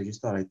mine, so I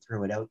just thought I'd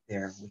throw it out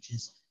there, which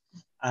is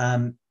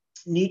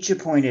Nietzsche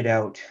pointed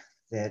out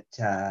that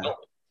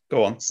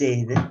go on.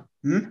 Saying that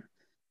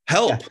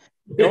help. Yeah.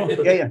 Go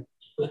on. Yeah.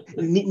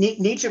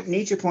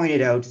 Nietzsche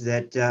pointed out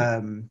that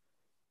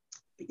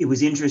it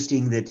was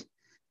interesting that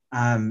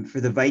for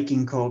the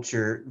Viking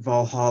culture,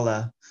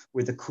 Valhalla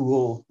were the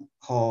cool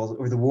halls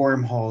or the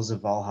warm halls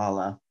of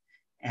Valhalla,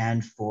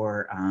 and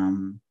for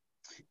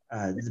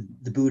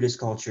the Buddhist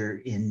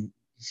culture in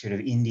sort of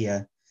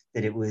India,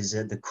 that it was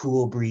the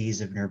cool breeze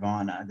of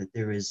Nirvana. That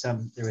there was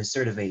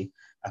sort of a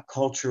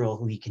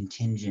culturally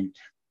contingent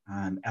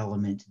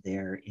element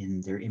there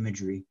in their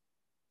imagery.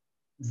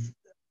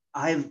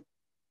 I've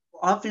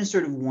often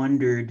sort of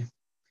wondered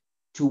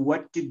to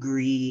what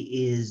degree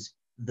is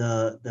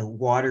the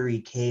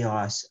watery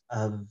chaos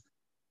of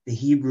the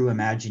Hebrew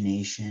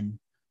imagination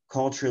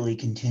culturally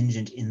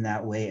contingent in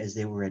that way, as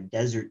they were a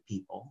desert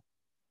people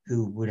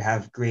who would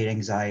have great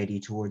anxiety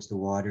towards the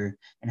water,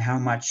 and how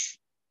much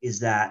is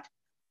that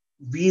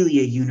really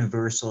a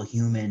universal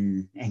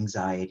human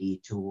anxiety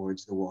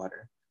towards the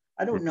water?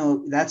 I don't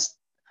know.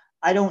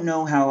 I don't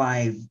know how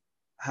I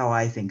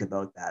think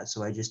about that.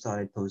 So I just thought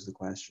I'd pose the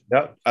question.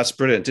 Yeah, that's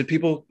brilliant. Did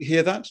people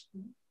hear that?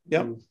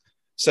 Yeah.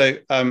 So,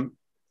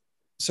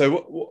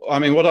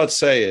 what I'd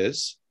say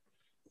is,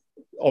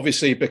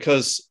 obviously,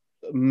 because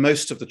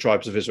most of the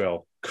tribes of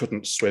Israel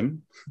couldn't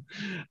swim,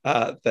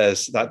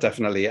 that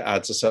definitely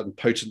adds a certain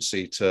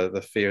potency to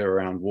the fear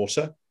around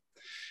water.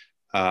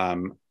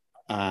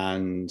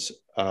 And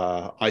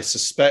I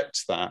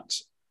suspect that,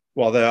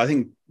 I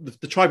think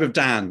the tribe of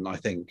Dan,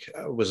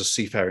 was a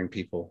seafaring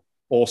people,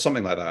 or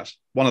something like that.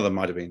 One of them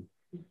might have been.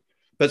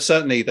 But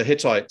certainly the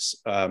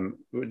Hittites,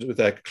 with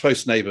their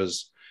close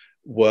neighbors,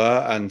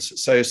 were. And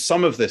so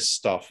some of this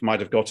stuff might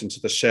have got into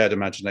the shared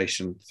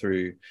imagination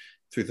through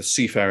through the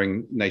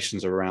seafaring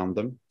nations around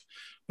them.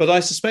 But I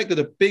suspect that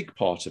a big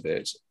part of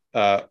it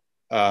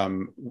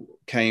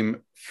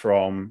came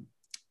from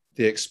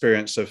the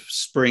experience of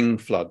spring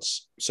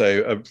floods.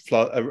 So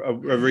a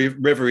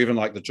river, even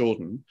like the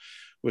Jordan,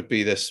 would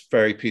be this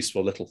very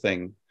peaceful little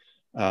thing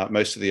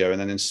most of the year. And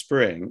then in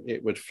spring,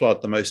 it would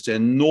flood the most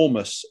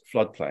enormous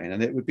floodplain,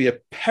 and it would be a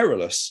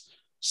perilous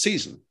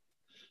season.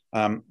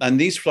 And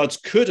these floods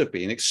could have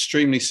been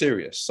extremely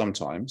serious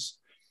sometimes.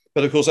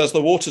 But of course, as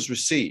the waters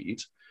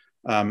recede,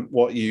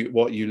 what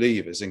you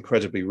leave is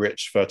incredibly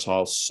rich,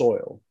 fertile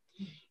soil.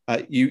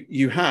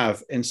 You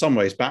have, in some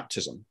ways,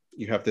 baptism.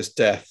 You have this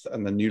death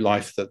and the new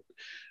life that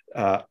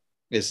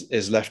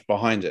is left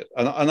behind it.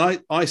 And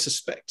I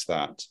suspect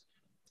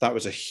that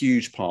was a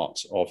huge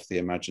part of the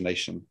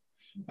imagination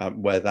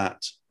where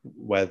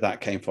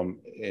that came from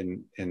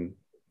in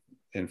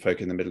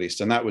folk in the Middle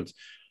East. And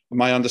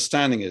my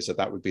understanding is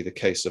that would be the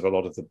case of a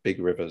lot of the big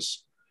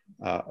rivers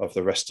of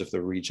the rest of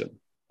the region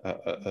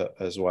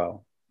as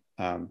well.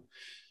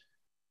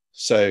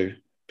 So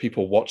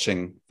people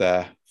watching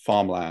their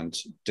farmland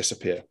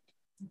disappear,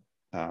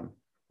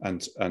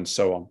 and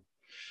so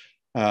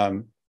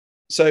on.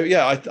 So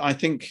yeah, I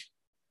think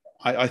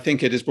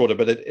it is broader,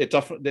 but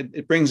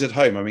it brings it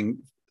home. I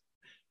mean,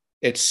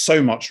 it's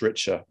so much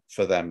richer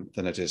for them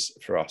than it is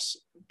for us,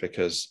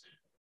 because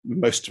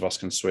most of us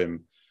can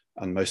swim,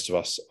 and most of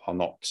us are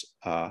not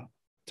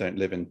don't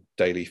live in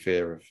daily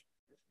fear of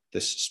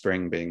this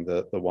spring being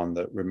the one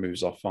that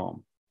removes our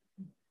farm.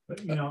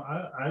 But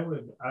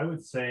I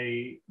would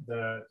say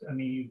that, I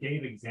mean, you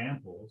gave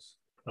examples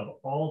of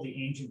all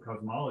the ancient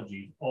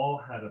cosmologies all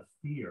had a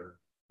fear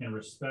and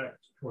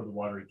respect toward the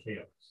watery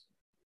chaos.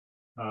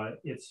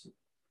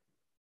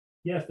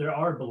 Yes, there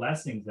are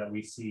blessings that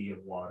we see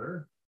of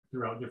water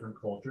throughout different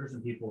cultures,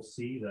 and people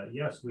see that,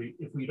 yes,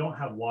 if we don't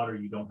have water,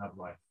 you don't have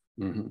life.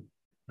 Mm-hmm.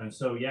 And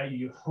so, yeah,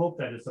 you hope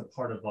that it's a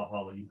part of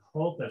Valhalla. You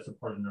hope that's a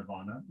part of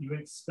Nirvana. You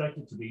expect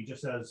it to be,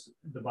 just as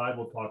the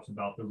Bible talks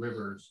about the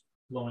rivers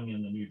flowing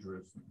in the New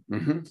Jerusalem.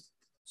 Mm-hmm.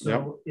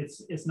 So yep.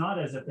 It's not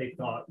as if they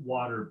thought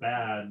water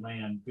bad,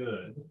 land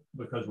good,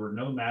 because we're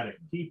nomadic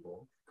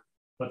people,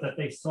 but that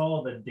they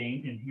saw the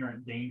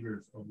inherent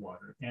dangers of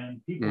water.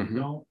 And people mm-hmm.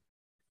 don't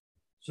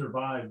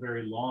survive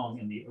very long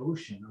in the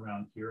ocean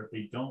around here if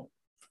they don't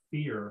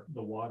fear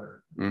the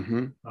water.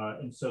 Mm-hmm.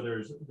 And so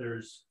there's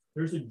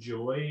a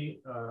joy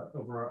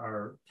over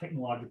our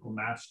technological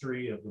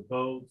mastery of the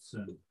boats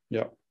and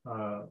yep.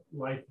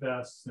 Life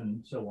vests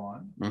and so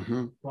on.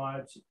 Mm-hmm.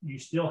 But you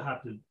still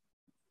have to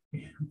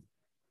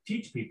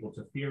teach people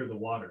to fear the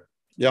water.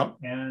 Yeah.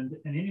 And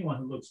anyone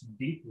who looks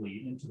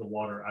deeply into the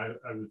water,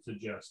 I would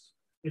suggest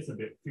it's a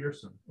bit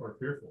fearsome or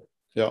fearful.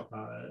 Yeah.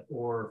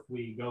 Or if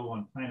we go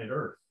on planet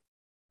Earth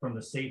from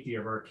the safety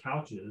of our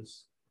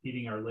couches,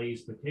 eating our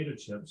Lay's potato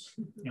chips,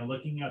 and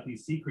looking at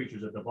these sea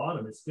creatures at the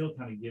bottom, it still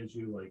kind of gives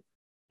you like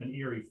an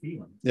eerie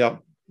feeling. Yeah.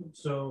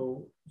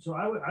 So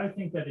I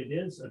think that it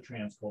is a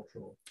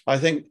transcultural. I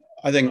think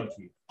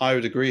motif. I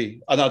would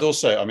agree, and I'd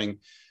also, I mean,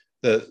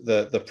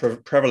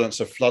 the prevalence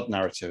of flood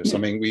narratives. I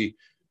mean,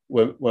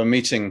 we're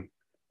meeting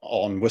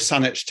on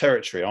Wasanich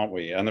territory, aren't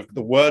we? And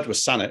the word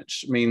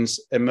Wasanich means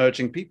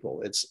emerging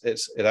people.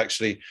 It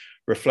actually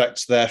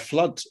reflects their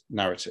flood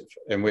narrative,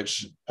 in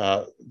which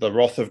the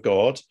wrath of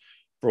God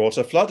brought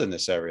a flood in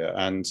this area,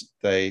 and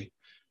they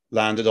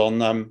landed on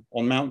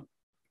Mount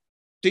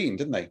Dean,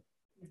 didn't they?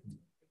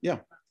 Yeah.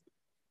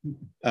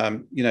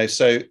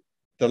 So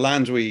the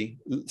land we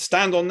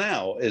stand on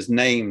now is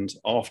named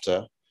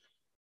after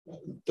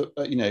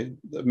the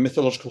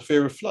mythological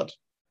fear of flood.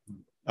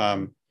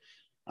 And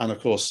of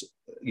course,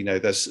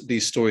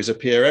 these stories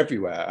appear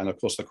everywhere. And of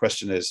course, the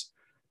question is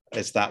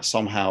that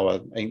somehow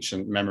an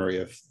ancient memory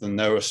of the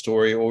Noah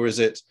story, or is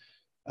it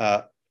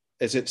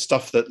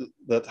stuff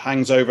that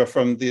hangs over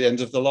from the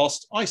end of the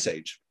last ice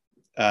age?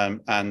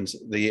 And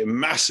the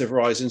massive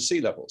rise in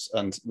sea levels,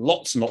 and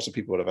lots of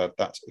people would have had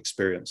that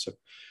experience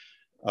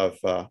of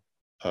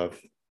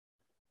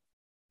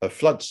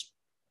floods.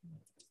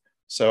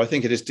 So I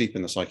think it is deep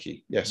in the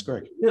psyche. Yes,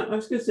 Greg. Yeah, I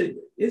was going to say,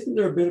 isn't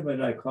there a bit of a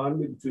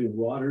dichotomy between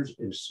waters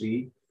and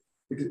sea?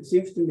 Because it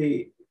seems to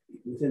me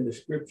within the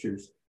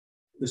scriptures,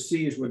 the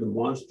sea is where the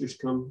monsters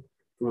come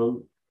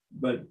from,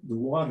 but the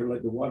water,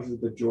 like the waters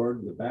of the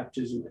Jordan, the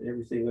baptism, and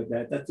everything like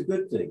that, that's a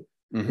good thing.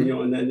 Mm-hmm.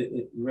 And then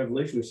in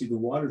Revelation, we see the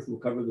waters will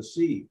cover the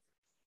sea.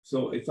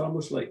 So it's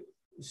almost like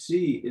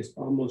sea is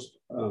almost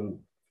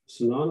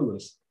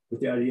synonymous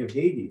with the idea of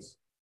Hades.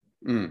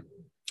 Mm.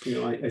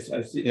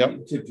 I see,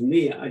 yep. To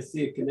me, I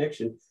see a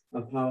connection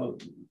of how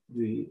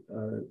the,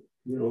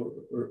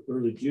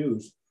 early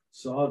Jews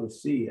saw the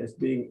sea as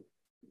being,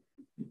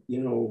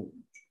 you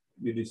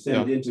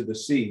descend into the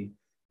sea.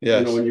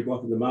 Yes. When you go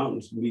up in the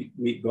mountains,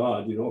 meet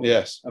God,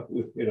 yes. Up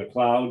in a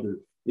cloud or,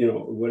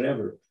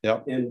 whatever.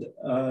 Yep. And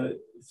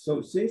so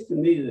it seems to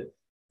me that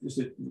there's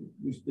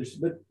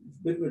a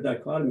bit of a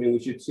dichotomy, and we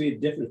should see a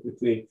difference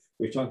between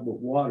when we talk about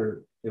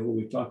water and when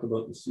we talk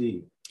about the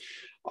sea.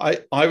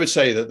 I would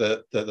say that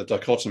the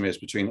dichotomy is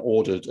between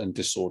ordered and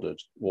disordered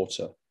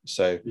water.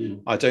 So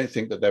I don't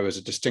think that there was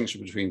a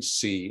distinction between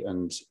sea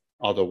and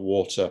other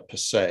water per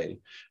se.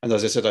 And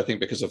as I said, I think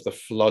because of the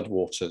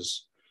floodwaters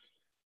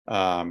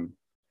of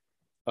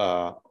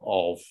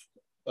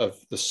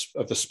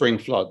the spring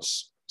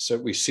floods, so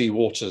we see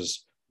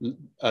waters,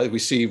 we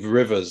see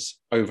rivers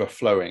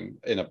overflowing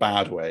in a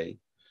bad way.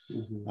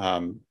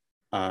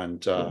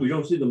 But we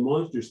don't see the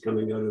monsters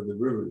coming out of the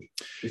rivers.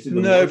 We see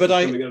the no, monsters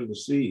coming out of the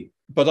sea.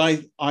 But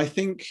I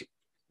think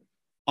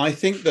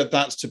that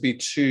that's to be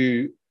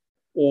too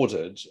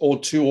ordered or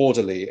too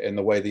orderly in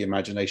the way the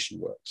imagination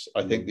works.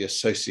 I think the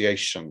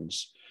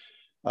associations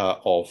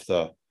of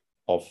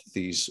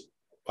these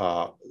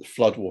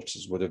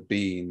floodwaters would have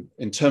been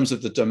in terms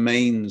of the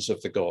domains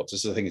of the gods.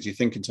 This is the thing, is you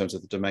think in terms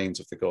of the domains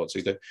of the gods.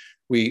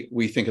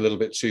 We think a little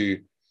bit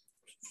too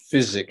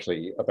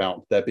physically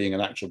about there being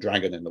an actual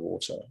dragon in the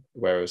water,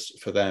 whereas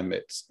for them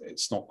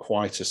it's not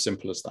quite as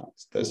simple as that.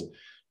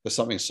 There's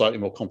something slightly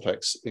more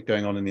complex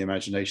going on in the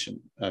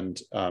imagination.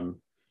 And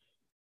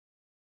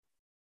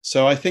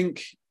so I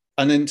think,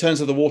 and in terms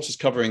of the waters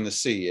covering the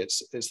sea,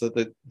 it's that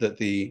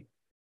the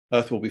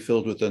earth will be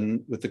filled with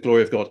the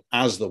glory of God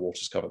as the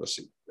waters cover the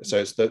sea. So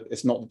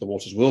it's not that the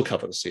waters will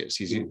cover the sea.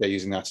 They're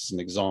using that as an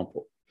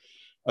example,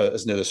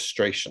 as an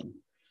illustration.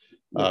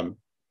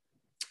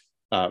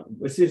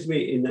 It seems to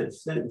me in that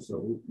sense,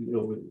 so,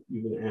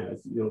 even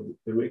as,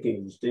 they're making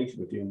a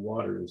distinction between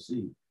water and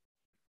sea.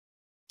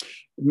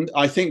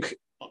 I think,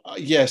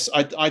 yes,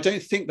 I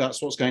don't think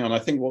that's what's going on. I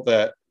think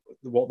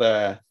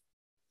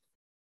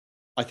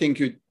I think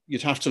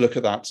you'd have to look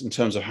at that in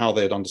terms of how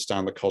they'd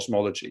understand the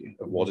cosmology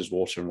of what is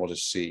water and what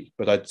is sea.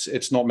 But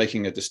it's not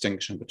making a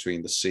distinction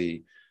between the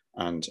sea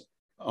and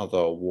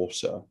other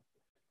water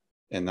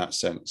in that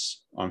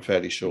sense, I'm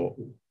fairly sure.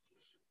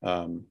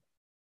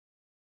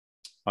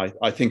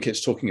 I think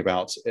it's talking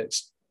about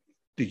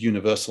the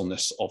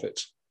universalness of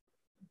it,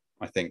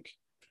 I think.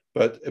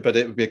 But it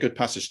would be a good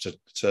passage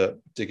to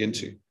dig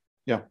into.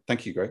 Yeah,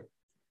 thank you, Greg.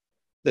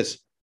 Liz.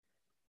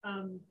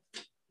 I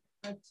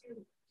have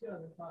two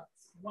other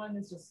thoughts. One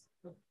is just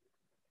a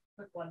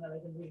quick one that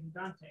I've been reading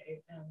Dante,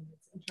 and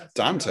it's interesting.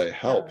 Dante,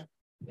 help.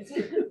 It's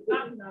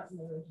not in the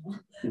original.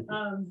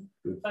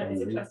 But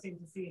it's interesting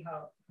to see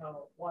how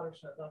water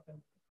shows up in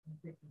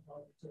Greek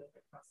mythology too,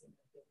 like crossing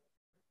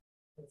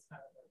it's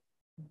kind of like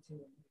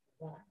continuing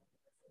that.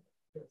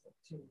 There's like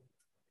two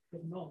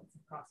good moments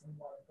of crossing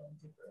water going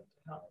deeper into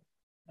hell.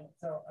 And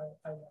so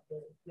I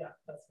wonder, yeah,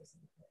 that's just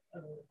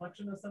a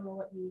reflection of some of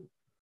what you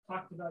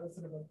talked about as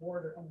sort of a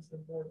border, almost a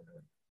border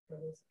for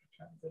this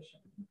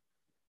transition.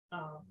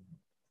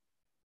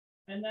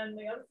 And then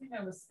the other thing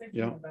I was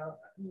thinking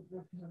about, I don't know if you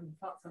have any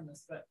thoughts on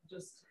this, but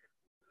just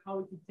how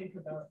we can think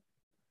about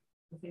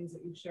the things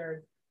that you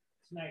shared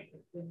tonight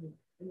in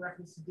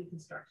reference to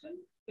deconstruction,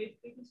 faith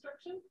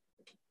deconstruction.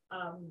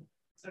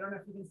 I don't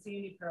know if you can see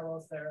any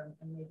parallels there,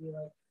 and maybe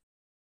like,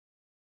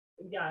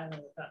 I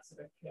know that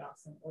sort of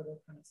chaos and order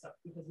kind of stuff,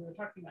 because we were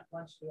talking at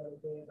lunch the other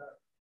day about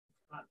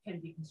can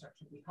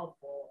deconstruction be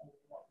helpful and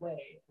in what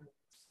way,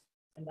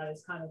 and that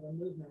is kind of a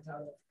movement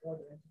out of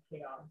order into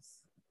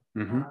chaos.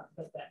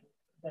 But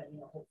then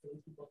hopefully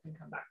people can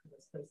come back to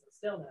this place of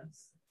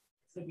stillness.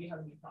 So do you have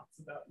any thoughts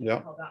about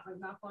how that might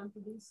map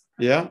onto these?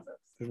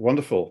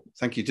 Wonderful,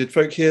 thank you. Did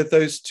folk hear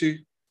those 2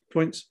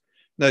 points?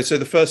 No. So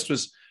the first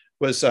was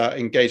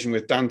engaging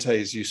with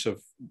Dante's use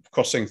of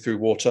crossing through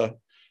water,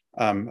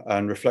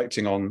 and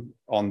reflecting on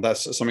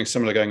that's something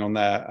similar going on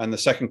there. And the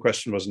second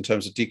question was in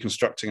terms of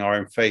deconstructing our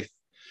own faith.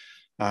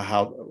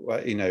 How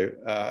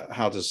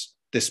does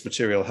this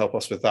material help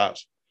us with that?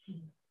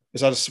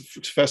 Is that a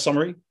fair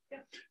summary? Yeah.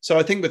 So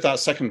I think with that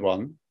second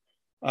one,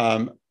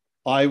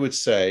 I would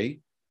say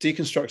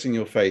deconstructing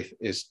your faith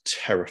is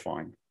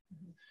terrifying.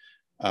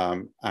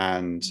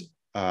 And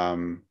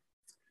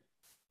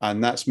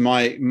that's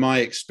my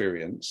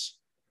experience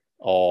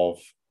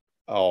of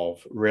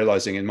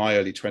realizing in my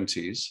early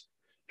 20s,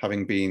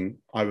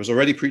 I was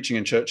already preaching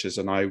in churches,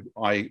 and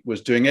I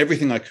was doing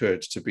everything I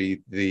could to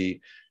be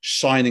the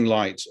shining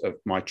light of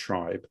my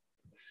tribe.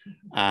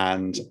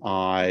 And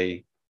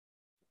I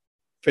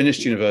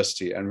finished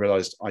university and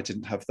realized I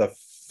didn't have the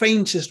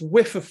faintest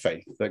whiff of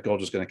faith that God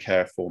was going to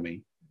care for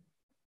me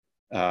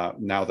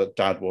now that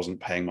Dad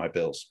wasn't paying my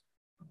bills.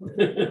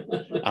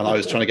 And I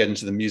was trying to get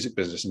into the music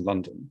business in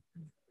London.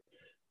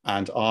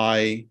 And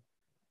I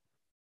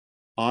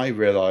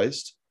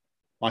realized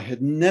I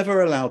had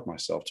never allowed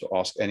myself to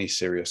ask any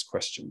serious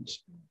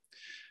questions.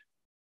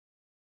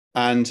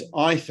 And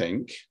I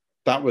think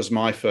that was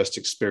my first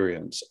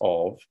experience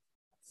of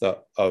the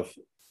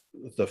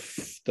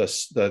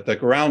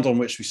ground on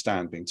which we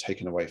stand being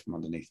taken away from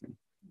underneath me.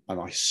 And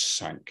I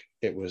sank.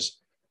 It was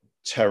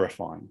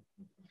terrifying.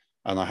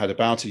 And I had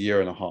about a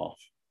year and a half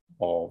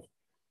of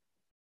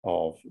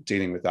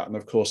dealing with that. And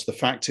of course, the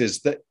fact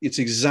is that it's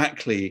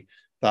exactly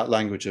that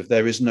language of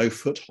there is no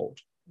foothold.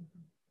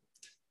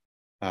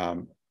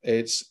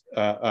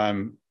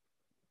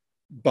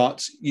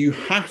 But you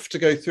have to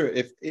go through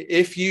it.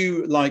 If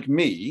you, like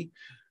me,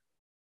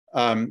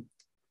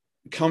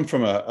 come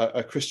from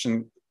a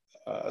Christian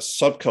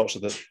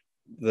subculture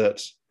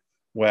that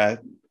where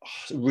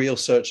real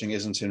searching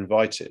isn't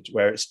invited,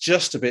 where it's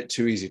just a bit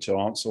too easy to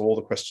answer all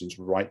the questions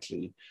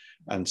rightly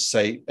and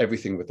say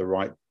everything with the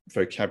right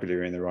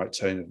vocabulary and the right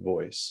tone of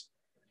voice,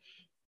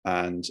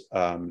 and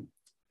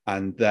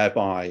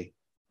thereby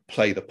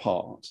play the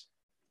part.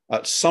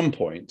 At some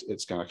point,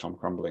 it's going to come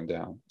crumbling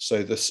down.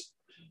 So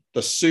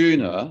the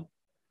sooner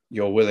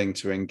you're willing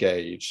to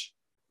engage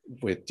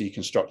with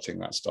deconstructing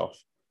that stuff,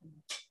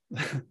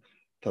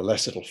 the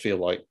less it'll feel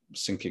like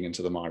sinking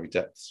into the miry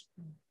depths.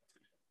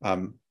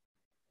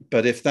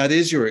 But if that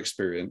is your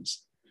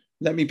experience,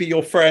 let me be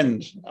your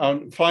friend.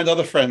 Find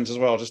other friends as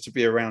well, just to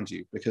be around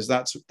you, because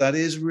that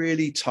is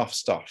really tough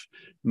stuff.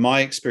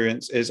 My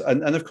experience is,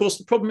 and of course,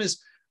 the problem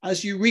is,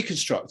 as you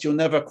reconstruct, you're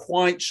never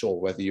quite sure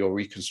whether you're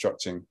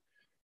reconstructing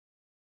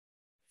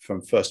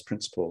from first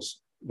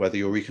principles, whether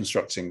you're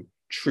reconstructing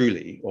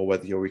truly, or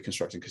whether you're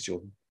reconstructing because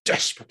you're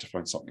desperate to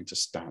find something to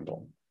stand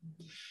on.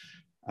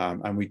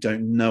 And we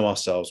don't know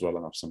ourselves well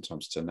enough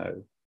sometimes to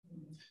know.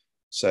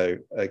 So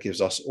it gives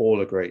us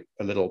all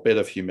a little bit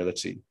of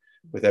humility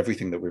with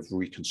everything that we've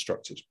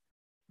reconstructed.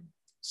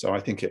 So I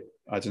think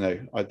I don't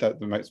know,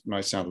 that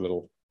might sound a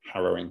little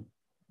harrowing,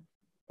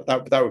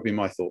 but that would be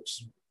my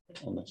thoughts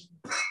on this.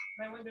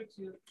 I wonder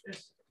too,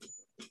 if,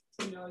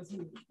 as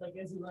you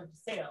learn to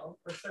sail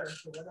or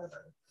surf or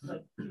whatever,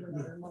 like,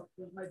 there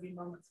might be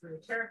moments where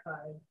you're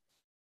terrified,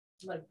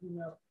 like, you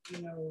know that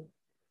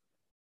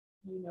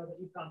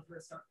you've gone through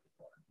a storm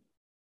before.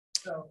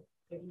 So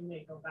that you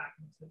may go back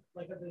into,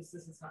 like, at least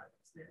this is how I've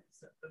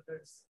experienced it, but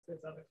there's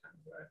other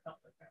times where I felt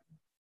like I'm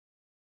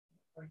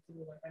going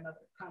through like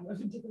another kind of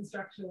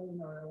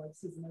deconstruction or like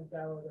season of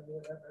doubt or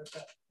whatever,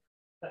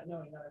 but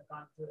knowing that I've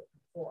gone through it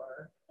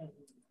before, and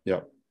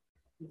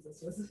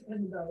Jesus was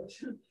in the boat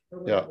or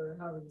whatever,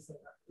 however you say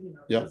that,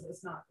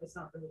 it's not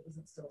that it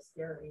isn't still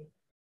scary,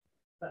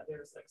 but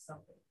there's like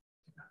something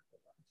to kind of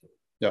hold on to.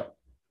 Yeah.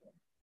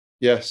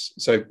 Yes.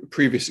 So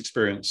previous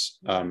experience,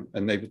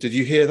 and did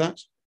you hear that?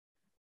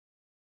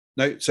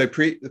 No. So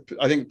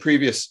I think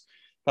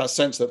that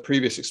sense that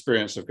previous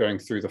experience of going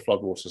through the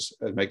floodwaters,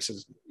 it makes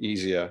it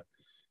easier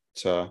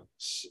to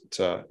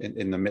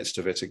in the midst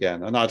of it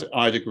again. And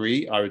I'd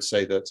agree. I would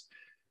say that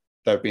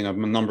there have been a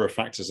number of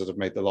factors that have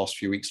made the last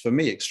few weeks for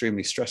me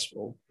extremely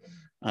stressful.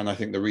 And I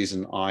think the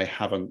reason I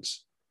haven't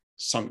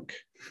sunk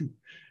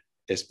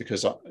is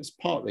because it's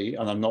partly,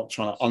 and I'm not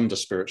trying to under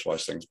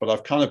spiritualize things, but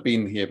I've kind of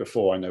been here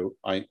before. I know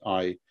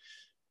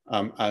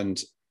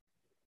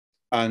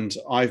and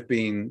I've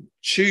been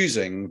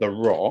choosing the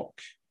rock.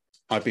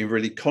 I've been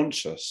really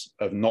conscious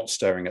of not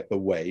staring at the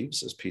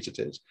waves, as Peter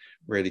did,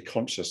 really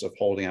conscious of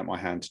holding out my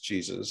hand to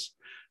Jesus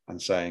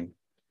and saying,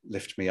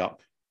 lift me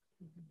up.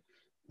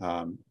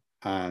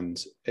 And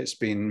it's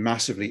been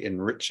massively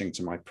enriching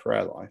to my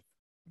prayer life.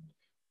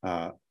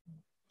 But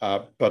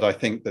I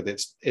think that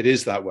it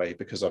is that way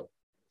because I've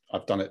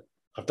done it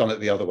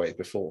the other way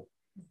before.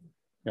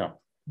 Yeah.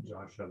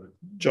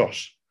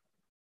 Josh.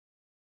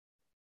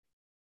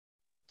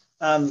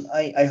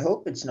 I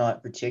hope it's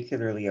not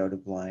particularly out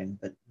of line,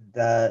 but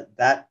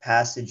that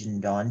passage in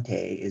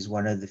Dante is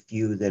one of the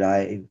few that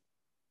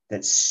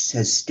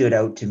has stood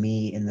out to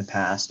me in the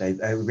past.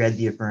 I read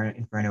the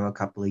Inferno a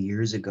couple of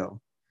years ago.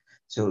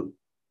 So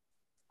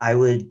I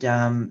would,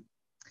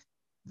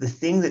 the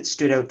thing that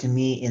stood out to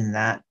me in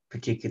that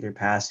particular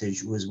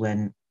passage was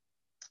when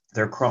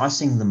they're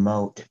crossing the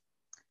moat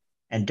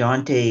and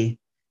Dante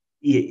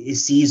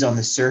sees on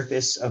the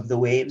surface of the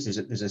waves,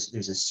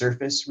 there's a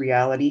surface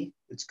reality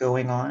that's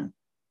going on,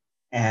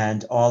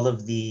 and all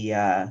of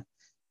the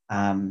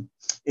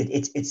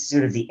it's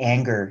sort of the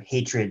anger,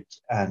 hatred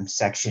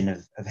section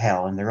of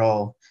hell, and they're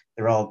all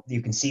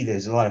you can see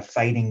there's a lot of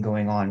fighting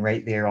going on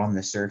right there on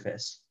the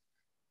surface,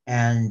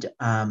 and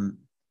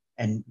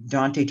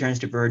Dante turns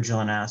to Virgil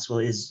and asks, well,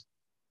 is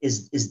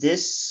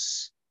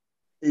this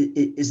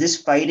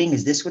fighting?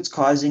 Is this what's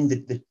causing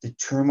the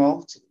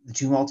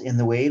tumult in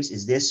the waves?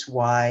 Is this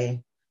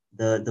why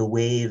the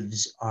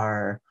waves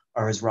are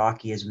as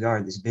rocky as we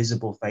are, this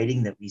visible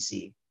fighting that we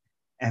see?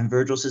 And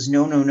Virgil says,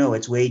 no,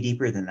 it's way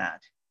deeper than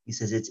that. He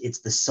says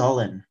it's the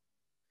sullen.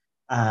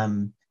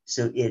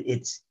 So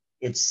it's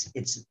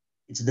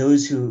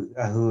those who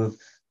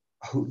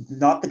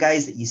not the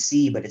guys that you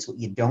see, but it's what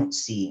you don't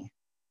see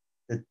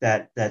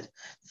that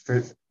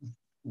for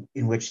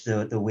in which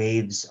the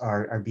waves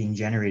are being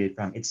generated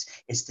from. It's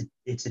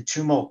a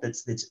tumult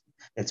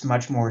that's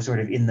much more sort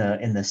of in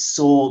the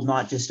soul,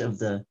 not just of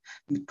the,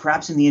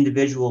 perhaps in the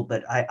individual,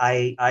 but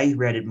I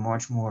read it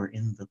much more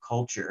in the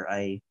culture.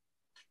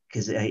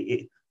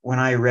 When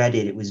I read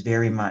it, it was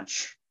very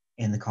much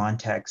in the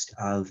context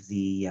of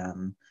the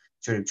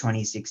sort of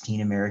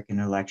 2016 American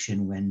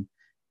election, when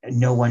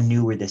no one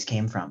knew where this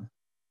came from,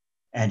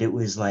 and it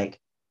was like,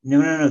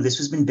 no, this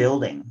has been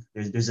building.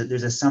 There's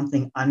a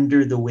something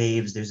under the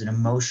waves. There's an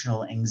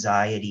emotional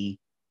anxiety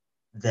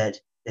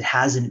that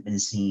hasn't been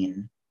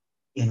seen,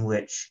 in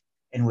which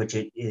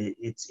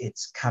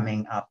it's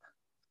coming up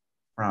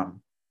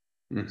from.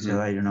 Mm-hmm. So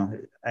I don't know.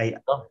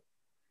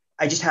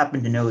 I just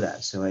happened to know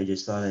that, so I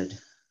just thought I'd.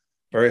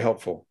 Very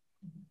helpful.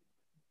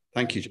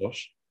 Thank you,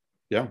 Josh.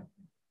 Yeah.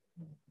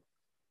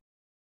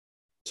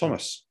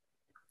 Thomas.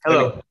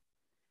 Hello.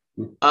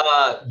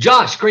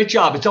 Josh, great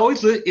job. It's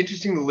always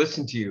interesting to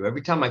listen to you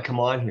every time I come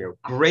on here.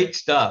 Great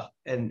stuff.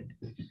 And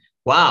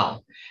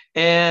wow.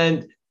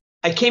 And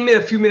I came in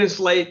a few minutes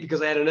late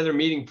because I had another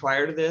meeting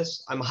prior to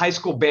this. I'm a high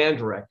school band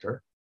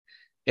director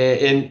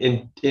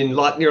near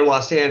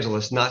Los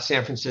Angeles, not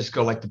San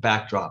Francisco, like the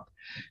backdrop.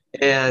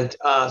 And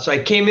so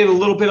I came in a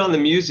little bit on the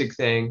music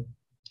thing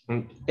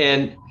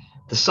and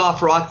the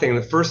soft rock thing.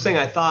 The first thing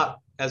I thought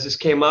as this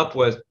came up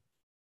was,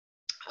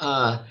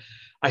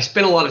 I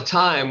spend a lot of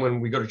time when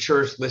we go to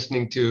church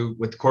listening to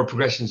what the chord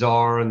progressions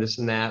are and this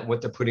and that,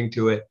 what they're putting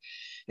to it.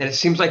 And it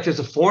seems like there's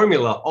a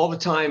formula all the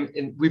time.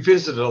 And we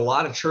visited a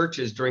lot of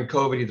churches during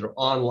COVID, either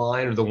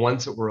online or the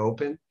ones that were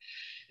open.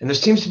 And there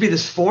seems to be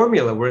this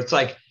formula where it's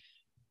like,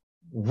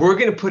 we're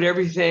going to put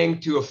everything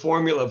to a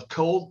formula of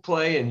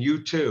Coldplay and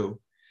U2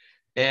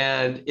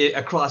 and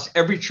across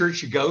every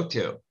church you go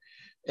to.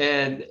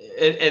 And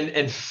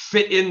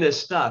fit in this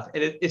stuff.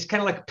 And it's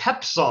kind of like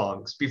pep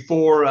songs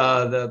before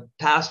the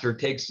pastor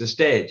takes the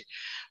stage.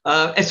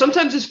 And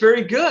sometimes it's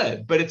very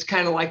good, but it's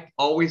kind of like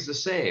always the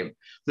same.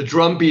 The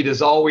drum beat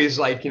is always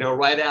like,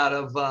 right out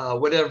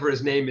of whatever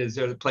his name is,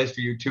 there's a place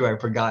for you too,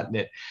 I've forgotten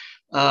it.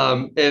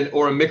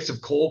 Or a mix of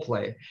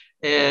Coldplay.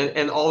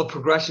 And all the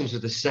progressions are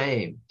the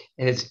same.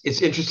 And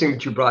it's interesting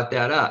that you brought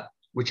that up,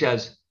 which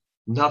has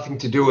nothing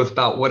to do with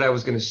about what I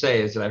was going to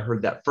say, is that I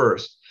heard that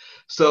first.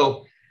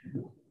 So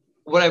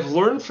what I've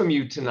learned from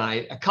you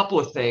tonight, a couple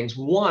of things.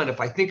 One, if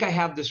I think I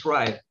have this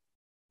right,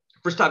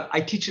 first off,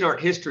 I teach an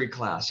art history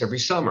class every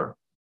summer.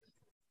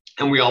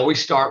 And we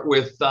always start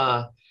with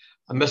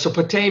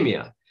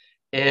Mesopotamia.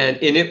 And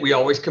in it, we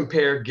always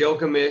compare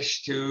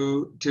Gilgamesh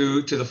to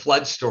the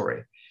flood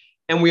story.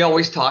 And we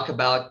always talk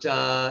about,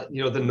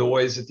 the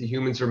noise that the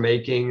humans are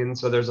making. And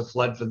so there's a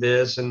flood for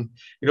this. And,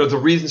 the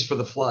reasons for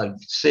the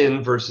flood,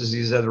 sin versus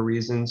these other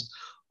reasons.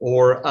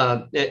 Or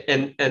how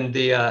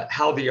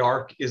the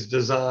ark is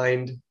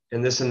designed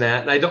and this and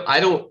that. And I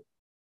don't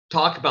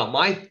talk about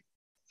my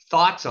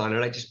thoughts on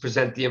it. I just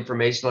present the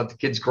information, let the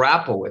kids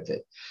grapple with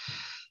it.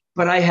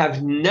 But I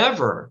have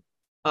never,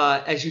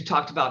 as you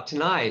talked about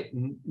tonight,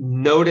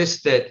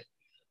 noticed that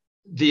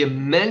the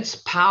immense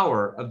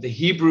power of the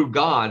Hebrew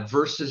God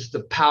versus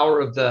the power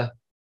of the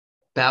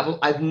Babylon.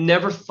 I've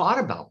never thought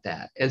about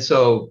that. And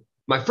so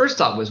my first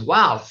thought was,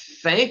 wow,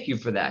 thank you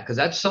for that, because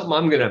that's something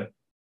I'm going to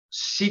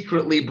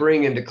secretly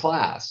bring into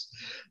class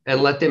and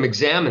let them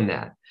examine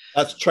that.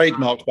 That's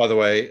trademarked, by the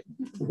way,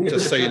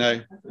 just so you know.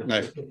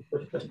 No.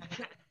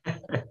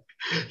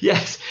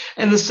 Yes.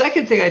 And the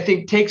second thing I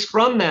think takes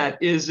from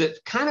that is that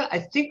I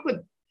think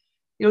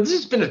this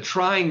has been a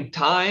trying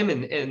time,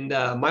 and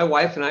my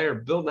wife and I are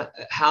building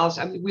a house.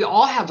 I mean, we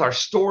all have our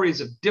stories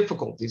of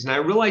difficulties. And I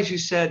realize you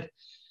said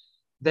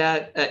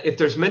that if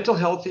there's mental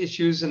health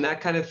issues and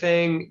that kind of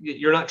thing,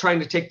 you're not trying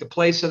to take the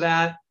place of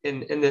that.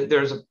 And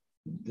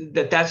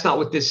that that's not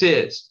what this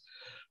is.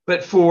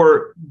 But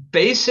for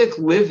basic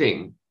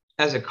living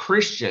as a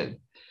Christian,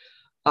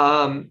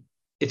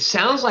 it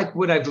sounds like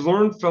what I've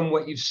learned from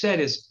what you've said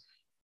is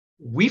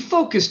we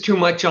focus too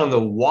much on the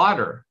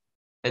water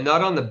and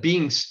not on the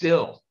being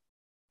still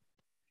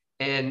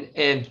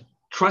and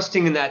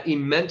trusting in that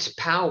immense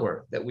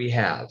power that we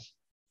have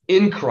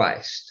in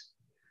Christ.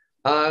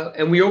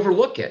 And we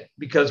overlook it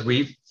because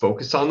we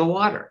focus on the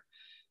water.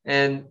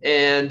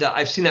 And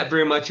I've seen that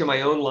very much in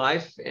my own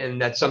life,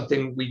 and that's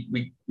something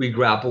we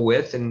grapple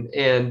with. And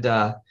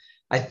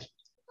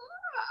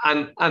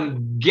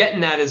I'm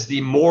getting that as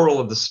the moral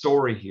of the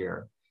story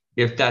here,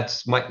 if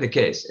that's the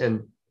case.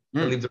 And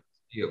I'll leave the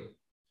rest to you.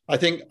 I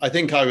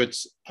think I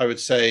would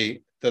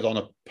say that on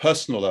a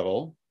personal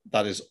level,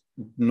 that is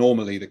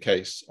normally the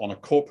case. On a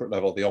corporate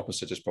level, the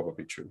opposite is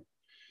probably true.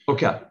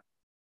 Okay.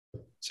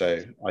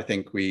 So I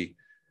think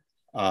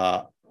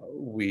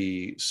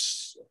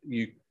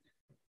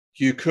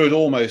you could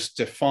almost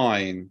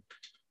define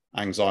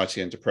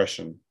anxiety and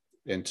depression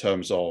in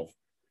terms of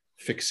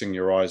fixing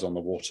your eyes on the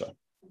water.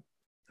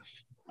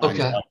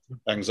 Okay.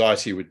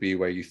 Anxiety would be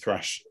where you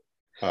thrash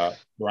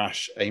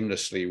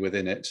aimlessly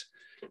within it.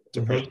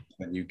 Depression,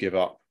 and you give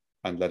up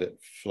and let it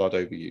flood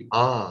over you.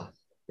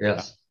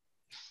 Yes.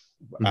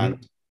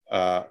 And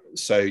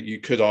so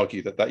you could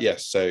argue that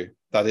yes, so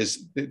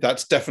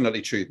that's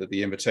definitely true, that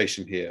the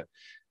invitation here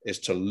is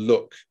to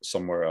look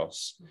somewhere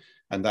else.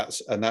 And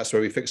that's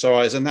where we fix our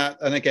eyes. And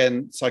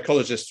again,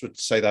 psychologists would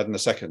say that in a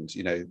second,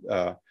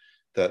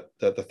 that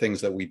the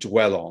things that we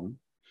dwell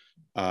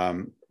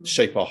on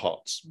shape our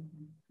hearts.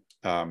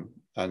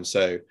 And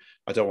so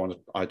I don't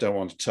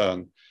want to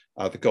turn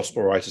the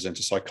gospel writers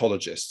into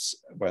psychologists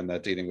when they're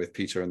dealing with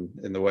Peter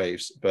in the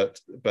waves, but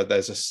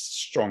there's a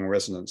strong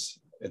resonance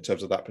in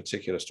terms of that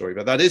particular story.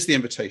 But that is the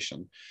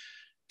invitation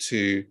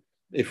to,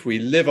 if we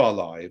live our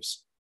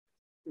lives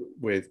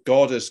with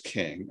God as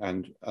King,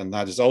 and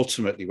that is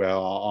ultimately where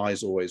our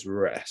eyes always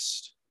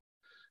rest,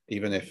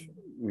 even if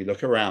we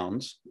look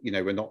around,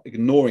 we're not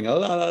ignoring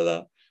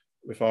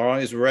if our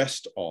eyes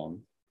rest on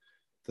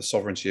the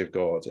sovereignty of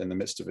God in the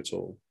midst of it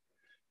all,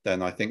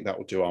 then I think that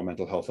will do our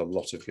mental health a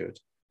lot of good.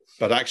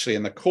 But actually,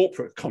 in the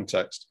corporate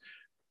context,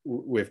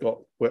 we're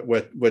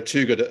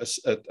too good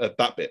at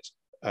that bit,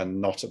 and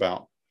not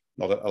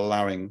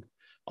allowing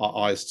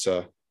our eyes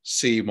to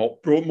see more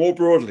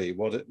broadly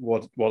what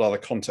are the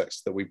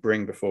contexts that we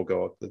bring before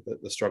God,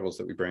 the struggles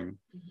that we bring,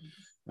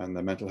 and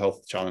the mental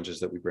health challenges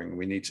that we bring.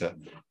 We need to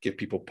give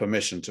people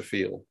permission to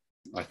feel,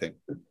 I think.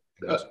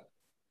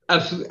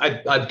 Absolutely.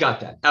 I've got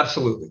that.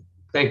 Absolutely.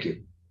 Thank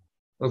you.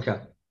 Okay.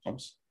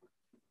 Thomas?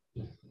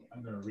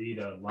 I'm going to read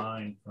a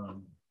line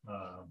from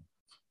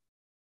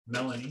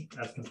Melanie.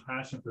 As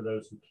compassion for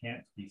those who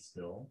can't be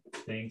still,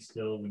 staying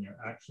still when you're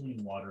actually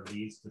in water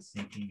leads to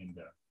sinking and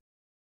death.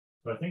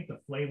 So I think the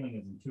flailing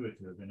is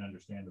intuitive and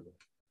understandable,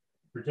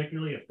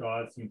 particularly if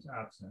God seems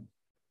absent,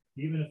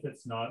 even if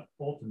it's not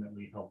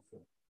ultimately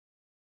helpful.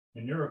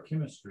 And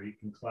neurochemistry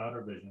can cloud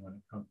our vision when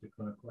it comes to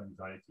clinical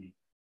anxiety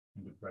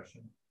and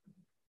depression.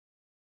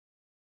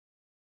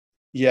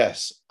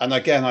 Yes, and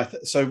again,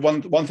 so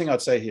one thing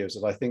I'd say here is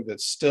that I think that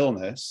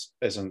stillness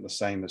isn't the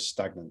same as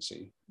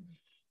stagnancy.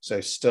 So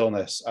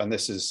stillness, and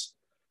this is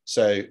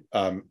so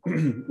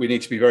we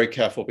need to be very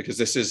careful, because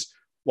this is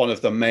one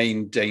of the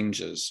main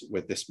dangers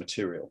with this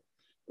material,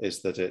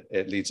 is that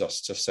it leads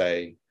us to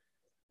say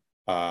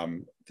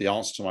the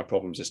answer to my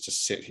problems is to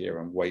sit here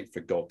and wait for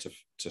God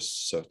to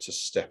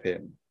step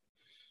in,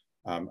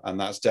 and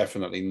that's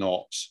definitely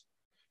not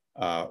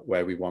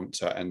where we want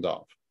to end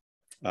up.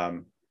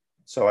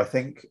 So I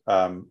think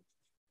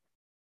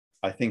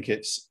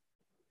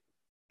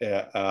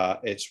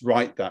it's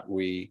right that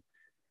we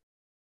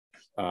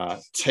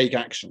take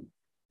action,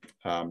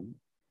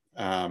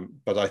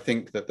 but I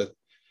think that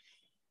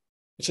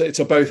it's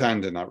a both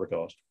and in that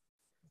regard.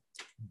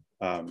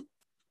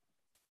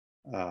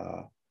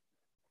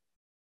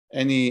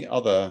 Any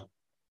other?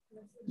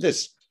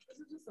 Liz? This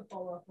is just a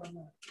follow up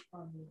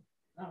on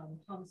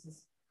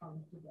Thomas's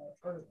comment about,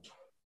 or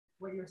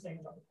what you were saying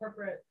about the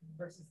corporate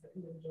versus the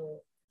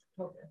individual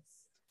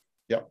focus.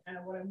 Yeah.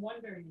 And what I'm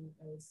wondering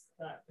is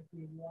that if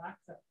we lack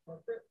that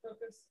corporate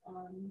focus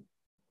on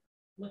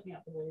looking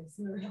at the waves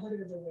and the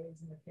reality of the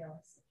waves and the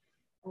chaos,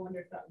 I wonder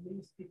if that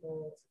leaves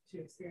people to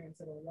experience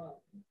it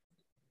alone,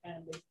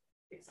 and they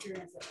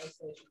experience that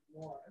isolation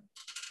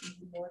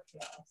more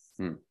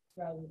chaos,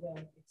 rather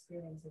than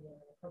experience it in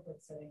a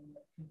corporate setting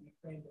that can be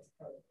framed as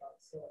part of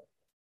God's story.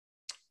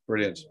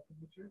 Brilliant.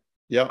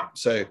 Yeah.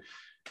 So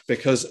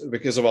because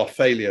of our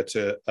failure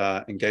to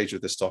engage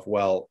with this stuff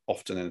well,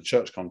 often in a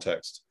church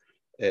context,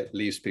 it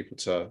leaves people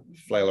to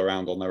flail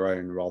around on their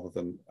own rather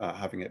than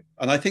having it.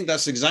 And I think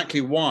that's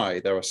exactly why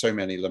there are so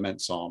many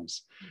lament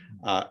psalms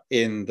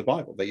in the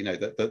Bible.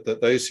 That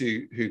that those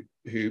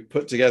who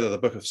put together the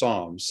book of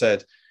Psalms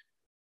said,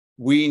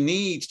 we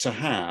need to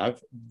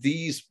have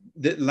the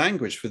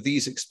language for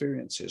these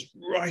experiences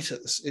right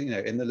at this,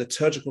 in the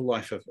liturgical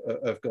life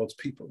of God's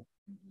people.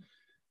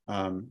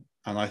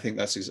 And I think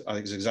that's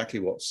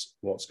exactly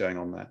what's going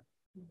on there.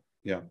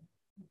 Yeah.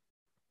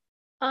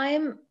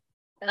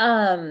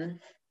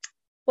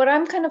 What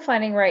I'm kind of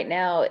finding right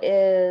now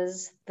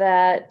is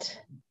that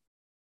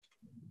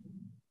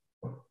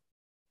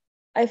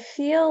I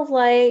feel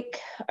like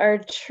our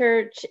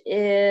church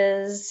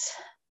is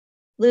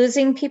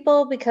losing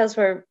people because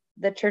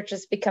the church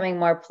is becoming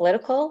more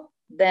political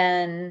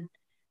than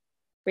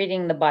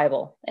reading the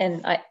Bible.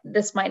 And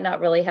this might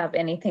not really have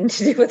anything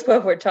to do with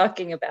what we're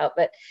talking about,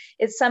 but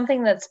it's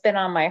something that's been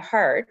on my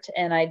heart.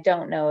 And I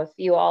don't know if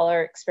you all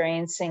are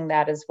experiencing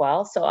that as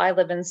well. So I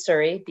live in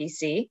Surrey,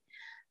 BC.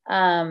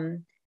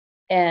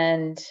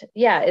 And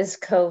yeah, as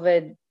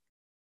COVID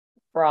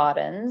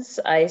broadens,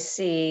 I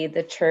see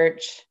the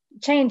church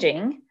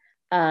changing.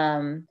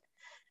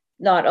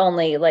 Not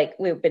only like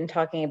we've been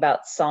talking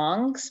about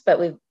songs,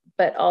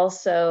 but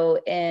also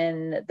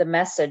in the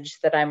message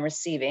that I'm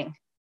receiving.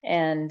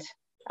 And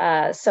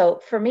so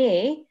for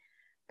me,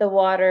 the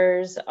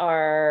waters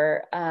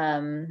are,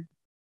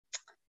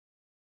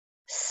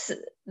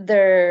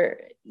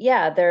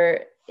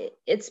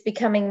 it's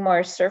becoming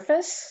more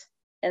surface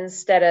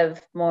instead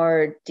of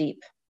more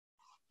deep.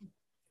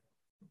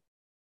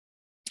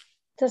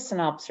 Just an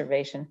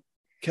observation.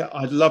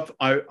 I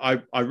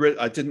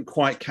didn't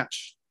quite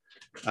catch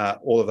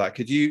all of that.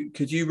 Could you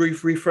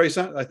rephrase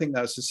that? I think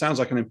it sounds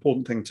like an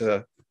important thing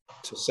to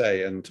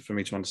say and for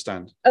me to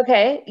understand.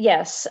 Okay,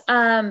 yes.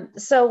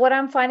 So what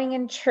I'm finding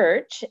in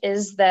church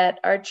is that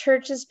our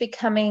church is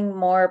becoming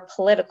more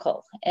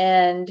political,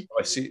 and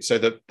I see. So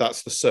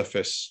that's the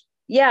surface.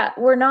 Yeah,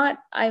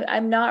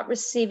 I'm not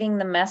receiving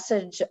the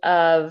message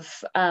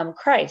of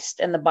Christ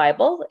in the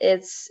Bible.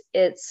 It's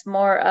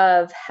more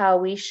of how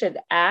we should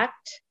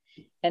act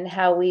and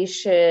how we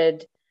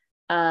should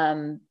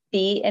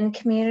be in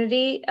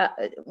community,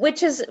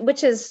 which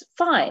is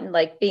fine.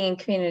 Like being in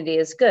community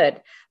is good.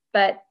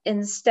 But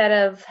instead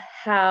of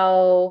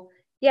how,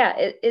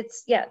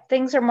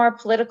 things are more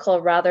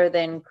political rather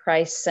than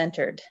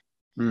Christ-centered.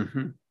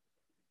 Mm-hmm.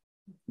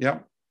 Yeah.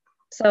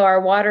 So our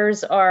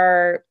waters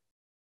are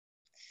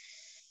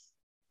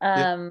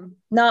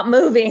not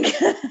moving.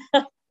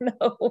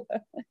 No.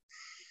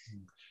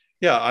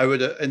 Yeah, I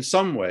would, in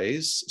some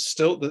ways,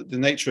 still the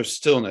nature of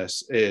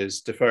stillness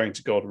is deferring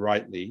to God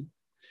rightly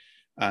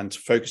and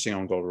focusing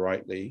on God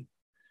rightly,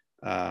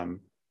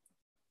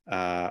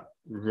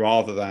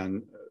 rather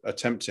than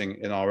attempting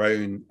in our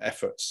own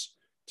efforts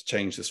to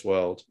change this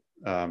world.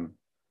 And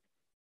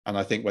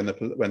I think when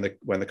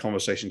the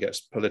conversation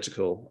gets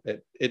political,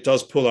 it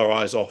does pull our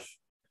eyes off.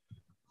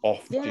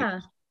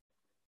 Yeah.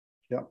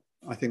 Yeah,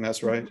 I think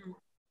that's right. Mm-hmm.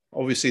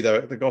 Obviously,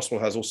 the gospel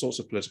has all sorts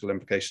of political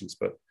implications,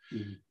 but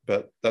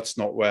that's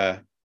not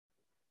where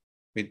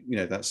we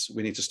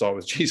need to start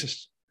with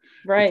Jesus.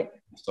 Right.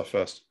 Stuff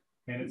first.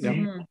 And it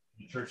seems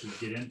the churches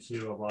get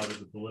into a lot of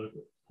the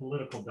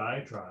political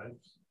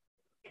diatribes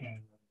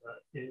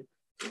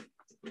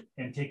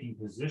and taking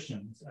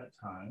positions at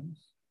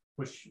times,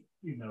 which,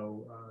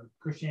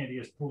 Christianity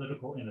is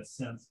political in a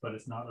sense, but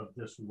it's not of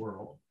this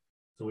world.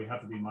 So we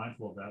have to be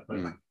mindful of that.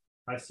 But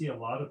I see a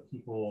lot of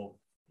people,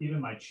 even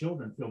my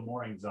children, feel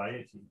more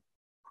anxiety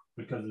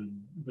because of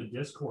the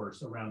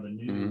discourse around the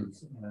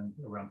news and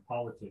around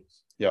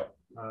politics. Yeah.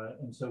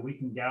 And so we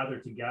can gather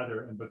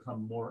together and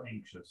become more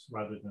anxious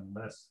rather than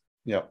less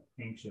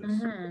anxious.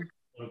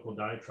 Political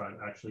diatribe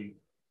actually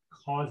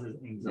causes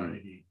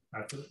anxiety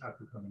after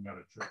coming out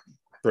of church.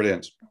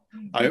 Brilliant.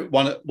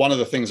 One of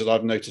the things that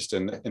I've noticed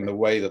in the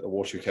way that the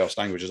watery chaos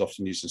language is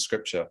often used in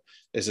Scripture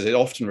is that it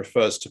often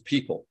refers to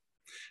people.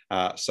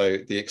 So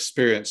the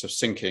experience of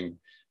sinking,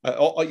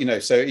 so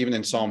even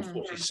in Psalm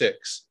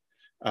 46,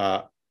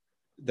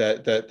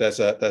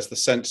 there's the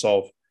sense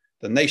of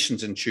the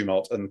nations in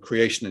tumult and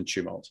creation in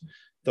tumult.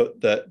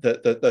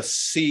 The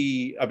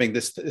sea, I mean,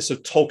 this sort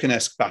of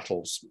Tolkien-esque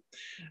battles,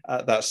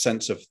 that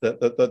sense of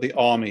the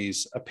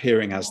armies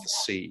appearing as the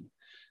sea,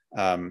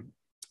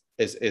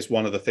 is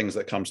one of the things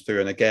that comes through.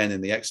 And again,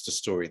 in the Exodus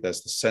story,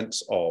 there's the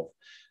sense of,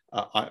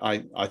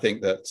 I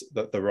think that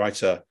the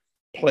writer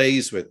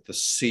plays with the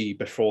sea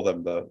before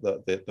them,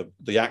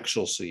 the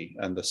actual sea,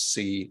 and the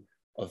sea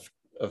of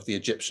the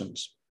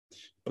Egyptians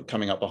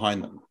coming up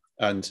behind them,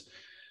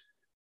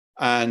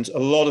 and a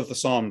lot of the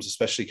Psalms,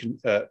 especially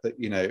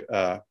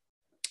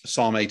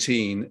Psalm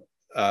 18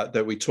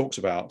 that we talked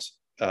about,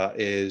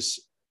 is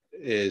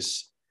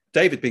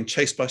David being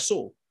chased by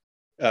Saul.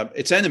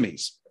 It's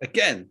enemies.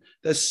 Again,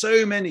 there's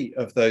so many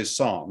of those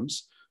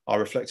Psalms are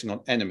reflecting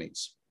on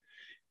enemies.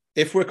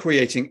 If we're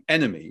creating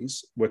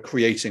enemies, we're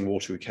creating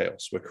watery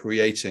chaos. We're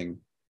creating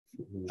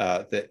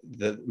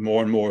the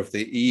more and more of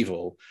the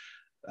evil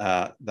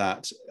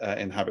that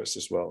inhabits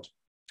this world.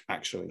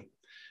 Actually,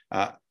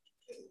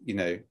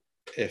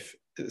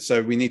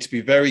 so we need to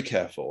be very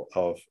careful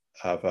of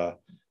a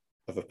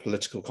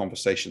political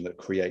conversation that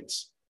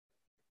creates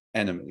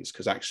enemies,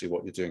 because actually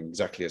what you're doing,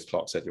 exactly as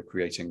Clark said, you're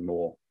creating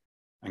more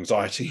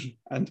anxiety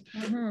and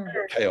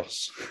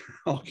chaos,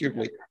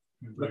 arguably.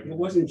 But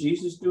wasn't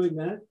Jesus doing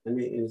that? I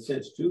mean, in a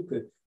sense too,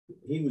 because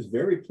he was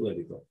very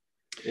political,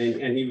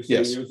 and he was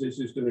saying this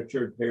is going to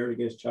turn parent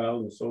against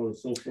child and so on and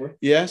so forth.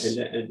 Yes, and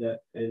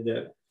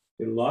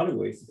in a lot of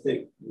ways, I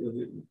think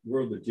the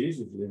world that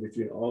Jesus was in,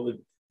 between all the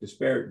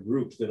disparate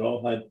groups that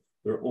all had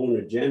their own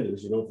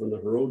agendas, from the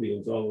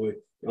Herodians all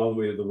the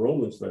way to the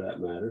Romans, for that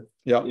matter.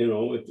 Yeah,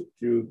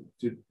 to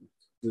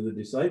the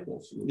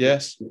disciples.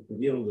 Yes,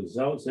 the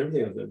zealots and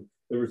everything else.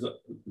 There was a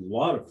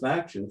lot of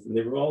factions, and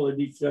they were all at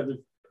each other.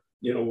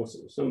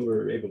 Some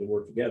were able to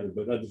work together,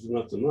 but others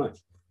not so much.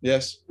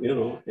 Yes,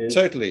 and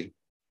totally.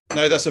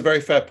 No, that's a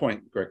very fair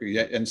point, Gregory.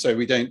 And so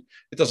it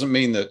doesn't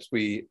mean that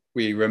we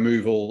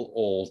remove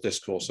all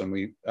discourse and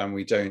we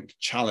don't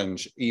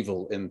challenge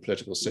evil in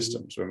political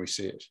systems when we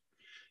see it.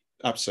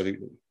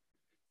 Absolutely.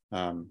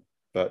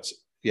 But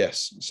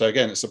yes, so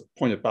again, it's a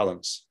point of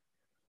balance.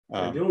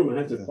 I don't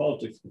have to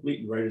politics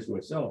completely right as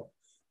myself.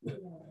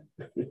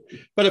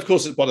 But of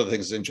course, one of the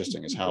things that's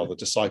interesting is how the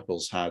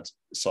disciples had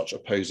such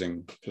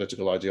opposing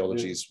political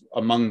ideologies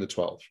among the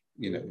 12.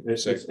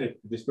 It's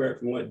disparate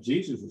from what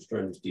Jesus was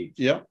trying to teach.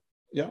 Yeah,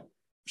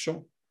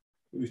 sure.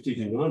 He was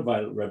teaching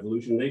non-violent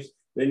revolution.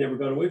 They never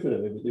got away from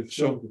it. They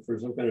were looking for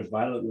some kind of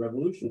violent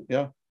revolution.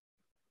 Yeah,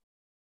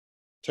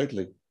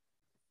 totally.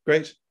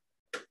 Great.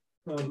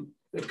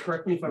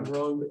 Correct me if I'm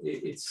wrong, but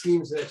it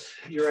seems that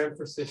your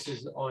emphasis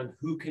is on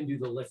who can do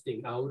the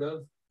lifting out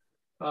of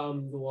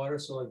the water.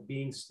 So like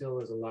being still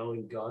is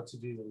allowing God to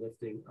do the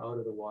lifting out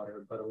of the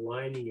water, but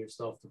aligning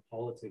yourself to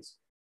politics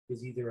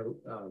is either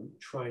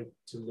trying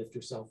to lift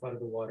yourself out of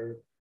the water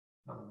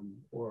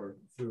or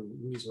through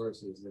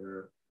resources that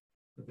are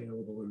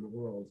available in the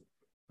world.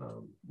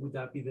 Would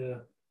that be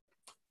the...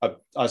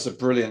 That's a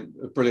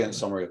brilliant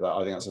summary of that.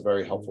 I think that's a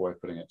very helpful way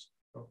of putting it.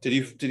 Okay.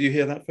 Did you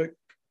hear that, Vic?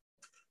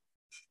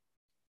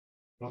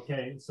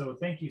 Okay, so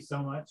thank you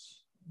so much,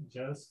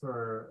 Jess,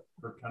 for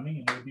coming,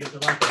 and it would be a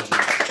delight to have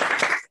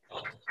you.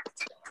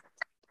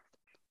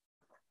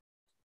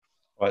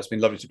 Well, it's been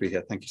lovely to be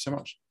here. Thank you so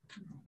much.